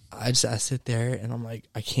 I sit there and I'm like,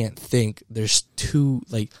 I can't think. There's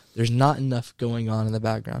not enough going on in the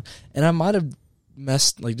background. And I might have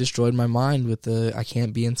destroyed my mind with the I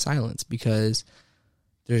can't be in silence, because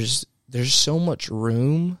there's so much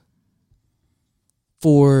room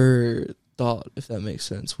for thought, if that makes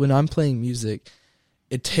sense. When I'm playing music,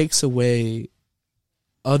 it takes away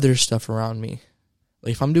other stuff around me.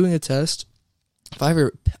 Like if I'm doing a test, if I have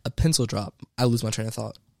a pencil drop, I lose my train of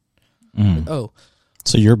thought. Like, oh,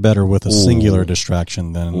 so you're better with a singular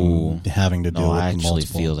distraction than having to deal with I actually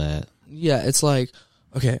multiple. feel that. yeah, it's like,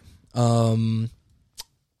 okay, what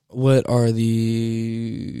are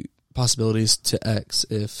the possibilities to X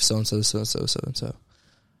if so and so, so and so, so and so?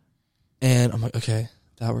 And I'm like, okay,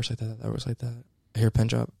 that works like that. That works like that. I hear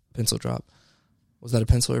pencil drop. Was that a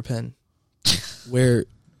pencil or a pen? Who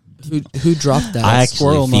dropped that? I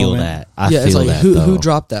actually feel that. I feel it's like that. who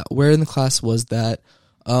dropped that? Where in the class was that?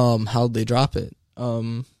 How'd they drop it?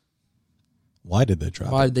 Why did they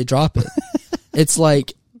drop Why it? did they drop it? It's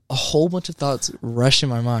like a whole bunch of thoughts rush in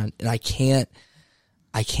my mind, and I can't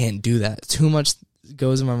do that. Too much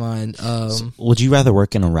goes in my mind. So would you rather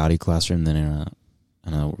work in a rowdy classroom than in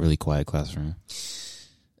a really quiet classroom?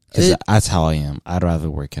 Because that's how I am. I'd rather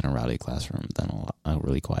work in a rowdy classroom than a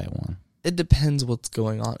really quiet one. It depends what's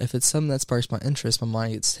going on. If it's something that sparks my interest, my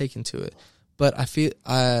mind gets taken to it. But I feel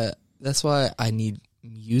that's why I need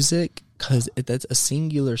music, because that's a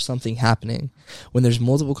singular something happening. When there's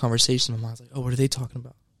multiple conversations, my mind's like, oh, what are they talking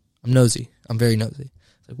about? I'm nosy. I'm very nosy.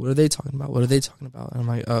 It's like, what are they talking about? What are they talking about? And I'm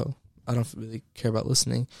like, oh, I don't really care about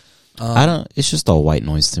listening. It's just all white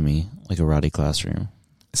noise to me, like a rowdy classroom.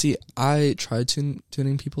 See, I tried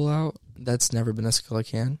tuning people out. That's never been a skill I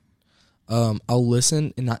can. I'll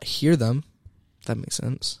listen and not hear them. If that makes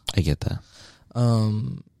sense. I get that.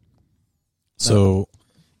 So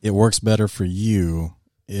it works better for you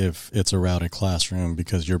if it's a rowdy classroom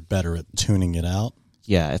because you're better at tuning it out?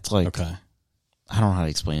 Yeah, it's like, okay. I don't know how to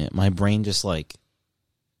explain it. My brain just like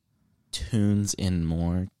tunes in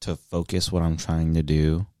more to focus what I'm trying to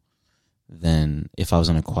do than if I was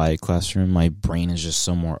in a quiet classroom. My brain is just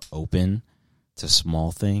so more open to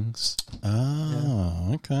small things.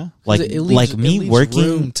 Oh, okay. It leaves working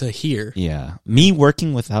room to hear. Yeah, me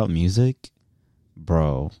working without music,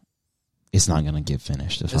 bro, it's not gonna get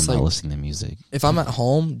finished if I'm not listening to music. If I'm at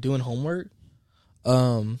home doing homework,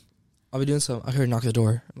 I'll be doing something. I heard a knock at the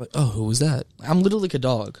door. I'm like, oh, who was that? I'm literally like a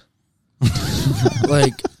dog.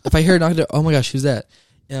 Like, if I hear a knock at the door, oh my gosh, who's that?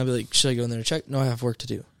 And I'll be like, should I go in there and check? No, I have work to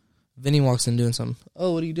do. Vinny walks in doing something.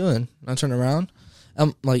 Oh, what are you doing? And I turn around.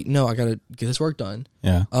 I'm like, no, I gotta get this work done.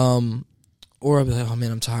 Yeah. Or I'll be like, oh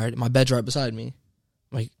man, I'm tired. My bed's right beside me.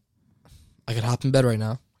 I'm like, I could hop in bed right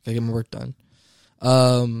now. I gotta get my work done.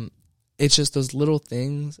 It's just those little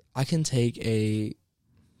things. I can take a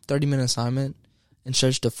 30-minute assignment and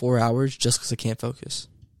stretch to 4 hours just because I can't focus.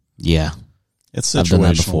 Yeah. It's I've done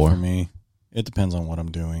that situational before. for me. It depends on what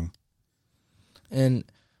I'm doing. And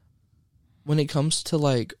when it comes to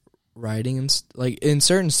like writing and like in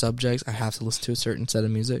certain subjects, I have to listen to a certain set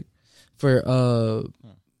of music. For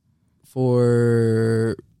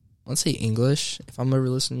let's say English, if I'm ever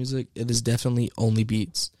listening to music, it is definitely only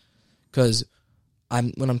beats. Because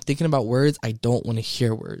when I'm thinking about words, I don't want to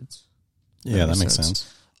hear words. Yeah, that makes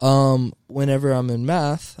sense. Whenever I'm in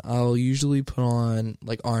math, I'll usually put on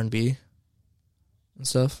like R&B and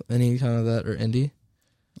stuff, any kind of that, or indie.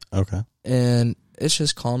 Okay. And it's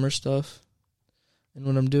just calmer stuff in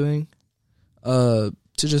what I'm doing, to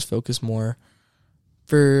just focus more.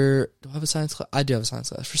 Do I have a science class? I do have a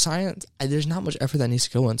science class. For science, there's not much effort that needs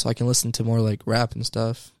to go in, so I can listen to more like rap and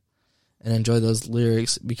stuff and enjoy those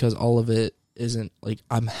lyrics, because all of it isn't like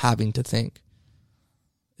I'm having to think.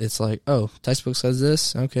 It's like, oh, textbook says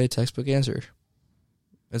this. Okay, textbook answer.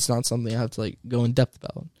 It's not something I have to like go in depth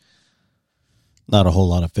about. Not a whole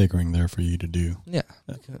lot of figuring there for you to do. Yeah.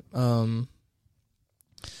 Okay.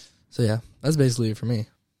 So yeah, that's basically it for me.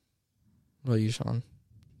 What about you, Shawn?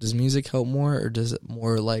 Does music help more, or does it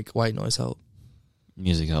more like white noise help?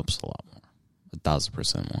 Music helps a lot more.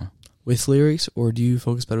 1,000% more. With lyrics, or do you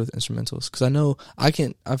focus better with instrumentals? Because I know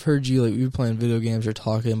I've heard you, like, you're playing video games or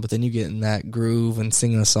talking, but then you get in that groove and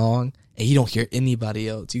singing a song, and you don't hear anybody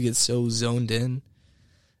else. You get so zoned in.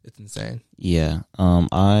 It's insane. Yeah.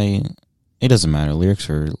 It doesn't matter. Lyrics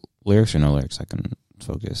or no lyrics, I can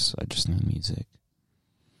focus. I just need music.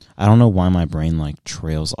 I don't know why my brain like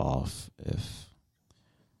trails off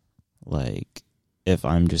if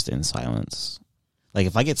I'm just in silence. Like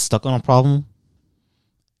if I get stuck on a problem,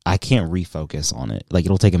 I can't refocus on it. Like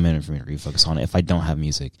it'll take a minute for me to refocus on it if I don't have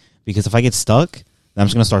music. Because if I get stuck, then I'm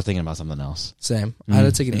just gonna start thinking about something else. Same. I had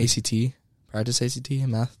to take an ACT, practice ACT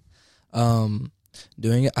in math.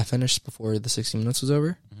 Doing it, I finished before the 60 minutes was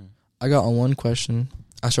over. Mm-hmm. I got on one question.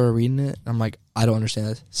 I started reading it. I'm like, I don't understand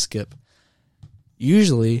this. Skip.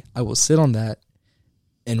 Usually, I will sit on that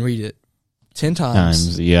and read it 10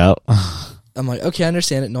 times. Yep. I'm like, okay, I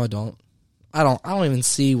understand it. No, I don't. I don't even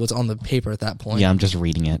see what's on the paper at that point. Yeah, I'm just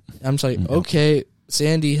reading it. I'm just like, okay,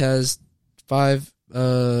 Sandy has 5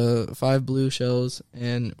 blue shells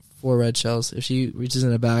and 4 red shells. If she reaches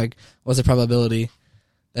in a bag, what's the probability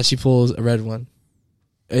that she pulls a red one?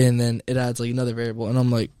 And then it adds like another variable, and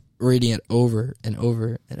I'm like reading it over and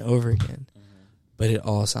over and over again, but it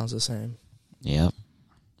all sounds the same. Yep.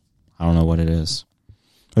 I don't know what it is.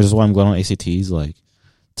 Which is why I'm going on ACTs, like,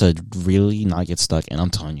 to really not get stuck. And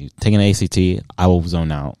I'm telling you, taking an ACT, I will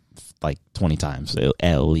zone out like 20 times,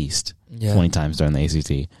 at least 20 times during the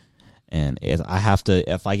ACT. And if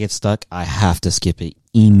I get stuck, I have to skip it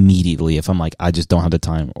immediately. If I'm like, I just don't have the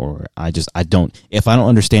time, or if I don't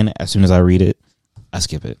understand it as soon as I read it, I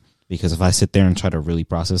skip it. Because if I sit there and try to really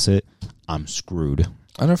process it, I'm screwed.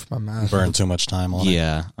 I know for my math. Burn too much time on it.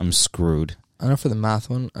 Yeah, I'm screwed. I know for the math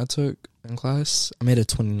one I took in class, I made a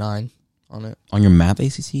 29 on it. On your math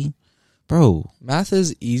ACT? Bro. Math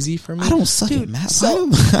is easy for me. I don't suck at math.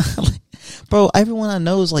 Bro, everyone I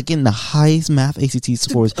know is like getting the highest math ACT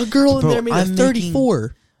scores. A girl in there made a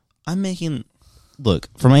 34. Look,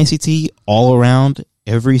 for my ACT, all around,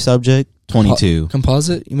 every subject, 22.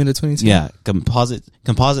 Composite? You made a 22? Yeah, composite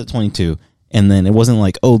 22. And then it wasn't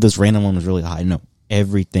like, oh, this random one was really high. No,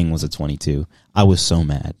 everything was a 22. I was so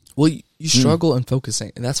mad. Well, you struggle in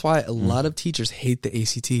focusing, and that's why a lot of teachers hate the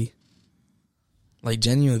ACT. Like,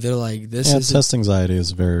 genuinely, they're like, test anxiety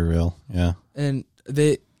is very real. Yeah. And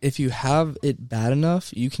if you have it bad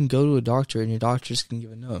enough, you can go to a doctor, and your doctors can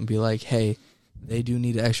give a note and be like, hey, they do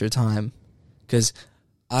need extra time. Because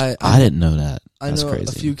I didn't know that. That's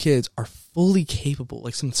crazy. A few kids are fully capable,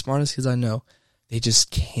 like some of the smartest kids I know, they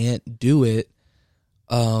just can't do it.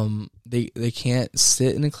 They can't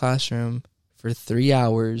sit in a classroom for 3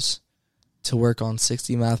 hours to work on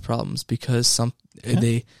 60 math problems because some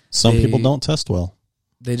people don't test well.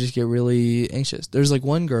 They just get really anxious. There's like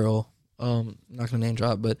one girl, I'm not gonna name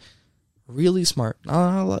drop, but really smart.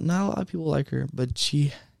 Not a lot of people like her, but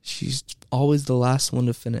she's always the last one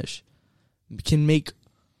to finish. Can make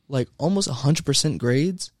like almost 100%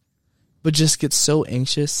 grades, but just gets so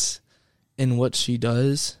anxious in what she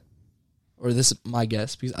does. Or this is my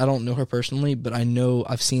guess, because I don't know her personally, but I know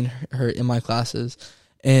I've seen her in my classes,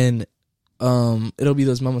 and it'll be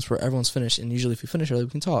those moments where everyone's finished, and usually if we finish early, we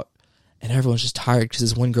can talk, and everyone's just tired because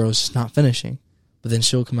this one girl is just not finishing, but then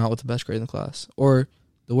she'll come out with the best grade in the class, or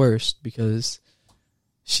the worst, because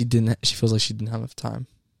she feels like she didn't have enough time.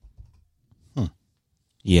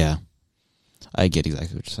 Yeah, I get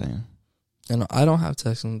exactly what you're saying. And I don't have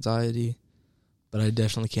test anxiety, but I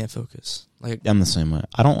definitely can't focus. Like, I'm the same way.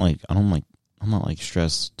 I'm not like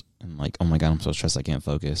stressed and like, oh my God, I'm so stressed I can't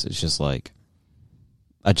focus. It's just like,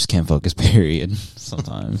 I just can't focus, period,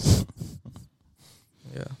 sometimes.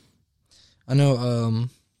 Yeah. I know,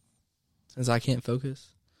 since I can't focus,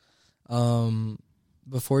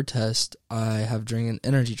 before test, I have drinking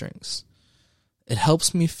energy drinks. It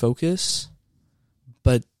helps me focus,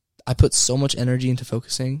 but I put so much energy into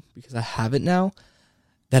focusing because I have it now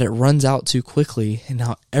that it runs out too quickly, and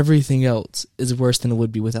now everything else is worse than it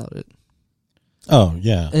would be without it. Oh,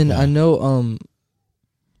 yeah. And yeah. I know,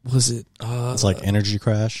 was it? It's like energy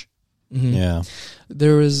crash. Mm-hmm. Yeah.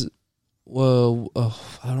 There was, I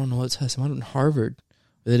don't know what test. It might have been Harvard.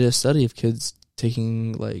 They did a study of kids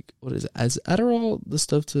taking, like, what is it? As Adderall, the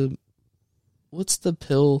stuff to, what's the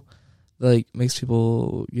pill like makes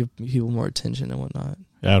people, give people more attention and whatnot?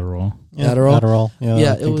 Adderall. Yeah, Adderall.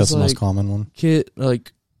 Yeah, I think that's the most common one.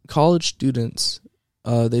 College students,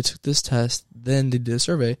 they took this test, then they did a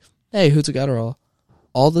survey. Hey, who took Adderall?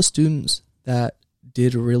 All the students that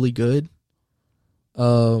did really good,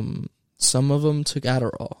 some of them took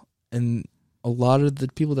Adderall. And a lot of the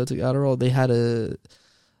people that took Adderall, they had I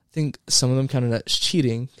think some of them counted that as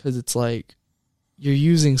cheating, because it's like, you're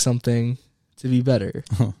using something to be better.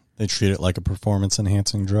 They treat it like a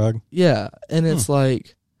performance-enhancing drug. Yeah, and it's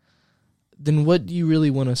like, then what do you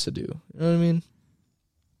really want us to do? You know what I mean?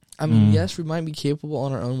 I mean, yes, we might be capable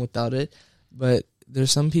on our own without it, but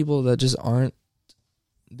there's some people that just aren't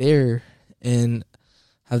there and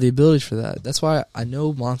have the ability for that. That's why I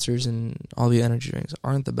know Monsters and all the energy drinks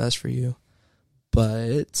aren't the best for you,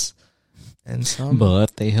 but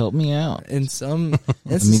they help me out. In some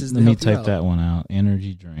instances, let me type that one out.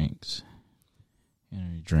 Energy drinks.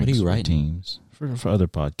 Energy drinks. What are you for writing? Teams for other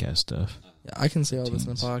podcast stuff. Yeah, I can say all this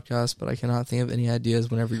in the podcast, but I cannot think of any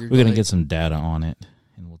ideas whenever We're going to get some data on it,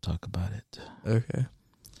 and we'll talk about it. Okay.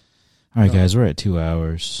 All right, guys, we're at 2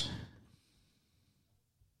 hours.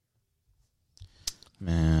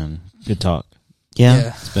 Man. Good talk. Yeah.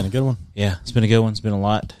 It's been a good one. Yeah, it's been a good one. It's been a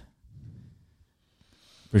lot.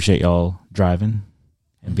 Appreciate y'all driving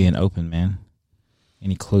and being open, man.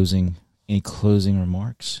 Any closing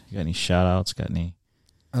remarks? You got any shout outs? Got any?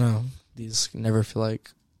 I don't know. These never feel like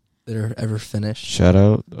they're ever finished. Shout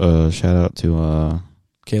out to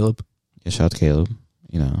Caleb. yeah, shout out to Caleb.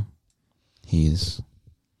 You know, he is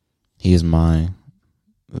my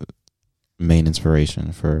main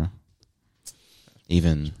inspiration for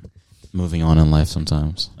even moving on in life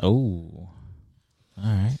sometimes. Oh, all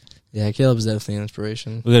right. Yeah, Caleb's definitely an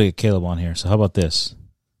inspiration. We gotta get Caleb on here. So how about this?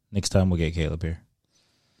 Next time we'll get Caleb here.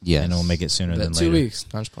 Yeah, And we'll make it sooner than 2 later. weeks.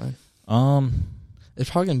 I'm just playing. It's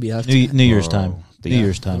probably gonna be after. New Year's Whoa. time. Yeah. New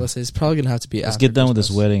Year's time. Let's say it's probably gonna have to be. Let's after get done with this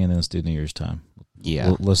Christmas. wedding and then let's do New Year's time.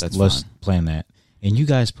 Yeah, let's that's fine. plan that. And you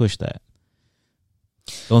guys push that.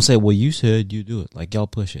 Don't say, well, you said you do it. Like, y'all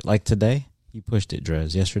push it. Like today, you pushed it,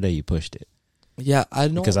 Drez. Yesterday, you pushed it. Yeah, I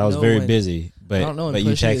don't Because I was know very when- busy. I But don't know. but When you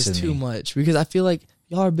pushing is texted too me. much because I feel like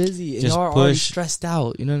y'all are busy and Just y'all are already push. stressed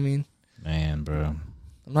out. You know what I mean? Man, bro.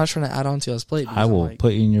 I'm not trying to add on to y'all's plate. because I I'm will like,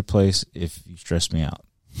 put you in your place if you stress me out.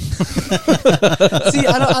 See,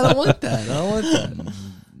 I don't want that. I don't want that.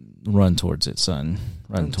 Run towards it, son.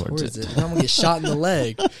 Run towards it. And I'm gonna get shot in the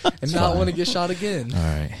leg and not fine. want to get shot again. All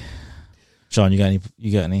right. Sean, you got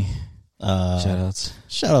any shout outs?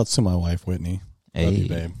 Shout outs to my wife, Whitney. Love you, Hey.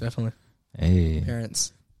 babe. Definitely, Hey.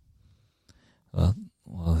 parents.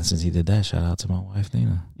 Well, since he did that, shout out to my wife,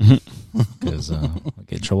 Nina. Because I'll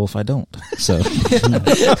get in trouble if I don't. So,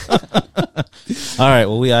 all right.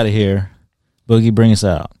 Well, we out of here. Boogie, bring us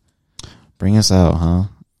out. Bring us out, huh?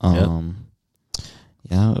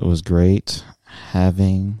 Yeah, it was great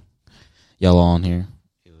having y'all on here.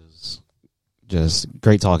 It was just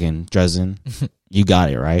great talking. Dresden, you got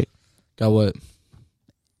it, right? Got what?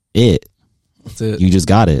 That's it. You just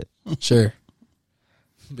got it. Sure.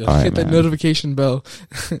 All right, Hit that man. notification bell.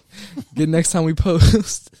 Get next time we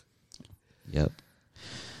post. Yep.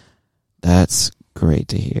 That's great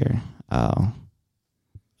to hear.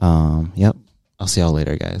 Yep. I'll see y'all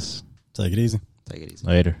later, guys. Take it easy. Take it easy.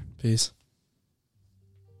 Later. Peace.